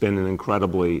it's been an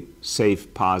incredibly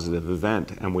safe, positive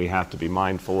event, and we have to be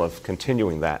mindful of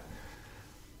continuing that.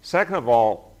 Second of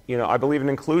all, I believe in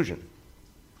inclusion.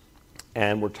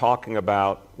 And we're talking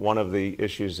about one of the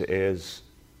issues is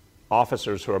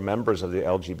officers who are members of the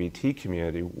LGBT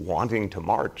community wanting to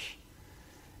march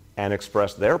and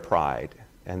express their pride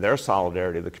and their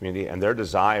solidarity to the community and their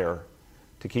desire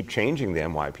to keep changing the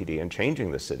NYPD and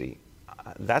changing the city.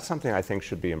 That's something I think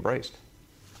should be embraced.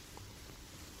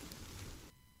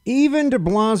 Even de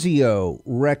Blasio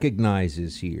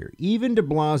recognizes here, even de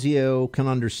Blasio can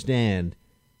understand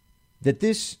that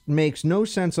this makes no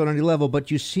sense on any level,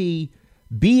 but you see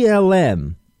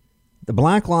BLM, the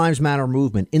Black Lives Matter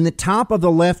movement, in the top of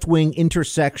the left-wing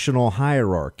intersectional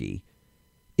hierarchy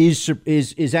is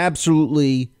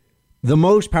absolutely the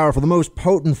most powerful, the most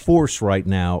potent force right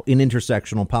now in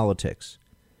intersectional politics.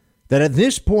 That at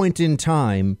this point in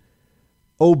time,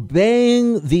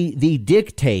 obeying the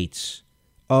dictates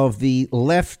of the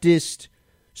leftist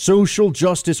social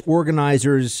justice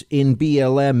organizers in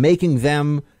BLM, making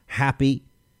them happy,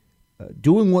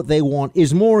 doing what they want,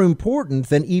 is more important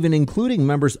than even including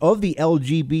members of the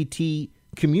LGBT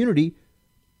community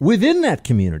within that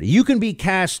community. You can be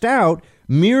cast out,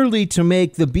 merely to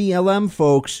make the BLM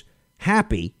folks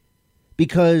happy,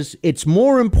 because it's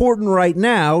more important right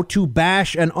now to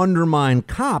bash and undermine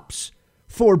cops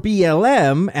for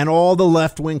BLM and all the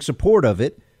left-wing support of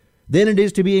it than it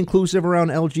is to be inclusive around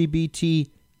LGBT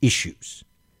issues.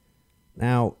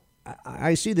 Now,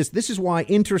 I see this. This is why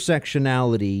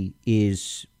intersectionality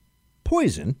is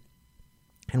poison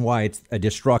and why it's a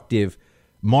destructive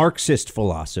Marxist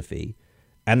philosophy,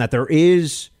 and that there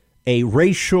is a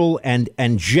racial and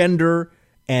gender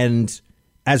and,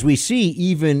 as we see,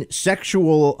 even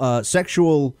sexual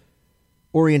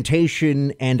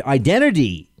orientation and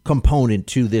identity component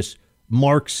to this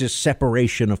Marxist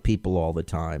separation of people all the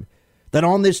time. That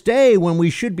on this day when we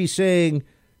should be saying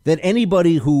that anyone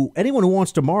who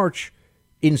wants to march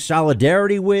in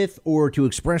solidarity with or to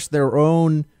express their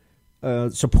own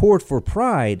support for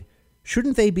Pride,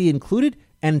 shouldn't they be included?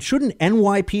 And shouldn't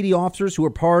NYPD officers who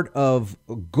are part of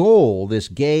GOAL, this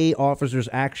Gay Officers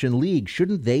Action League,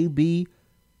 shouldn't they be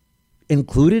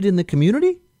included in the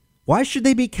community? Why should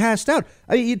they be cast out?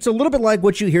 I mean, it's a little bit like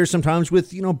what you hear sometimes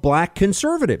with, black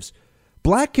conservatives.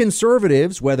 Black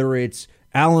conservatives, whether it's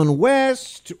Alan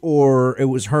West or it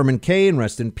was Herman Cain,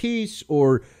 rest in peace,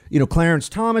 or, Clarence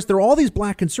Thomas, there are all these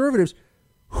black conservatives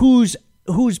whose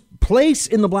place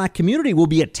in the black community will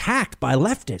be attacked by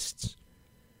leftists.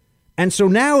 And so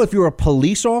now if you're a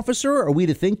police officer, are we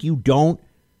to think you don't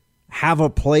have a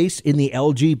place in the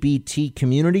LGBT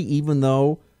community, even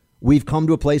though we've come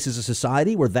to a place as a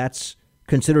society where that's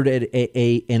considered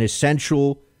an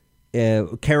essential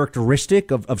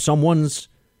characteristic of someone's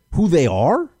who they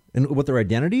are and what their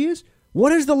identity is?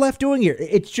 What is the left doing here?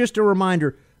 It's just a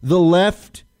reminder. The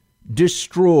left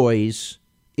destroys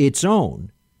its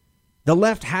own. The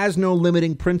left has no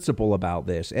limiting principle about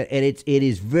this, and it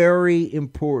is very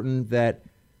important that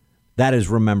is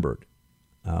remembered,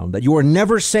 that you are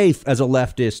never safe as a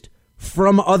leftist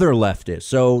from other leftists.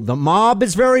 So the mob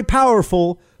is very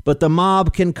powerful, but the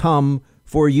mob can come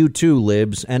for you too,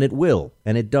 libs, and it will,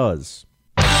 and it does.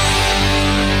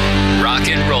 Rock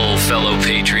and roll, fellow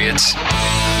patriots.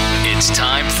 It's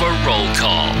time for Roll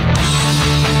Call.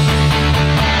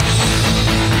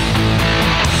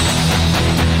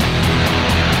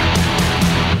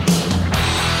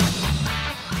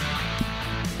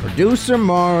 Producer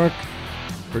Mark.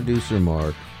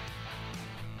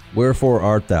 Wherefore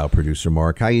art thou, Producer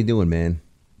Mark? How you doing, man?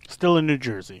 Still in New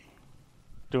Jersey.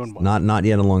 Doing well. Not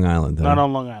yet on Long Island, huh? Not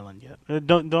on Long Island yet.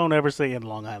 Don't ever say in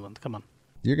Long Island. Come on.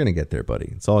 You're going to get there,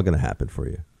 buddy. It's all going to happen for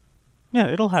you. Yeah,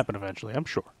 it'll happen eventually, I'm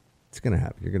sure. It's going to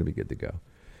happen. You're going to be good to go.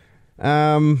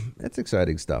 That's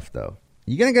exciting stuff, though.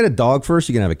 You going to get a dog first,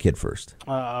 or you going to have a kid first?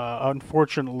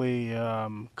 Unfortunately,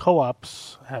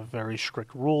 co-ops have very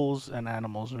strict rules, and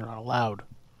animals are not allowed.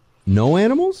 No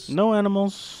animals? No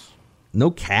animals.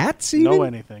 No cats, even? No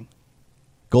anything.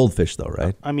 Goldfish, though,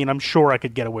 right? I mean, I'm sure I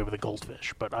could get away with a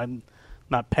goldfish, but I'm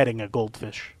not petting a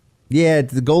goldfish. Yeah,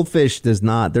 the goldfish they're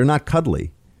not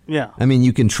cuddly. Yeah. I mean,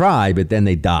 you can try, but then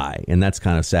they die, and that's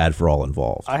kind of sad for all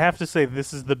involved. I have to say,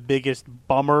 this is the biggest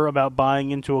bummer about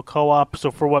buying into a co-op.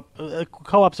 So for what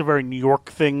co-ops are very New York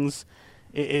things.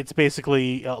 It's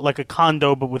basically like a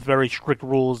condo, but with very strict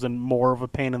rules and more of a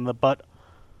pain in the butt.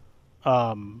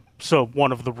 So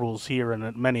one of the rules here,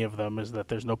 and many of them, is that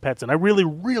there's no pets. And I really,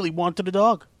 really wanted a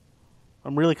dog.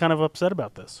 I'm really kind of upset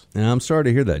about this. And I'm sorry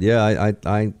to hear that. Yeah,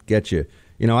 I get you.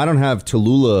 I don't have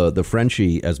Tallulah, the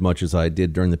Frenchie, as much as I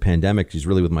did during the pandemic. She's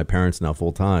really with my parents now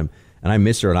full time, and I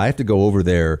miss her. And I have to go over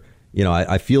there.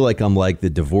 I feel like I'm like the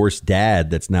divorced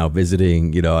dad that's now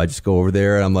visiting. I just go over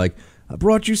there and I'm like, I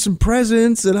brought you some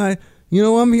presents, and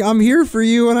I'm here for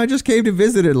you, and I just came to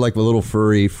visit it. Like my little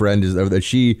furry friend is over there.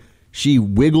 She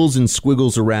wiggles and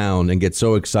squiggles around and gets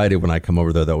so excited when I come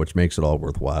over there, though, which makes it all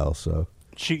worthwhile. So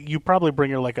you probably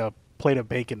bring her like a plate of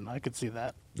bacon. I could see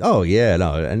that. Oh, yeah.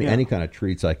 No, any kind of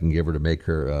treats I can give her to make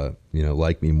her,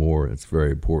 like me more. It's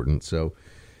very important. So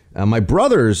my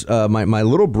brothers, my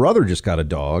little brother just got a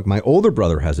dog. My older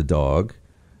brother has a dog.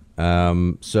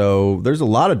 So there's a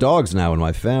lot of dogs now in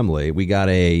my family. We got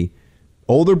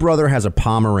older brother has a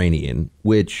Pomeranian,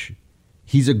 which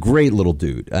he's a great little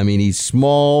dude. I mean, he's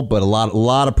small, but a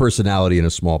lot of personality in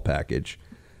a small package.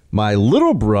 My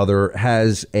little brother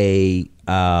has a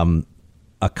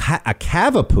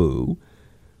Cavapoo,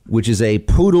 which is a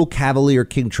Poodle Cavalier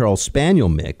King Charles Spaniel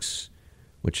mix,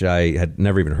 which I had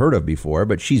never even heard of before,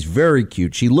 but she's very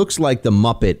cute. She looks like the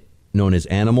Muppet known as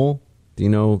Animal. Do you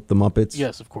know the Muppets?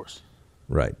 Yes, of course.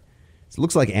 Right. It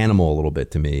looks like Animal a little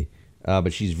bit to me,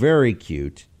 but she's very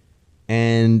cute.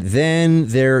 And then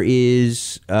there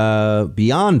is,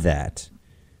 beyond that,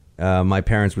 my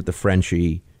parents with the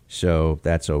Frenchie. So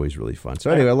that's always really fun.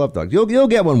 So anyway, I love dogs. You'll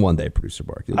get one day, Producer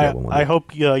Mark. You'll get one day. I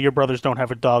hope your brothers don't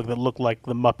have a dog that look like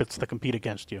the Muppets that compete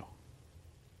against you.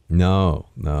 No.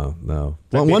 Well,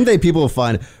 one day people will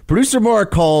find it. Producer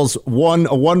Mark calls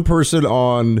one person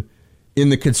in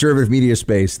the conservative media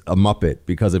space a Muppet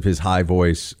because of his high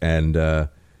voice, and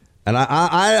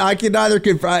I can neither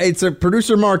confirm. It's a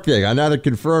Producer Mark thing. I neither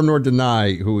confirm nor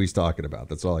deny who he's talking about.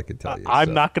 That's all I can tell you.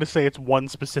 I'm not going to say it's one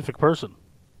specific person.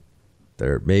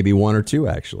 There may be one or two,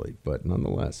 actually, but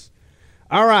nonetheless.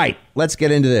 All right, let's get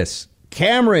into this.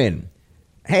 Cameron,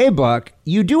 hey, Buck,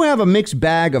 you do have a mixed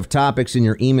bag of topics in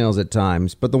your emails at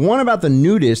times, but the one about the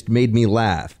nudist made me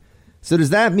laugh. So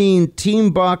does that mean Team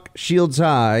Buck shields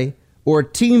high or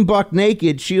Team Buck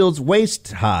naked shields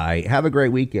waist high? Have a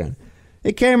great weekend.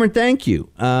 Hey, Cameron, thank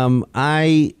you.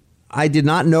 I did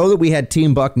not know that we had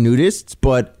Team Buck nudists,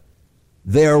 but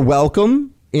they're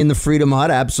welcome in the Freedom Hut,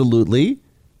 absolutely.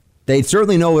 They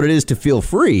certainly know what it is to feel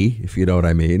free, if you know what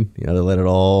I mean. You know, they let it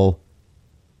all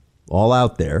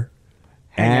out there.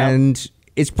 And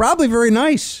it's probably very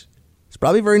nice.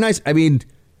 I mean,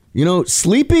 you know,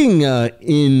 sleeping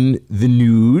in the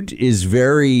nude is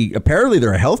apparently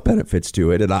there are health benefits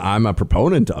to it, and I'm a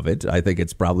proponent of it. I think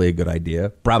it's probably a good idea.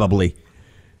 Probably.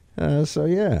 So,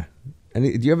 yeah. Do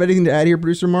you have anything to add here,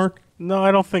 Producer Mark? No,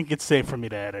 I don't think it's safe for me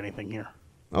to add anything here.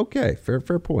 Okay, fair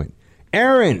point.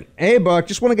 Aaron, hey, Buck,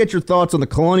 just want to get your thoughts on the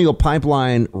Colonial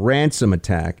Pipeline ransom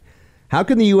attack. How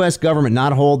can the U.S. government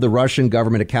not hold the Russian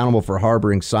government accountable for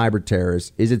harboring cyber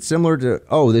terrorists? Is it similar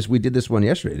to, we did this one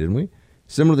yesterday, didn't we?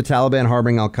 Similar to the Taliban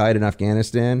harboring al-Qaeda in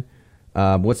Afghanistan?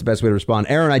 What's the best way to respond?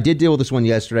 Aaron, I did deal with this one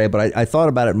yesterday, but I thought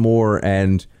about it more,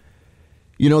 and,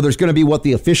 you know, there's going to be what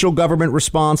the official government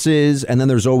response is, and then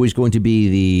there's always going to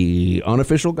be the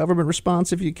unofficial government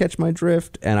response, if you catch my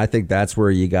drift. And I think that's where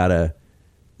you gotta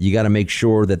make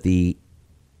sure that the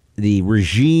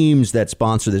regimes that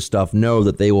sponsor this stuff know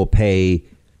that they will pay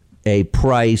a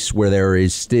price where there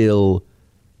is still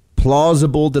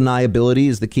plausible deniability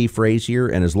is the key phrase here.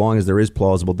 And as long as there is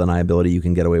plausible deniability, you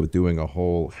can get away with doing a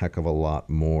whole heck of a lot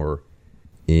more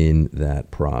in that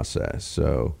process.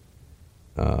 So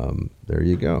there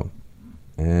you go.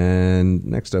 And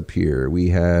next up here, we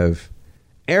have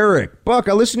Eric. Buck,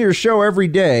 I listen to your show every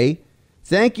day.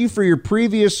 Thank you for your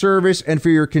previous service and for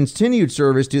your continued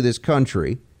service to this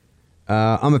country.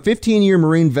 I'm a 15-year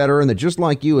Marine veteran that, just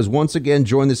like you, has once again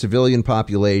joined the civilian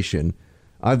population.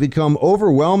 I've become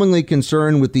overwhelmingly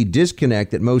concerned with the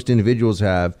disconnect that most individuals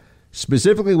have,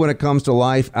 specifically when it comes to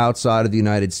life outside of the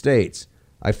United States.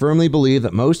 I firmly believe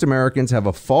that most Americans have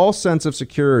a false sense of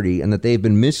security and that they've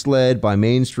been misled by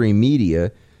mainstream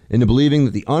media into believing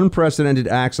that the unprecedented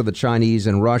acts of the Chinese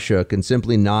and Russia can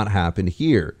simply not happen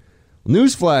here.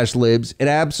 Newsflash, libs, it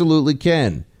absolutely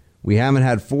can. We haven't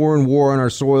had foreign war on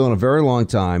our soil in a very long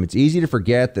time. It's easy to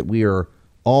forget that we are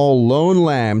all lone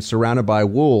lambs surrounded by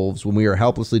wolves when we are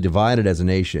helplessly divided as a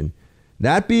nation.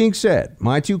 That being said,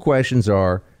 my two questions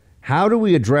are, how do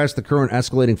we address the current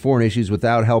escalating foreign issues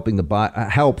without help from the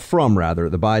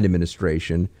Biden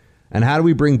administration? And how do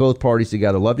we bring both parties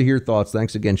together? Love to hear your thoughts.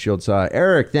 Thanks again, Shields High.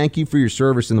 Eric, thank you for your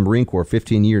service in the Marine Corps,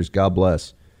 15 years. God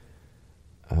bless.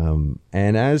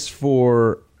 And as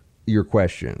for your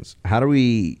questions, how do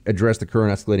we address the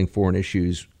current escalating foreign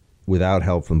issues without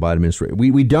help from the Biden administration?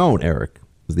 We don't, Eric.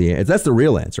 That's the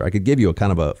real answer. I could give you a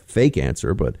kind of a fake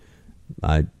answer, but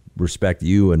I respect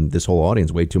you and this whole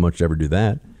audience way too much to ever do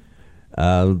that.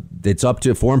 It's up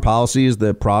to foreign policy is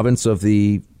the province of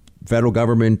the federal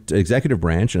government executive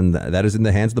branch, and that is in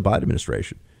the hands of the Biden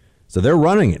administration. So they're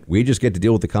running it. We just get to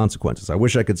deal with the consequences. I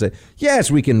wish I could say, yes,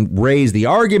 we can raise the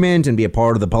argument and be a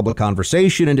part of the public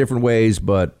conversation in different ways,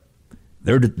 but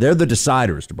they're the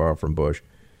deciders, to borrow from Bush.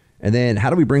 And then how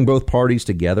do we bring both parties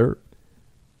together?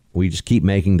 We just keep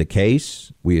making the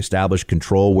case. We establish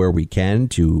control where we can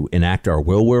to enact our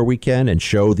will where we can and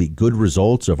show the good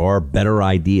results of our better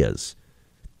ideas.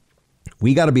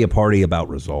 We got to be a party about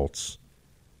results.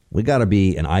 We got to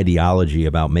be an ideology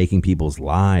about making people's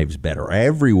lives better,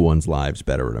 everyone's lives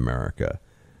better in America,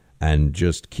 and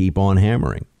just keep on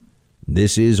hammering.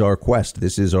 This is our quest.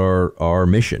 This is our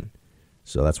mission.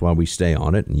 So that's why we stay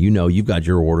on it. And you know, you've got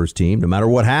your orders, team. No matter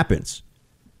what happens,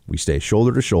 we stay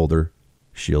shoulder to shoulder,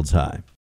 shields high.